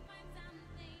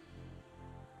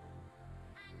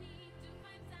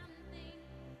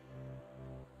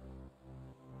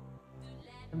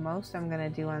 The most I'm going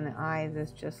to do on the eyes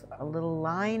is just a little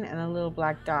line and a little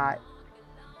black dot.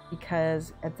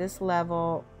 Because at this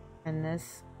level and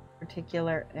this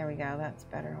particular, there we go, that's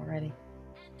better already.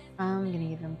 I'm going to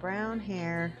give him brown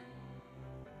hair.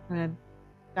 I'm going to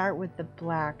start with the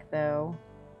black though.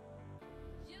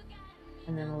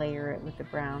 And then layer it with the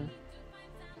brown.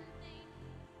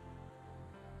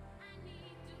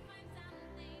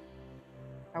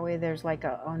 That way there's like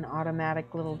an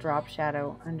automatic little drop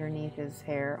shadow underneath his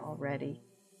hair already.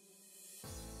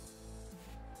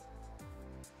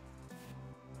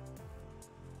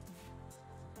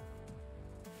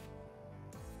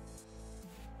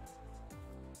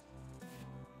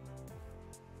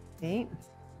 Okay.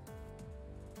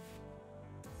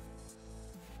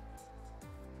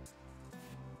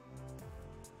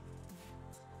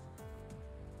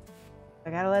 I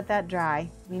gotta let that dry.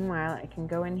 Meanwhile, I can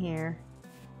go in here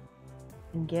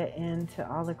and get into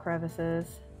all the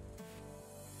crevices.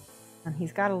 And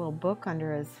he's got a little book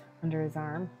under his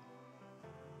arm.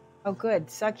 Oh, good.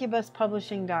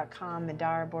 Succubuspublishing.com,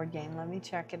 Madara board game. Let me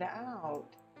check it out.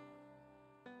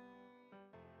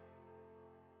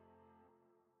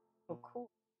 Oh, cool.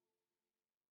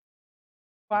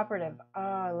 Cooperative. Oh,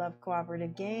 I love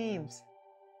cooperative games.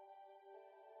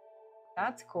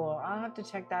 That's cool. I'll have to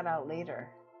check that out later.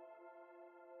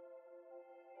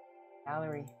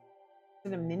 Gallery.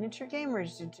 Is it a miniature game or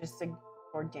is it just a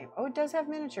board game? Oh, it does have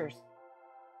miniatures.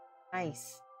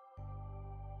 Nice.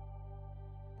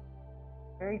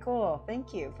 Very cool.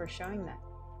 Thank you for showing that.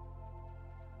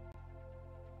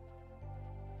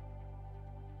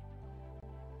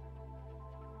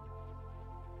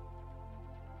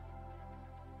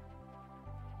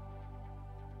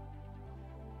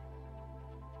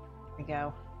 There we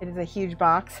go. It is a huge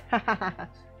box.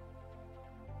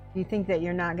 Do you think that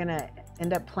you're not going to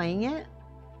end up playing it?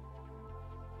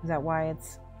 Is that why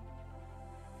it's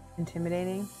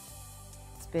intimidating?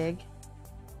 It's big.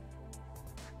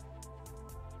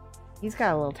 He's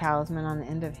got a little talisman on the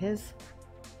end of his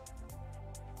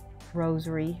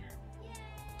rosary.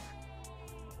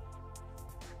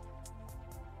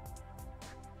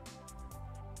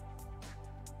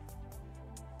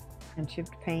 And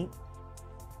chipped paint.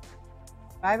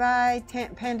 Bye-bye,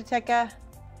 Pandateca.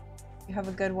 You have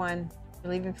a good one.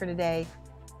 You're leaving for today.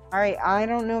 All right, I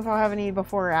don't know if I'll have any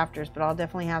before or afters, but I'll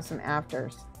definitely have some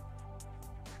afters.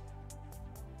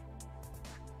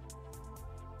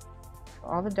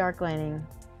 All the dark lighting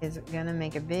is gonna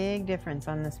make a big difference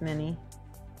on this mini.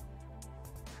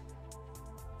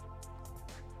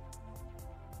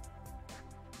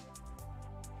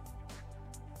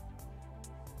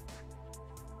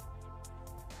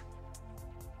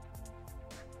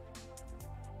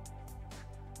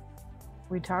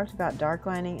 We talked about dark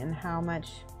lining and how much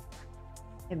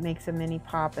it makes a mini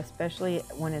pop, especially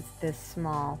when it's this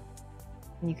small.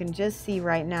 And you can just see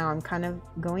right now, I'm kind of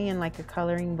going in like a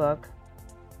coloring book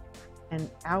and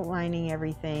outlining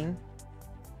everything,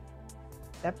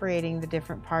 separating the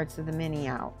different parts of the mini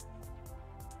out.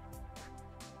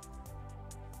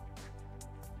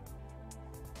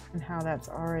 And how that's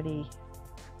already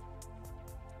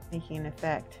making an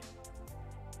effect.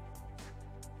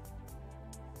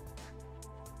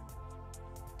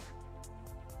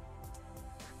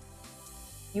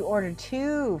 You ordered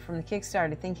 2 from the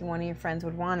Kickstarter thinking one of your friends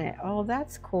would want it. Oh,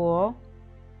 that's cool.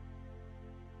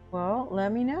 Well,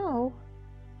 let me know.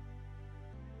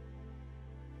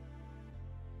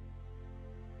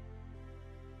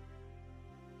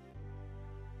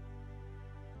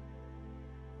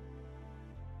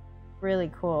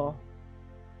 Really cool.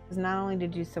 Because not only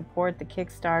did you support the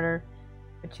Kickstarter,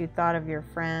 but you thought of your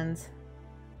friends.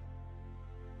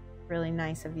 Really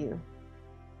nice of you.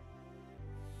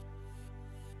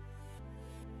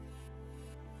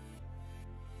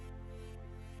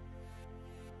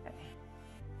 Okay.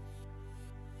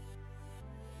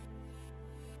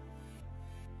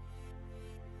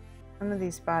 Some of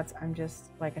these spots, I'm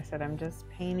just, like I said, I'm just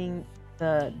painting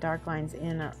the dark lines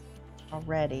in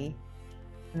already.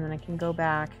 And then I can go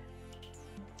back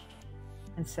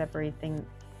and separate things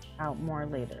out more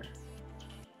later.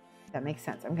 That makes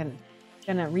sense. I'm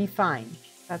gonna refine.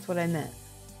 That's what I meant.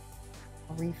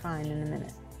 I'll refine in a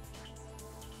minute.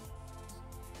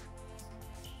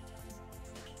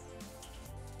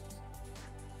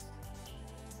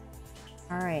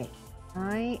 All right,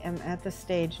 I am at the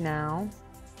stage now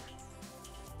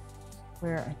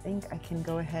where I think I can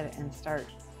go ahead and start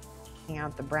taking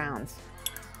out the browns.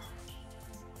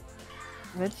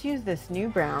 Let's use this new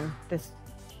brown, this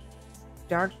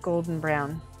dark golden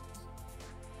brown.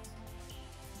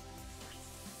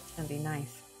 It's gonna be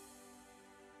nice.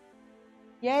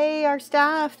 Yay, our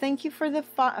staff! Thank you for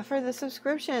the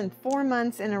subscription. 4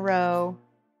 months in a row.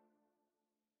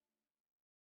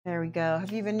 There we go.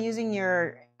 Have you been using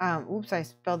your? Oops, I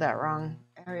spelled that wrong.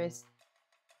 RSPEF.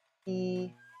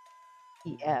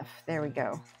 There we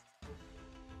go.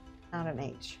 Not an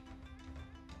H.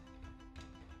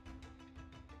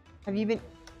 Have you been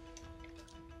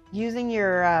using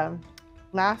your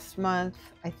last month?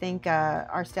 I think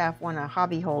our staff won a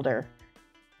hobby holder.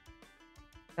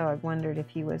 So I wondered if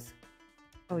he was.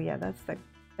 Oh yeah,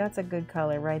 that's a good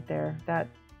color right there.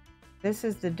 This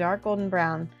is the dark golden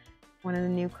brown, one of the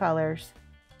new colors.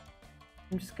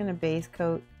 I'm just gonna base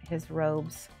coat his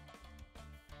robes.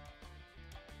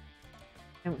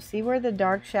 And see where the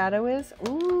dark shadow is?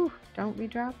 Ooh, don't be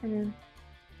dropping in.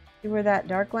 See where that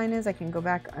dark line is? I can go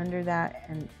back under that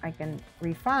and I can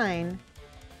refine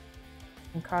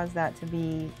and cause that to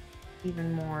be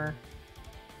even more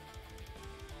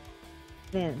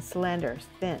thin, slender,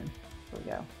 thin. There we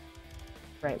go.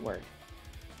 Right word.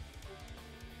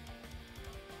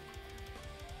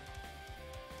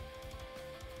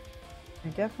 I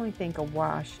definitely think a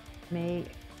wash may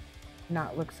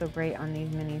not look so great on these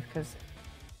minis because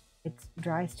it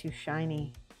dries too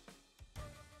shiny.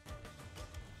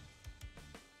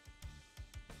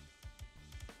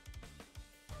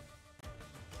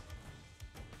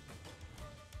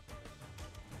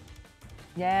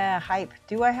 Yeah, hype.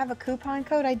 Do I have a coupon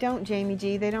code? I don't, Jamie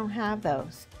G. They don't have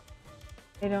those.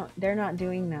 They're not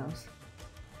doing those.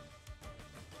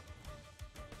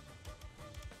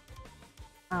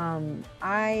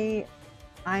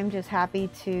 I'm just happy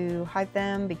to hype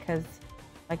them because,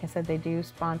 like I said, they do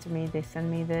sponsor me. They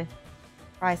send me the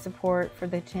prize support for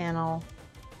the channel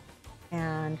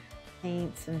and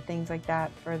paints and things like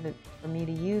that for me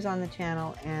to use on the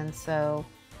channel. And so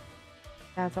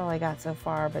that's all I got so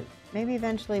far. But maybe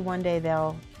eventually one day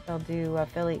they'll do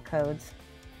affiliate codes.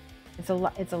 It's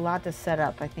a lot to set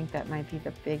up. I think that might be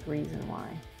the big reason why.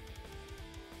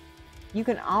 You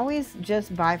can always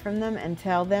just buy from them and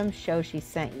tell them Shoshie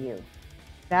sent you.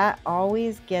 That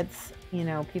always gets,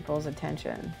 people's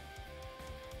attention.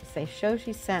 Say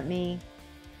Shoshie sent me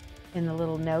in the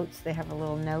little notes. They have a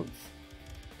little notes.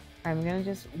 I'm gonna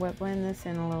just blend this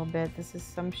in a little bit. This is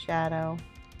some shadow.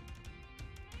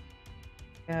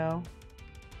 Go.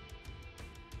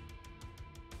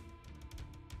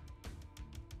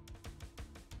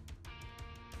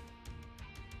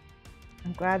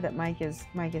 I'm glad that Mike is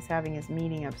having his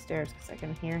meeting upstairs because I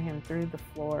can hear him through the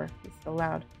floor. He's so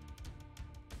loud.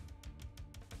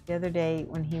 The other day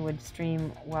when he would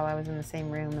stream while I was in the same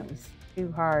room, it was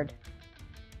too hard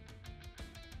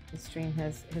to stream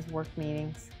his work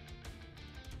meetings.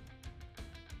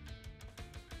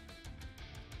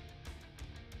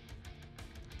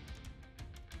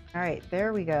 All right,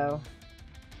 there we go.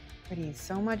 Pretty,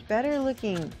 so much better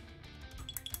looking.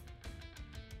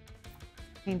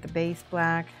 Paint the base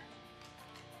black.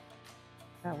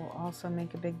 That will also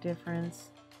make a big difference.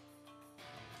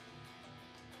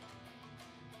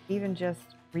 Even just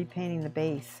repainting the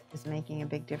base is making a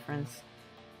big difference.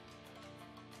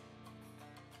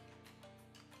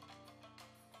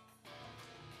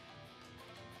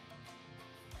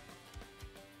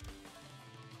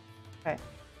 Okay.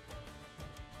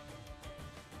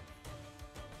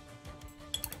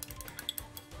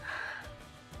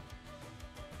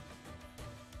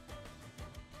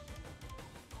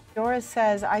 Doris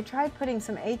says, I tried putting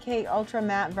some AK Ultra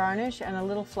Matte Varnish and a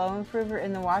little flow improver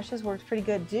in the washes. Works pretty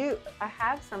good. I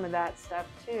have some of that stuff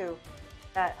too,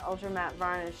 that Ultra Matte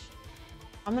Varnish.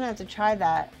 I'm going to have to try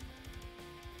that.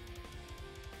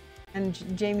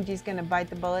 And Jamie G's going to bite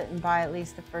the bullet and buy at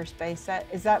least the first base set.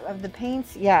 Is that of the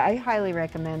paints? Yeah, I highly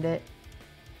recommend it.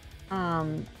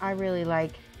 I really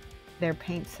like their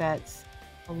paint sets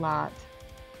a lot.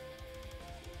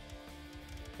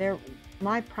 They're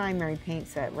my primary paint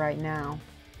set right now.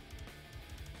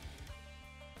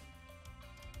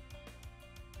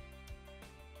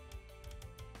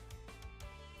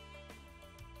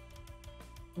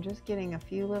 I'm just getting a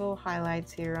few little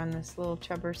highlights here on this little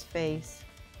chubber's face.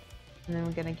 And then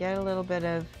we're going to get a little bit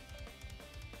of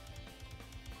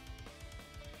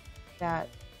that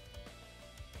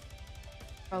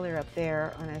color up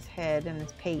there on his head and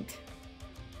his pate.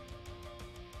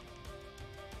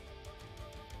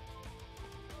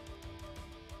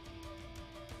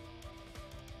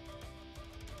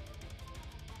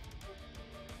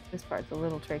 This part's a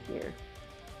little trickier.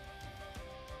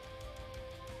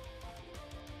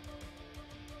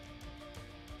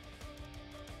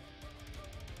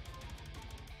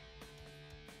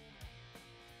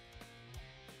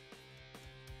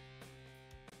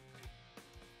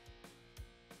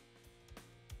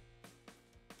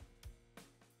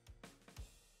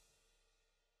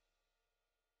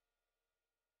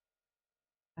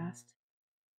 Last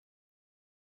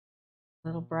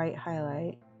little bright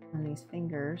highlight on these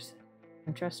fingers.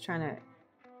 I'm just trying to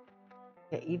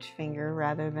get each finger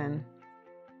rather than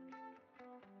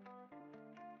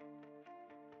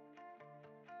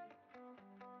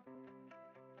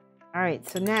all right,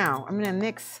 so now I'm going to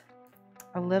mix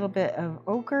a little bit of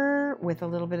ochre with a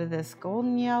little bit of this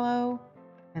golden yellow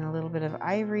and a little bit of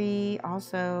ivory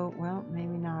also. Well,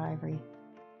 maybe not ivory.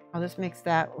 I'll just mix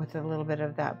that with a little bit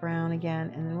of that brown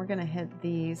again, and then we're going to hit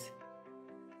these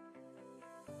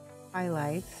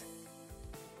highlights.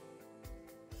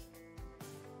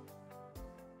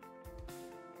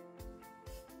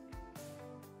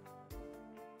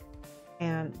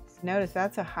 And notice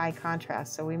that's a high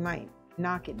contrast, so we might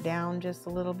knock it down just a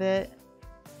little bit.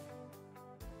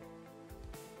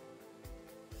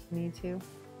 Need to.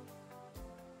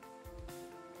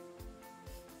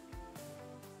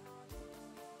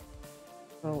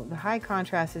 So the high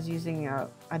contrast is using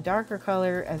a darker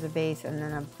color as a base and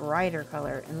then a brighter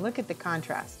color. And look at the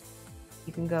contrast.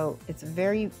 You can go, it's a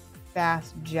very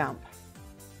fast jump.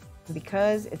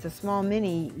 Because it's a small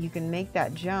mini, you can make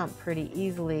that jump pretty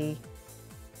easily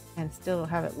and still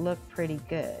have it look pretty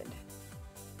good.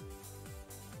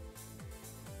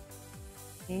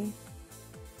 See?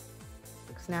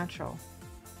 Looks natural.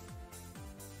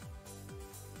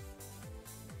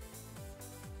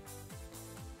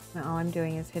 Now all I'm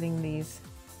doing is hitting these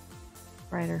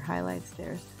brighter highlights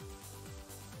there.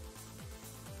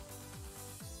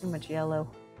 Too much yellow.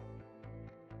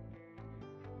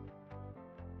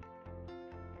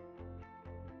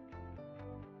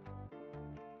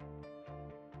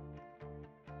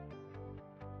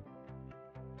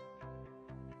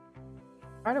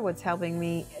 Part of what's helping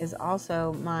me is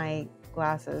also my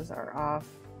glasses are off,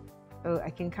 so I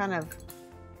can kind of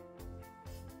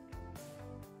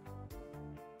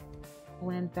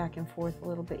blend back and forth a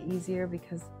little bit easier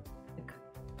because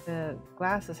the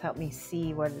glasses help me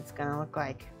see what it's going to look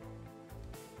like.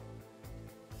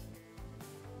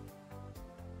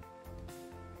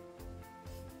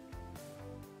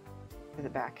 For the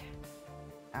back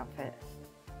outfit.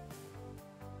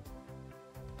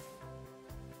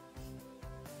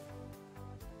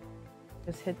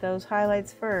 Just hit those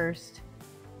highlights first.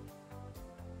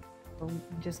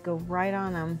 Just go right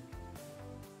on them.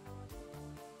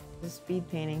 Just speed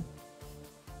painting.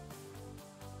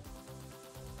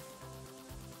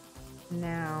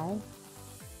 Now,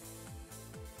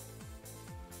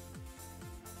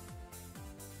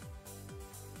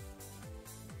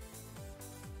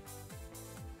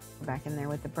 go back in there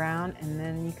with the brown, and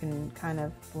then you can kind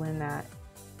of blend that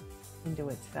into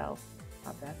itself.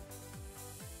 Not bad.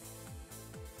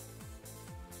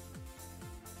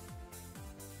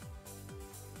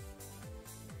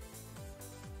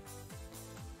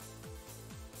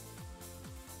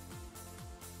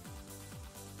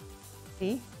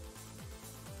 See?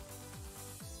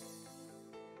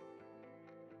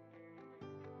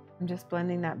 I'm just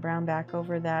blending that brown back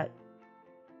over that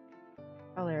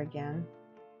color again.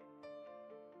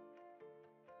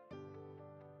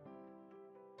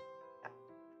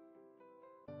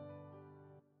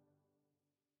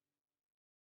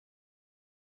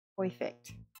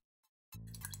 Perfect.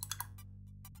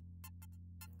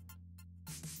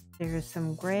 There's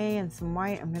some gray and some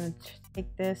white. I'm going to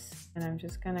take this and I'm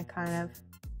just going to kind of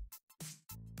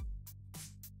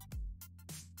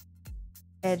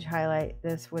edge highlight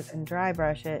this with and dry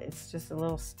brush it. It's just a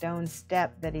little stone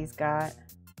step that he's got.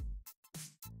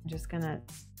 I'm just going to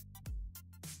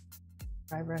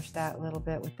dry brush that a little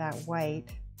bit with that white.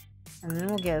 And then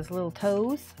we'll get his little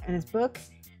toes and his book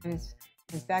and his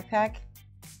backpack.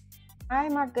 Hi,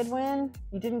 Mark Goodwin.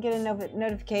 You didn't get a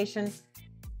notification.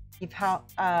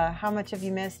 How much have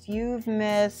you missed? You've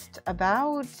missed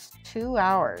about 2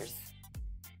 hours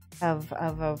of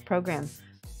a program.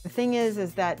 The thing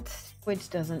is that Twitch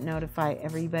doesn't notify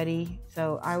everybody.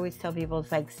 So I always tell people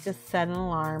it's like, just set an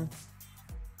alarm,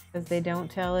 because they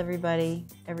don't tell everybody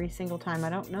every single time. I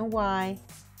don't know why,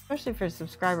 especially for a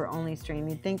subscriber only stream.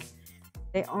 You'd think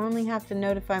they only have to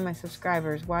notify my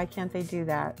subscribers. Why can't they do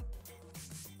that?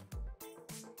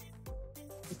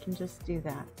 They can just do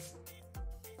that.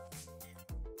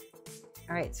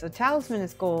 All right, so Talisman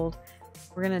is gold.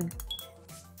 We're gonna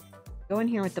go in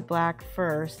here with the black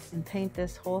first and paint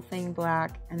this whole thing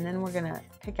black, and then we're gonna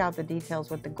pick out the details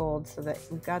with the gold so that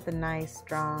we've got the nice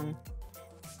strong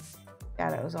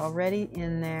shadows already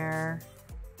in there.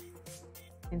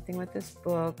 Same thing with this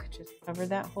book, just cover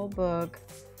that whole book.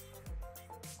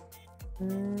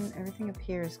 Everything up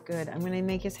here is good. I'm gonna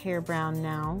make his hair brown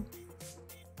now.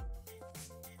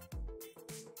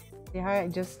 See how I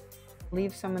just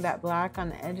leave some of that black on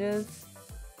the edges?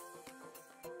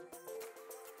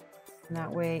 And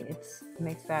that way it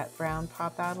makes that brown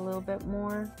pop out a little bit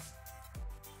more.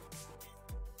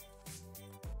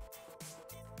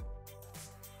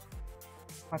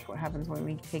 Watch what happens when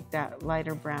we take that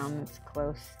lighter brown that's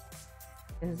close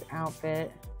to his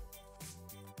outfit.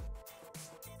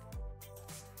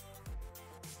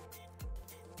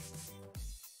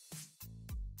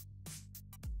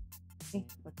 Okay,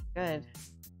 looks good.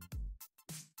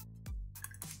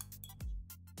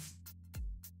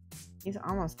 He's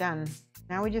almost done.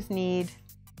 Now we just need,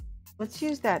 let's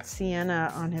use that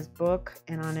sienna on his book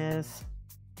and on his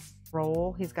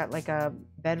roll. He's got like a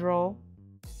bedroll.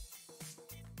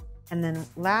 And then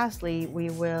lastly,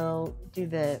 we will do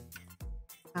the,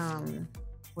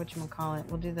 whatchamacallit,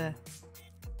 we'll do the,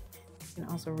 you can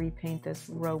also repaint this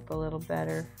rope a little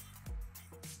better.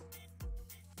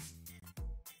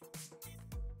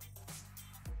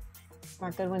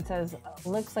 Mark Goodwin says,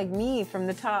 looks like me from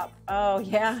the top. Oh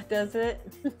yeah, does it?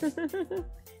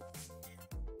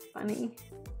 Funny.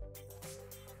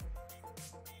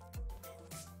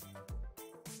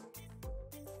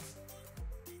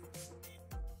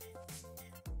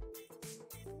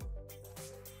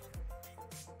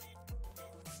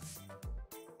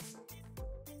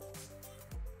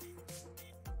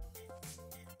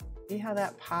 See how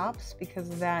that pops because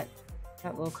of that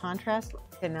little contrast?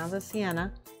 Okay, now the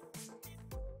sienna.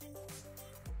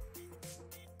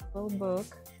 Little book.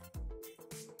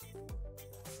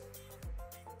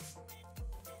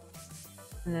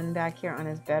 And then back here on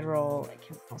his bedroll, it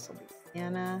can also be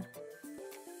sienna.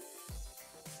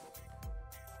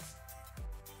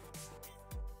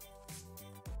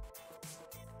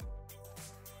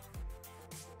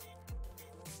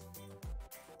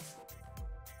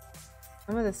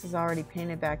 Some of this is already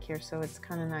painted back here, so it's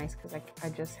kind of nice because I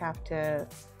just have to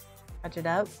touch it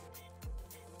up.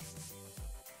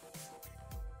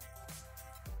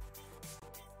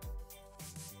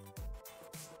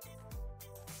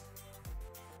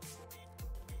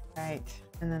 Right,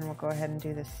 and then we'll go ahead and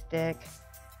do the stick.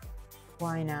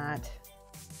 Why not?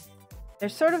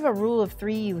 There's sort of a rule of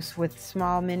three with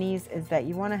small minis, is that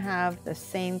you want to have the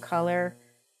same color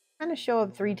kind of show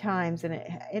up 3 times, and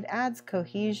it adds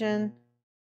cohesion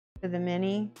to the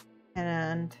mini,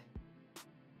 and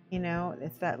you know,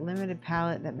 it's that limited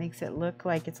palette that makes it look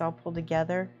like it's all pulled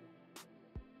together,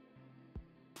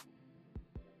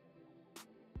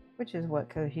 which is what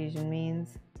cohesion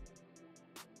means.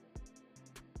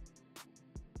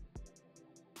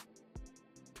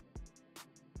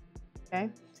 Okay,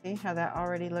 see how that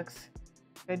already looks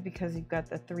good because you've got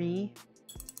the 3.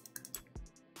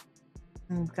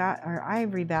 And we've got our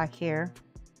ivory back here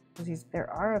because there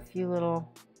are a few little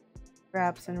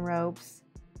straps and ropes.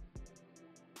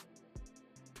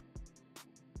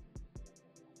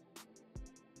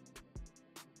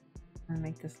 I'm gonna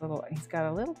make this little, he's got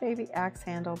a little baby axe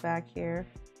handle back here.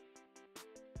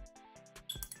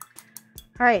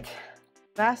 All right,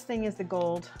 last thing is the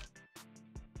gold.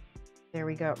 There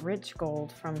we go, rich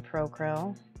gold from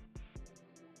Procryl.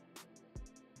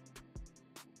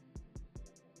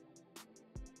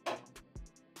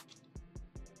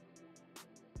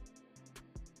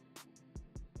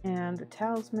 And the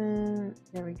talisman,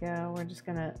 there we go. We're just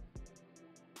gonna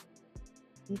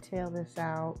detail this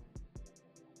out.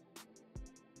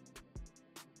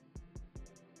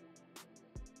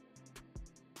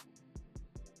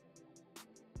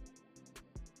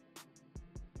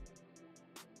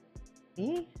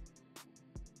 See?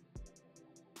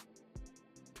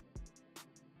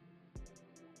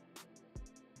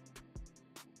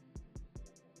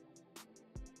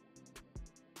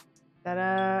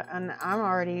 Ta-da! And I'm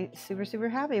already super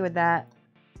happy with that.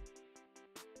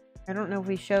 I don't know if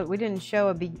we didn't show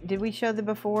a did we show the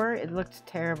before? It looked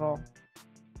terrible.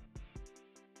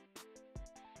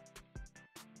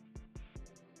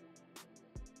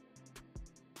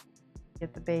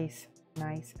 Get the base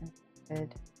nice and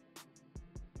good.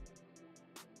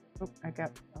 Oh, I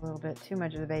got a little bit too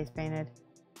much of the base painted.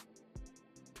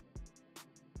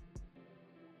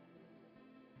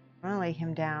 I'm gonna lay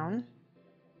him down.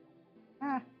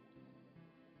 Ah.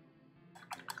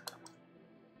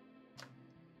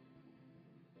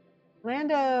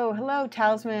 Lando, hello,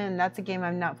 Talisman. That's a game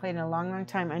I've not played in a long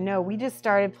time. I know, we just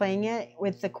started playing it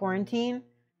with the quarantine.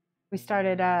 We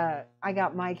started, I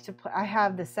got Mike to play. I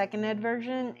have the second ed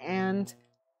version, and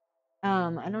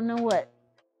I don't know what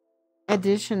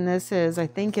edition this is. I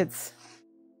think it's,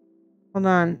 hold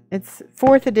on, it's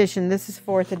 4th edition. This is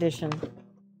 4th edition.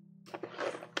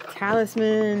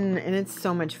 Talisman, and it's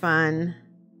so much fun.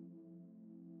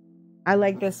 I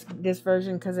like this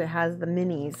version because it has the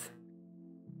minis.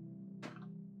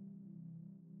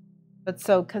 But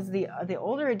so, because the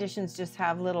older editions just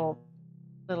have little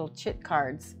chit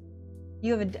cards.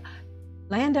 You have a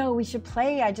Lando. We should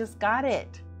play. I just got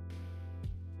it.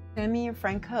 Send me your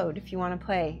friend code if you want to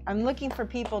play. I'm looking for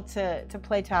people to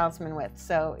play Talisman with.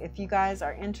 So if you guys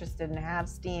are interested and have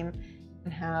Steam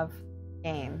and have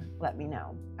game, let me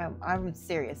know. I'm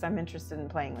serious. I'm interested in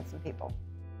playing with some people.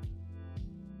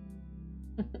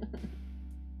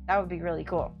 That would be really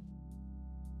cool.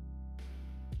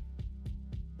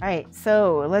 All right,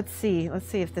 so let's see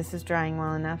if this is drying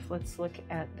well enough. Let's look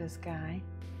at this guy.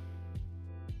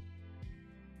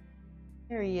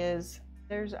 Here he is.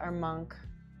 There's our monk,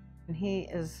 and he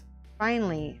is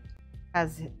finally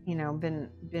has, you know, been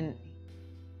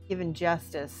given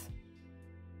justice.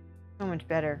 So much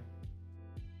better.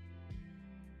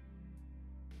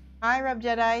 Hi, Rub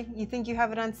Jedi. You think you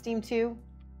have it on Steam too?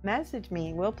 Message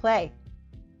me. We'll play.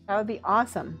 That would be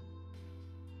awesome.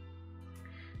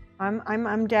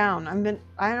 I'm down.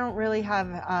 I don't really have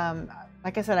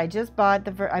like I said, I just bought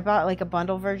I bought like a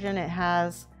bundle version. It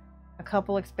has a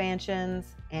couple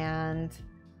expansions and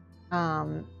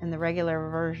the regular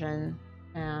version,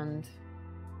 and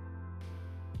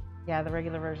yeah, the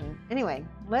regular version. Anyway,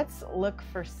 let's look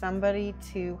for somebody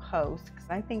to host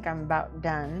because I think I'm about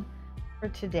done for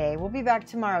today. We'll be back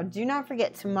tomorrow. Do not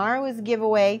forget, tomorrow is a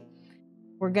giveaway.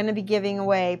 We're going to be giving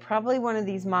away probably one of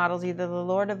these models, either the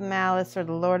Lord of Malice or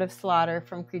the Lord of Slaughter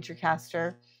from Creature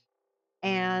Caster.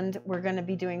 And we're going to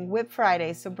be doing Whip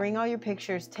Friday. So bring all your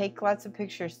pictures. Take lots of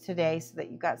pictures today so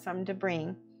that you've got something to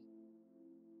bring.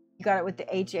 You got it with the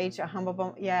HH, a humble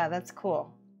bump. Yeah, that's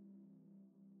cool.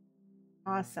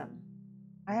 Awesome.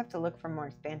 I have to look for more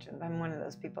expansions. I'm one of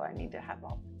those people. I need to have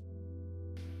all.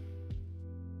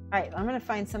 All right, I'm going to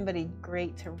find somebody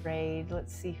great to raid.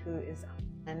 Let's see who is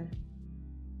on.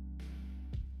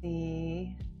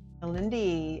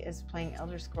 Melindy is playing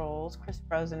Elder Scrolls. Chris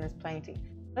Frozen is playing.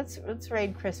 Let's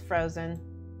raid Chris Frozen.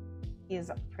 He is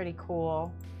pretty cool.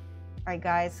 All right,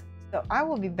 guys. So I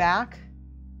will be back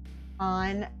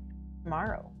on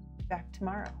tomorrow. Back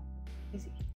tomorrow.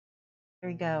 Easy.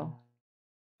 There we go.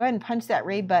 Go ahead and punch that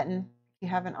raid button if you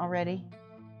haven't already.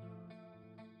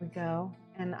 There we go.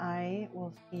 And I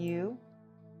will see you.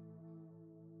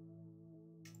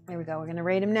 There we go. We're going to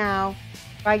raid him now.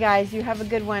 Bye, guys. You have a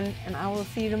good one, and I will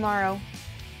see you tomorrow.